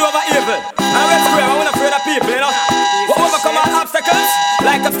say I'm good over evil. And I'm red square, I'm not afraid of people, you know. We overcome all obstacles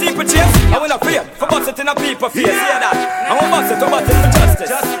like a steeplechase. I'm not afraid for busting in a people face, hear that? I'm gonna bust it for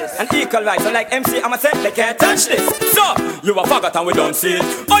justice and equal rights. And like MC, I'm a set, they can't touch this. So, you a faggot and we don't see it.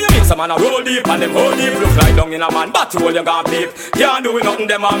 Oh, you mix a man a roll deep and them roll deep. Look like down in a man, but you all you got peep. Can't do it nothing,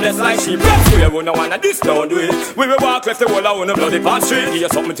 them armless like sheep. Let's swear we no one of this don't do it. We will walk left the whole of the bloody past street. Give you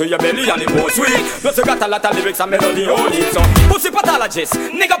something to your belly and it more sweet. Plus you got a lot of lyrics and melody only. So, pussy pathologist,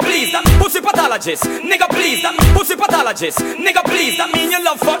 nigga please that. Pussy pathologist, nigga please that. Pussy pathologist, nigga please. That mean you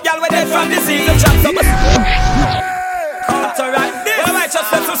love fuck y'all with dead from disease and chat so much. That's alright. The righteous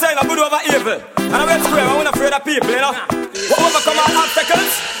steps to say I'm good over evil. And I'm red square, I'm not afraid of people, you know. We overcome all obstacles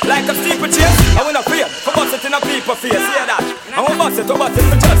like a steeplechase. I'm not afraid for busting in a people face, hear that? I'm gonna bust it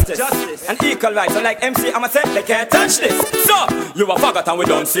for justice and equal rights. And like MC, I'm a set, they can't touch this. So, you a faggot and we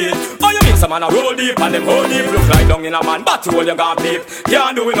don't see it. Oh, you mix a man a roll deep and them roll deep. Look like down in a man, but you all you got peep.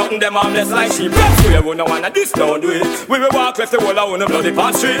 Can't do it nothing, them armless like sheep. Let's swear we no one of this don't do it. We will walk left the whole of the bloody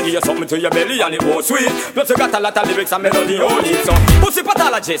past street. Give you something to your belly and it more sweet. Plus you got a lot of lyrics and melody only. So, pussy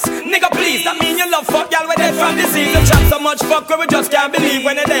pathologist, nigga please. That mean you love fuck y'all with dead from disease. You chat so much fuck we just can't believe.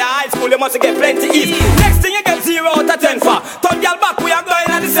 When you're there high school you must get plenty ease. Next thing you get 0 out of 10 for. Turn y'all back we are going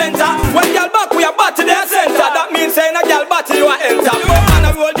at the center. When y'all back we are back to their center. That means saying a y'all back to you are enter. You man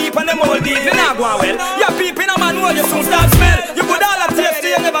a roll deep and them roll deep. You not going well. You're peeping a man who you soon start smell. You good all of tasty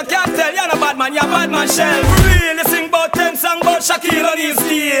you never can tell. You're no bad man, you're bad man shell. For real you sing about 10 songs about Shaquille O'Neal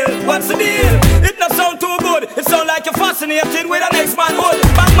steel. What's the deal? It not sound too good. It sound like you're fascinated with an next man hood.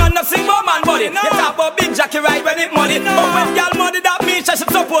 Bad man not sing about man body. You talk about big Jackie right when it money. But when y'all money that means I should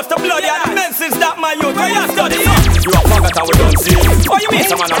supposed to bloody. And the menses that my youth where you study. You a faggot and we don't see it. Oh you mean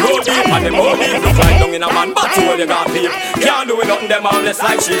some man a roll deep and them roll deep. Look like down in a man but you all you got peep. Can't do it nothing them armless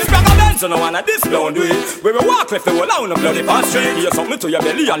like sheep. Rock a bend so no one of this don't do it. We will walk left the whole out the bloody past street. Give you something to your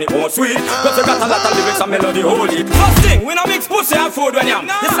belly and it more sweet. Plus you got a lot of lyrics and melody holy. First thing we no mix pussy and food when you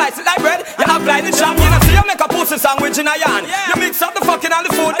you slice it like bread. You apply the jam. You know see you make a pussy sandwich in a yarn. You mix up the fucking and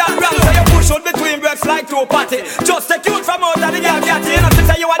the food that brand. So you push out between breaks like two patty. Just take you from out of the girl cat. You know to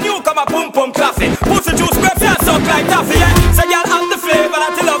say you a newcomer pum pum classy. Pussy juice grapes you suck like taffy. Yeah. So y'all have the flavor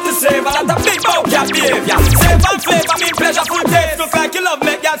that you love to save. And that a big bout your behavior. Save and flavor mean pleasureful taste. Look like you love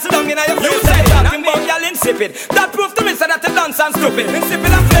make y'all sit down in your face. You say talking about y'all insipid. That proof to me say that you dance and stupid.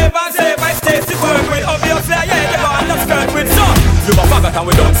 Insipid and flavor and save and taste it work with. Obviously yeah you go on the skirt with. So you a faggot and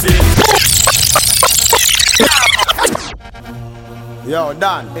we don't see it. Yo,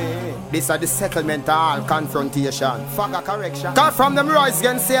 Dan, this are the settlement of all confrontation. Faggot correction. Cause from them Royce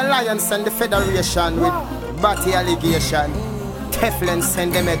against the Alliance and the Federation with Batty allegation. Teflon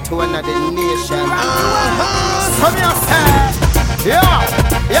send them to another nation. So me a say,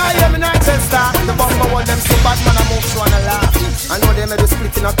 yeah, me not tell start. The bomber want them so bad man I move to an laugh. I know they made a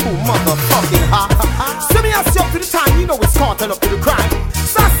split in a two motherfucking half. So me a say up to the time, you know it's cartel up to the crime.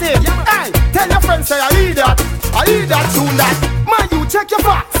 Sassy, hey, tell your friends say I hear that tune that. Man, you check your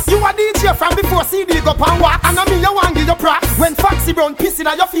facts. You a DJ from before CD go pan walk. And I mean you want give your props. When Foxy Brown pissing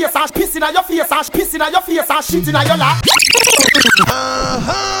at your face and pissing at your face and pissing at your face and shitting at your lap.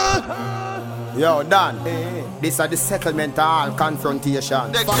 Yo, Dan, this are the settlement of all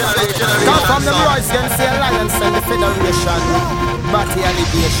confrontation. Come from the Royce against the Alliance and the Federation. Batty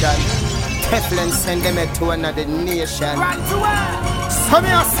allegation. Teflon send them to another nation. So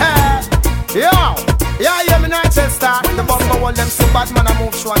me a say, Yeah, me not tell start. The bumper wall them so bad man I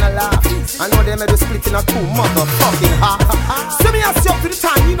move show and I laugh. I know they made a split in a two motherfucking half. So me ask you up to the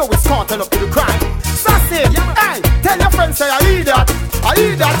time, you know it's Kartel up to the crime. Sassy, hey, tell your friends say I hear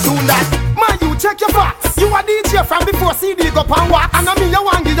that tune that. Man, you check your facts. You a DJ from before CD go pan wax. And I mean you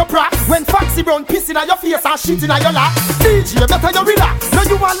want give your props. When Foxy Brown pissing at your face and shitting at your lap. DJ, better you relax. Now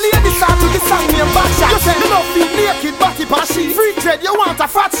you want lady start to the song name back shot. You say you love feet naked, body pan sheet. Free trade, you want a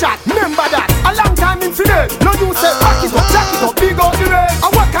fat shot. Remember that, a long time in fidel. Now you say back it up, jack it up, big out the red. And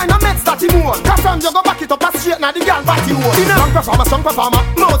what kind of meds that you want? Cause from you go back it up and straight now the girl body hole. Strong performer,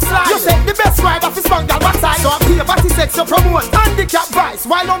 mouth slide. You say the best ride off his bang girl backside. So I pay body sex you promote. Handicap vice,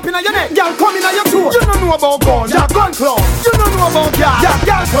 while lumping on your neck. Girl coming on your toe. You don't know about gun, you're gun club. You don't know about girl, you're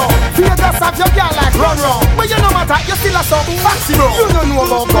girl club. Fear just have your girl like run wrong. But you know matter, you still a something fancy bro. You don't know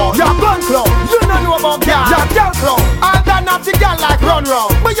about gun, you're gun club. You don't know about girl, you're girl club. All done have the girl like run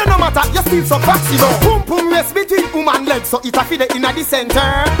wrong. But you know matter, you still so fancy bro. Boom boom race between woman legs, so it a fit in the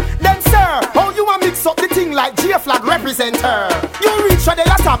center. Then sir, how you a mix up the thing like J flag represent her? You reach for the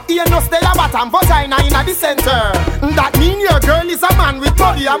top, ear no stay a bottom, vagina in the center. That mean your girl is a man with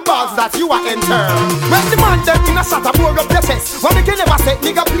body and balls that you are enter. When the man them in a shot a bore up your chest, when we can never say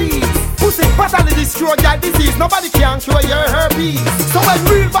nigga please. Pussy battle destroy your disease, nobody can cure your herpes. So when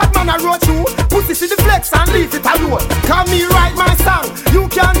real bad man a road through, pussy see the flex and leave it alone. Call me write my song, you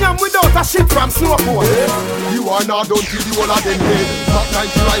can't yam without a shit from Snowfall. You are not done till the whole of them dead. Top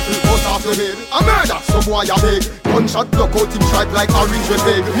 90 rifle cut off your head. A murder, some boy a beg. Gunshot block out him stripe like orange red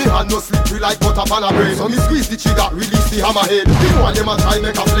egg. Me hand no slippery like butter pan a bread. So me squeeze the trigger, release the hammerhead. You know them a try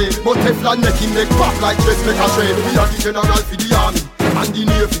make a flame, but Teflon make him make pop like dress make a trade. We are the general for the army and the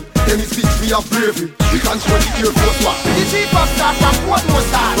navy. Them is bitch we have bravery. We control the Air Force One. The chief of staff from Portmore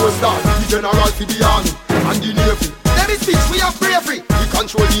Star. The general for the army and the navy. Them is bitch we have bravery. We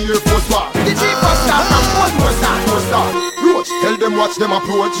control the Air Force One. The chief of staff from Portmore Star. Roach, tell them watch them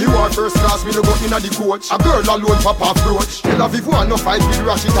approach. You are first class, we no go in a the coach. A girl alone pop off brooch. Tell her if you want no fight with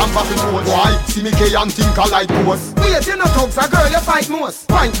Rashid and Buffy coach. Why? See me K and think I like pose. Wait, you no thugs, a girl you fight most.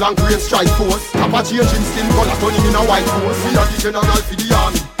 Point blank range strike force. Top a change in skin color, turn him in a white horse. We are the general for the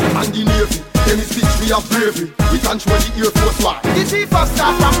army and the navy. Them is bitch we have bravery. We control the Air Force One. The chief of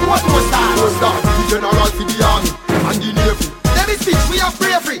staff from Portmore Star. The general for the army and the navy. Them is bitch we have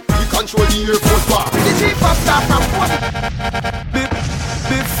bravery. We control the Air Force One. The chief of staff from Portmore.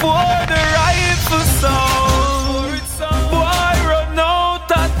 Before the rifle sound, boy run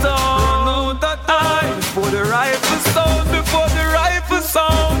out of town. Before the rifle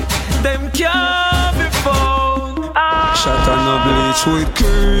sound, them can't be found. Shot on a bleach with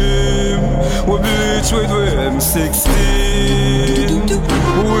cream, we bleach with M16,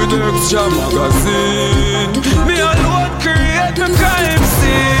 with extra magazine. Me alone create the crime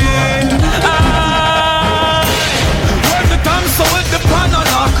scene. When the time so with the pan and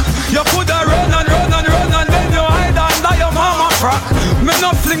knock, you coulda run and then you hide under your mama frock. Me no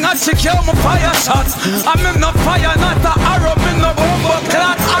fling a chick, you me fire shots. I me no fire, not a arrow, me no bomb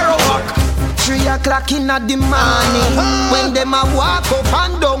clock arrow walk. 3 o'clock in the morning, when them a walk up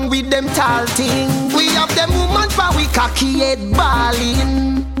and down with them tall thing. We have them woman for we cocky head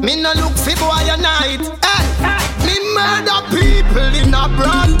balling. Me no look for boy a night. Me murder people in a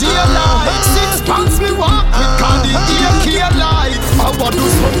broad daylight. 6 pounds me walk with candy AK light. I want to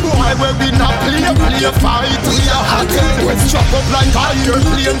some boy where we not play fight. We a hot head when chop up like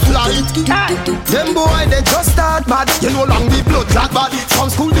airplane flight. Them boy they just start bad. You know long the blood clot bad. From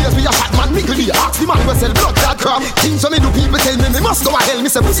school days we a fat man mickle the ask the man we sell blood clot crap. Things when me do people tell me must go a hell. Me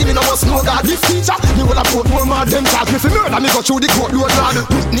say pussy me no must know God. This teacher me will a put more mad them charge me for murder. Me go through the court load lad.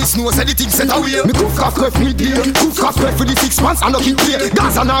 Witness knows say the thing set away. Me cook off cref me dear. Cook off cref for the 6 months and no keep play.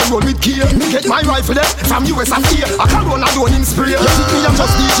 Gas and I roll with gear. Me get my rifle there from US and here. I can't run alone in spray. You think me I'm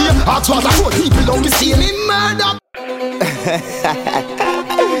just DJ. Ask what I put people down me see me murder.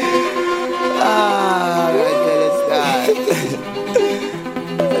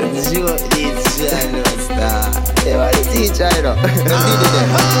 They were the teacher, you know.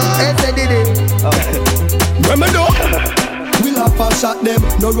 Did it. Remember We laugh and shot them,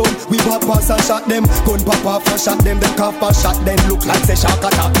 no run. We pop pass and shot them. Gun pop off and shot them. Them cough and shot them. Look like say shark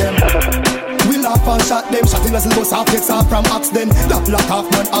attack them. We laugh and shot them. Shot in a silver bus off, takes off from accident. That black half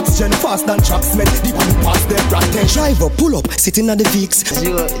man oxygen fast than tracksmen. Deep on the past them brand. Drive up, pull up, sitting at the fix.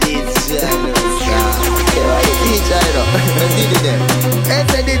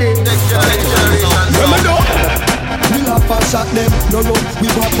 We laugh and shot them, no run. We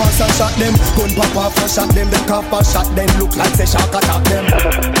pop pass and shot them. Gun pop off and shot them. Them cough and shot them. Look like say shark attack them.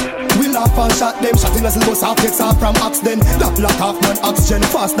 We laugh and shot them. Shot in a silver off, takes off from axe then. That black half man oxygen,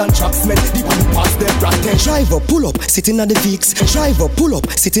 fast than tracksmen. Deep on the past them, rattle. Drive up, pull up, sitting at the Vicks. Drive up, pull up,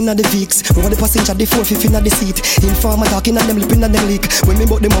 sitting at the Vicks. Over the passenger, the 450 at the seat. Informer talking at them, lipping at them leak. When me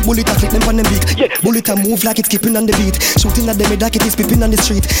bought them a bullet, I click them on them beak. Bullet a move like it's skipping on the beat. Shooting at them, like it is pipping on the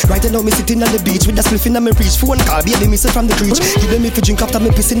street. Right now me sitting on the beach with a spliff in my reach. Phone call, baby, me from the creech. Give them if you drink after me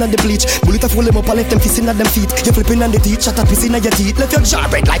pissing at the bleach. Bullet a fool them up and left them kissing at them feet. You flipping on the teeth, shut up pissing at your teeth. Left your jaw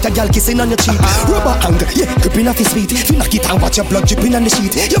red like a girl kissing on your cheek. Rubber hand, yeah, gripping off his feet. Feel like it and watch your blood dripping on the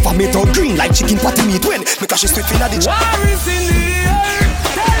sheet. Your vomit out green like chicken patty meat. When me cash is slipping at the war is in the air.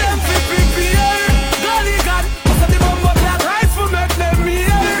 Tell them to prepare. Golly God, so the bomb up like rifle make them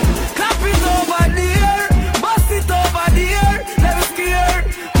hear. Clap it over there, bust it over there. Never scared,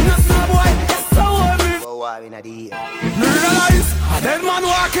 no snow boy, yes so me. War in the air. Realize, a dead man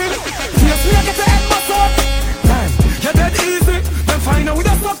walking. Yes, me get the head bust up. Man, you're dead easy. Then find out with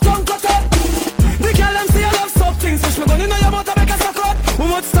a suck tongue cut up. The girl them say I love suck things. Push me gun in your mouth to make a suck up. How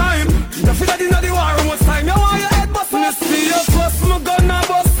much time? You feel that in the war. How much time? You want your head bust. Me see you bust my gun a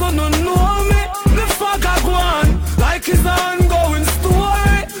bust. So no know me. The fuck I go on like it's an ongoing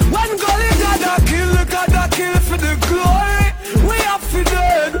story. When Gully gotta kill for the glory. We have to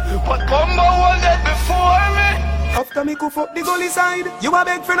dead, but Bumbo was dead before me. After me goof up the gully side, you a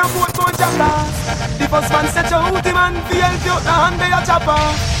beg for no fourth coach chapter. The first man set your hootie man, feel you the hand be a chopper.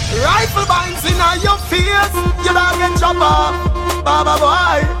 Rifle binds in your face, you don't get chopper. Baba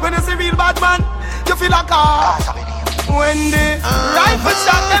boy, when you see real bad man, you feel like a. When the rifle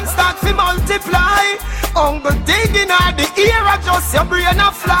shot them start to multiply. Uncle digging at the ear, just your brain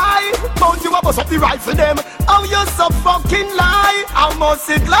a fly. Mount you a bust up the rifle them. Oh, you so fucking lie. I must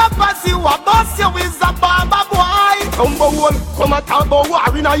sit clap as you a bust you is a baba boy. Come a talk about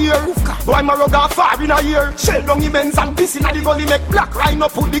war in a year. Boy, my rug off far in a year. Shell down immense and piss in a the gully. Make black rhino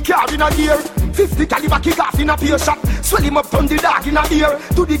put the car in a gear. 50 caliber kick off in a peer shot. Swell him up, turn the dog in a ear.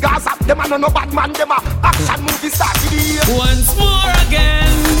 To the gas up, them a no bad man. Them a action movie start in the year. Once more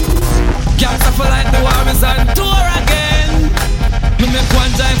again. Can't suffer like the war is on tour again. Me make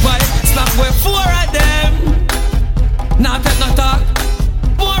one giant fight, slap with four of them. Now take no talk,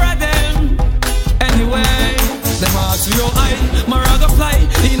 four of them. Anyway, them ask you high, my rag a fly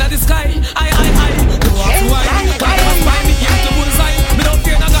in the sky. I. The walk why, can't find me in the bullseye. Me don't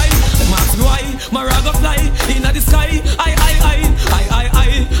fear no guy. Them ask me why, my rag a fly in the sky. I.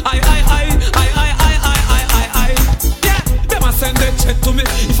 Yeah, them a send that shit to me.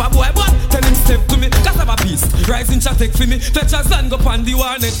 If a boy want, tell him step to me. Cause I'm a beast. Rising chat take for me. Fetchers land go pan the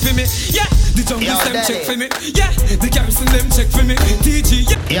warnet for me. Yeah, the jungle them check for me. Yeah, the garrison them check for me. TG,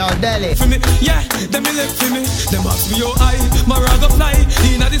 yeah, yo, Delhi for me. Yeah, them me left for me. Them ask me yo I, my rag a fly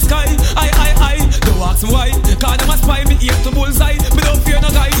in the sky. I. Don't ask me why. Cause them a spy me ear to bullseye. Me don't fear no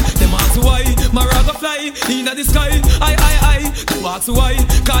guy. Them ask me why. My rag a fly in the sky. I. Don't ask me why.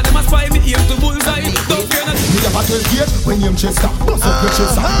 Cause them a spy me ear to bullseye. Don't fear no guy. Me have a 12 gauge when you chester. Bust up your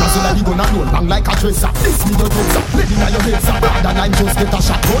chester. Nothing like you gonna roll bang like a tracer. This me the dozer. Let in your head sir. Rather than just get a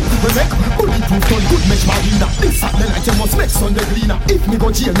shotgun. We make bulletproof gun. Good match marina. This Saturday night you must make Sunday cleaner. If me go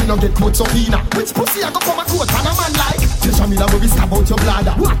jail me no get much subpoena. Which pussy I go come a court and a man like? Tell me that we risk about your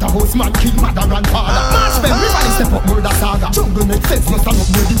bladder. Waterhouse man kill mother and father. March them everybody step up murder saga. Jungle make sense no stand up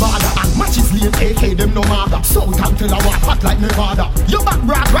near the border. And matches lane AK them no matter. South and tell a walk hot like Nevada. Your back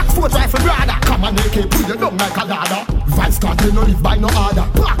brad rock foot rifle brother. Come on AK pull you down like a ladder. Vybz Kartel no live by no order.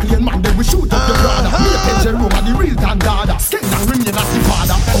 Park lane man then we shoot up your brother. Me a page room and the real dandada. Skin and ring you not the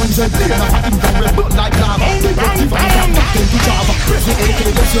father. 100 lane of a thing down red burn like lava. They got the van from Captain to Java. Press the AK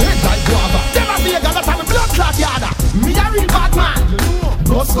gets your head like guava. Them a be a gal that have a blood clot yada. Me a real bad man.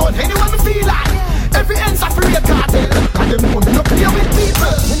 Bust gun anyone me feel like. Every end's a free cartel. Cause them know me no play with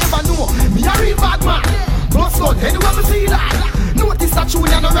people. Me never know. Me a real bad man. Bust gun anyone me feel like. Notice that tune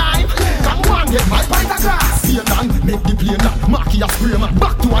and a rhyme. Come on get my pint of grass. Here man, make the play man. Marky a spray man.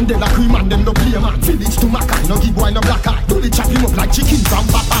 Back to Andela cream and them no play man. Village to Mackay, no give boy no black eye. Do the chop him up like chicken from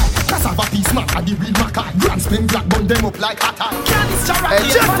Popeye. Cassava piece man and the real Mackay. Grand spin black bun them up like hot eye. Candice Jarrah,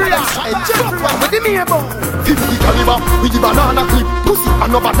 Jeffrey with the Mabo. 50 caliber with the banana clip. Pussy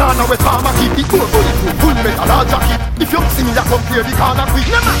and no banana with farmer keep. It goes bulletproof, full metal or jacket. If you see me, I come clear the corner quick.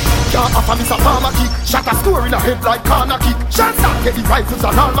 Never can't offer me some farmer kick. Shot a score in a head like corner kick. Chance start get the rifles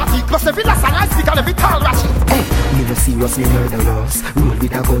and automatic. Plus every last and I stick and every tall ratchet. Hey, me no serious me murderers. Roll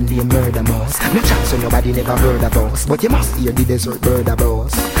with a gun named Murder Mouse. No chance on nobody never heard of us. But you must hear the desert bird of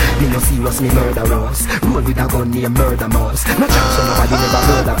us. Me no serious me murderers. Roll with a gun named Murder Mouse. No chance on nobody never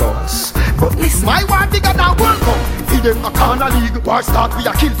heard of us. But listen, my war bigger than World Cup. Feed them a corner league. War start we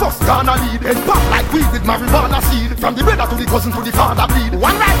a kill first corner lead. Head pop like weed with marijuana seed. From the brother to the cousin to the father bleed.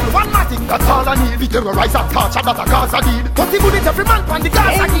 One rifle, one matic, that terrorize and torture that a Gaza did. 40 bullets every man on the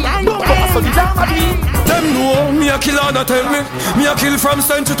Gaza did. Don't go so the Gaza did. Them know me a killer, not tell me. Me a kill from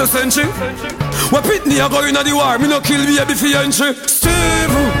century to century. What pit me a go in the war? Me no kill baby for entry.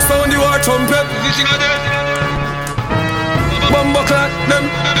 Steve, sound the war trumpet. Bumbo clock them.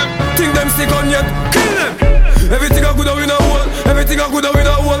 Think them sick on yet. Kill them. Everything a good out in a hole. Everything a good out in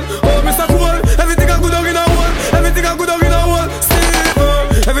a hole. Oh, Mr. Cool. Everything a good out in a hole. Everything a good out in a hole.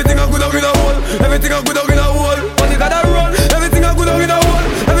 Steve, everything a good out in a hole. Everything a good out in a hole. But you gotta run. Everything a good out in a hole.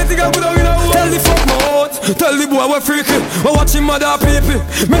 Everything a good out in a hole. Tell the fuck my out. Tell the boy we're freaky. We're watching mother people.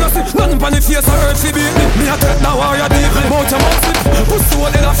 Me no see nothing on the face of earth fi beat me. Me a take now warrior deeply. Mount your mouth slip. Pussy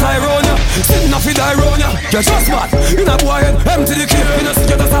one in a fly round ya. Sitting a fi die round ya. You're just mad. In a boy head. Empty the clip. Me no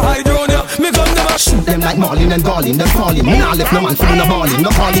see you just a hide round ya. Me gun never shoot them like Marlin and Garlin. They're falling. Me nah left no man feeling a ballin'.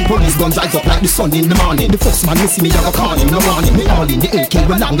 No calling. Police guns rise up like the sun in the morning. The first man me see me I go call him. No warning. Me all in. The AK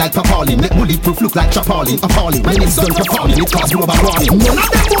will long like Papalin. Make bulletproof look like Chapalin. Appalling. When it's done performing it cause global warning. None of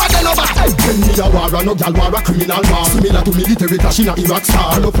them boy they no bad. When me a war no gal war a criminal war. Similar to military clash in a Iraq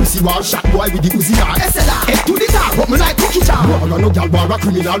star. No pussy war shot boy with the Uzi R. SLR. Head to the top but me like cookie jar. War no gal war a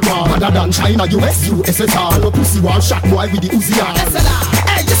criminal war. Other than China, US, USSR. No pussy war shot boy with the Uzi R. SLR.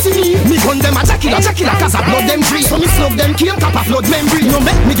 Hey you see me? Me gun them a Jackila cause I blood them free. So me slug them kill top of blood memory. No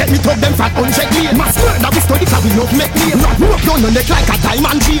make me get me tug them fat 100 years. Mass murder we study cause we love make me. Not rope down on neck like a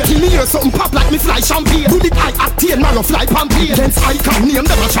diamond chain. Kill me hear something pop like me fly champagne. Bullet eye attain marrow fly pamphlet. Against I can name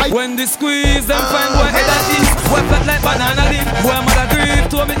them a try. When they squeeze them find boy head at this. Boy flat like banana leaf. Boy mother grief.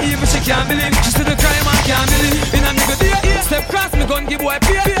 Told me evil she can't believe. She see the crime and can't believe. In a nigga day. Step cross me gun give boy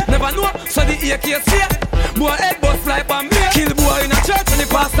pay. Never know so the AK fear. Boy head bust fly pan me. Kill boy in a church when the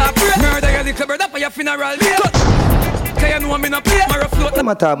pastor pray. Murder your little brother for your funeral day. Cause you know I'm in a play. Them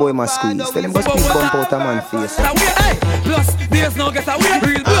a tall boy must squeeze. Tell him go speak bump out a man face. Hey, plus there's no get away.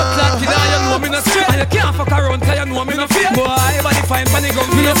 Real blood clot killer, you know I'm in a straight. And you can't fuck around cause you know I'm in a fear. Boy, everybody fine panic gun.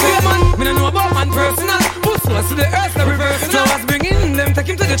 Me no fear man. Me no know about man personal. Puss was to the earth the reverse. So I was bringing them, take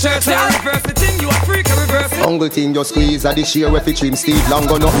him to the church. So I reverse the thing, you a freak, I reverse it. Uncle thing just squeeze at the sheer if it trim Steve. Long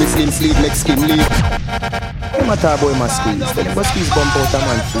gun up me slim sleeve make skin leave. Them a tall boy must squeeze. Tell him go squeeze bump out a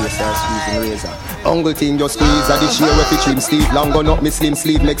man face or squeezing razor. Uncle thing just squeeze at the sheer if it trim Steve. Long gun up me slim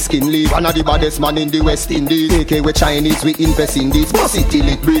sleeve make skin leave. One of the baddest man in the West Indies. AK with Chinese we invest in this. Bust it till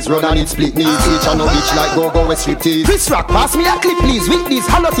it breeze run and it split knees. Each and no bitch like go with striptease. Chris Rock pass me a clip please. With these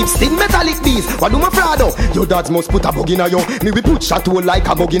hollow tips sting metallic bees. What do my frado? Your dads must put a bug in a yo. Me we put shot hole like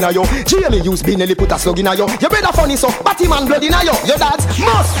a bug in a yo. Jamie use Binelli put a slug in a yo. Your brother funny so Batman blood in a yo. Your dads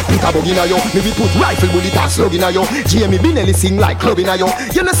must put a bug in a yo. Me we put rifle bullet and slug in a yo. Jamie Binelli sing like club in a yo.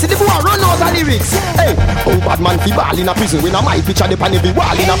 You know see the boy run out of lyrics. Hey, oh bad man fi ball in a prison. When a my picture the pan every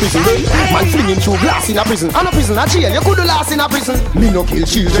wall in a prison. Hey, man flinging through glass in a prison. And a prison a jail. You could last in a prison. Me no kill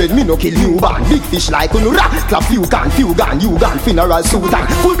children. Me no kill newborn. Big fish like unura. Clap few gun. You gun. Funeral sultan.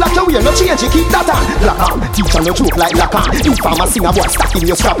 Full black your way. No change. You keep that on. Black on. Teacher no joke like black on. You farmer sing a boy stuck in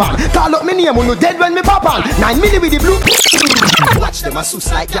your strap on. Call up me name when you dead when me pop on. 9 milli with the blue. Watch them a sus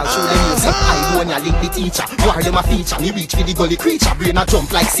like y'all. Show them music. I want ya link the teacher. War them a feature. Me reach for the gully creature. Brain a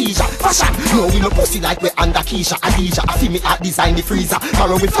jump like seizure. Fashion. No we no pussy like we under Keisha. Adija. I feel me at design the freezer.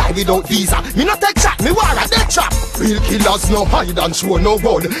 Tomorrow we fly without visa. Me no take chat. Me war a dead trap. Real killers no hide and show no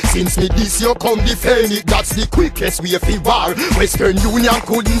gun. Since me this you come defend it. That's the quickest way fi war. Western Union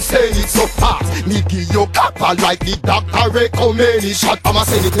couldn't say it so fast. Me give you copper like the doctor recommend it. Shot I'ma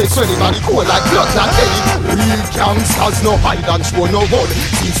send it next to anybody cold like blood like any. Real gangsters no hide and show no gun.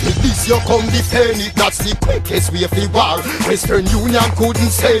 Since me this you come defend it. That's the quickest way fi war. Western Union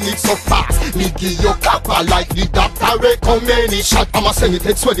couldn't send it so fast. Me give you copper like the doctor recommend it. Shot I'ma send it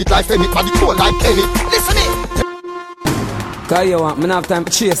next to it like anybody cold like any. Listen it. Cause you want me not have time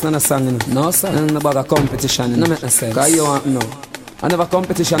to chase none of song, you know. No sir. And about a competition, no make no sense. Cause you want me no. I never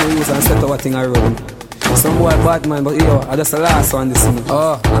competition we use and set our thing around. Some boy bad man, but yo, I just the last one this one.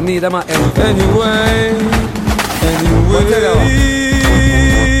 Oh, I mean them at end. Anyway.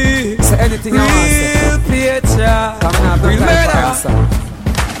 So anything I want to say. Real picture. Come on, real murder.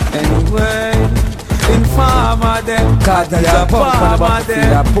 Anyway. Informer them. Cause you're a farmer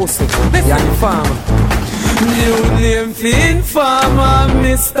them. Pussy. You're a farmer. New name fi informer,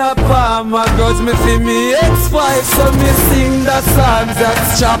 Mr. Palmer. Cause me fi me ex-wife, so me sing the songs that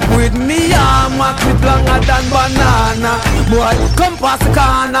chop with me armor. Clip longer than banana. Boy, come past the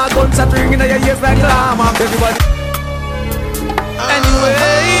corner, gunshot ringing in your ears like llama. Everybody.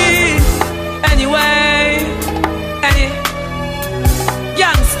 Anyway, any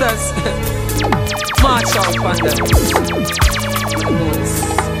youngsters, march out on them.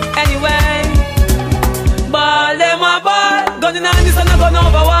 Anyway. Ball them a ball, gun in hand this and a gun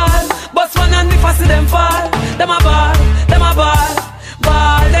over wall. Bust one and the fast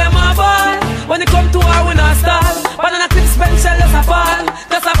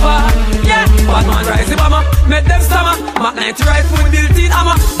rise the bomber, make them stammer. Mac 90 rifle with built-in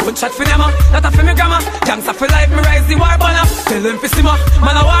hammer. One shot for them, not a for me grammar. Gangsta for life, me rise the war banner. Tell them for simmer,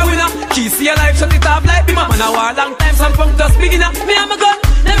 man a war winner. Key see your life, shut it off like bimmer. Man a war long time, some punk just beginner. Me and my gun,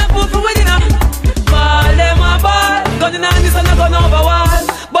 them a put for winner. Ball, them a ball. Gun in hand, this and a gun over wall.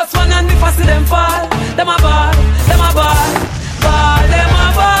 Bust one and me fast see them fall. Them a ball, them a ball. Ball, them a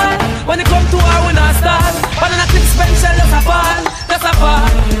ball. When it come to war, we not stall. But in a clip special, that's a ball. That's a ball,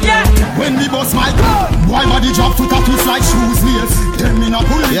 yeah. When we bust my gun, why body drop to tattoos like shoes lace? Them me no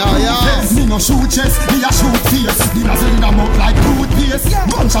pull it, me no shoot chest, me a shoot face. The nozzle in a mouth like toothpaste.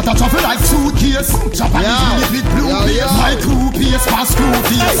 Gunshot a travel like suitcase. Japanese with blue face. My crew pace past screw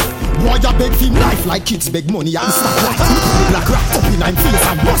face. Boy a beg him life like kids beg money and snap like black rock up in I'm face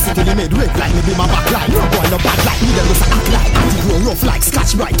and bust it till he made red like me be my back line. No boy no bad like me them just act like anti-grow rough like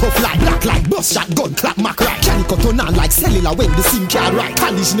scotch bright tough like black like bust shot gun clap mac right. Calico turn on like cellular when the SIM card right.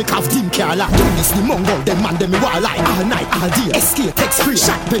 Kalishnikov dim car like don't this the mongo them man them me war like all night all day. Escape text free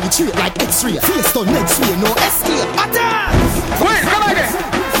shot penetrate like X-ray. Face done next way no escape. Attack! Wait, come again.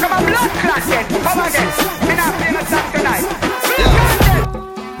 Come on, blood clot then. Come again. Me not play no song tonight.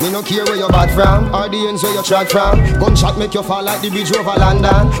 Me no care where you bad from, or the ends where you trod from. Gunshot make you fall like the bridge over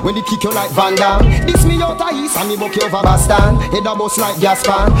London. When they kick you like Van Damme. This me out of east and me buck you over Boston. Head a bust like gas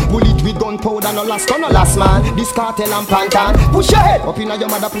pan. Bullet with gunpowder, no last gun, no last man. This cartel and pantan. Push your head up inna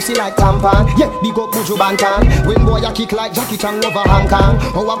your mother pussy like tampon. Yeah, big up Buju Bantan. When boy a kick like Jackie Chan over Hong Kong.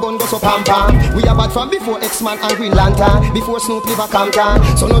 Our gun go so pam pam. We a bad from before X-Man and Green Lantern. Before Snoop live a Compton.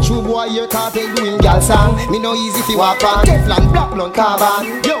 So no true boy here cartel doing gal song. Me no easy fi walk on. Teflon, black blunt,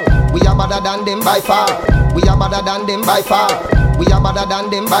 carbon. Yo, we are better than them by far. We are better than them by far. We are better than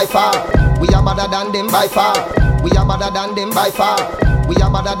them by far. We are better than them by far. We are better than them by far. We are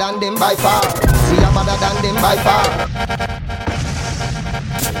better than them by far. We are better than them by far.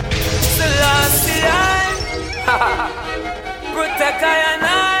 Selassie I protect I and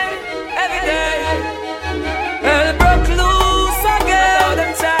I every day. Hell broke loose again.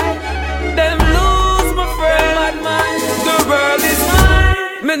 Them try, them lose my friend. Bad mind, the world is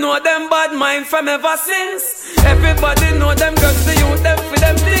mine. Me know them bad mind from ever since. Everybody know them girls, the youth, them for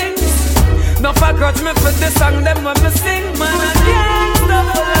them things. No for grudge me for the song, them when me sing. Man, I can't stop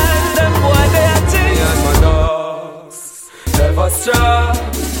the line, them boy they are ching. Me and my dogs, never strong.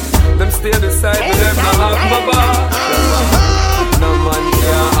 Them stay beside me, them not have my back. No man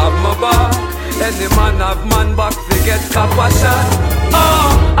can't have my back. Any man have man back, they get copper shot.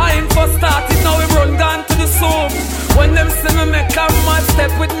 Oh, I ain't for started, now we run down to the soup. When them see me make a mad step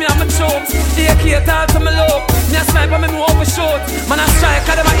with me and my chokes. They cater to me low. Me a sniper, me no overshoot. Man a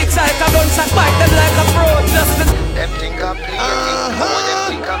striker, them a hit like a gunshot. Bite them like a pro. Just the them think I'm playing, the more them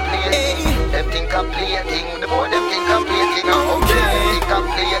think I'm playing. Them think I'm playing, the more them think I'm playing. Okay, them think I'm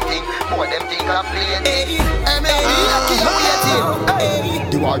playing, more them think I'm playing.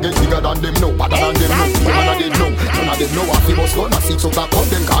 The war get bigger than them now, better than them now. None of them know, none of them know. If you must run a 6 o'clock, come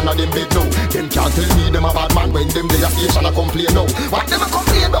them corner them bed now. Them can't tell me them a bad man when them they a station a complain now. What them a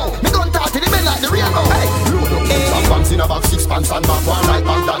complain now? Me gun talk to the men like the rainbow. Hey, load up some pants in a bag, 6 pants and back one like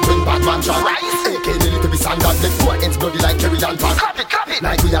bang that when bad man try. AK the little bit standard, left foot ends bloody like Kerry and Pan. Clap it,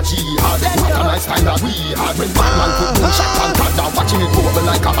 like we a jihad. What a nice time that we had when bad man put one shot and cut down, watching it over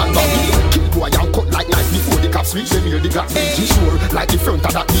like a handbag. Kill boy and cut like knife before the cops reach them. Hear the Glock beat sure like the front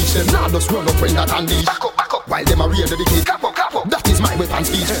of that beach. Them now just run up when that unleash. Back up, while them a rear the kid. Clap up. That is my weapon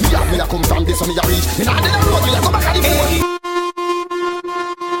speech. Me a come from this on me a reach. And I did a road, me a go back at the phone.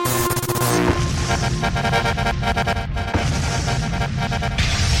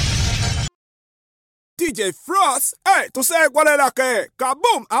 DJ FROSS, hey, tu sabes cuál es la que es.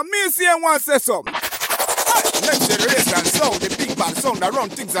 Kaboom, a mí si en one say some. Next generation sound, the big bad sound that run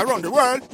things around the world.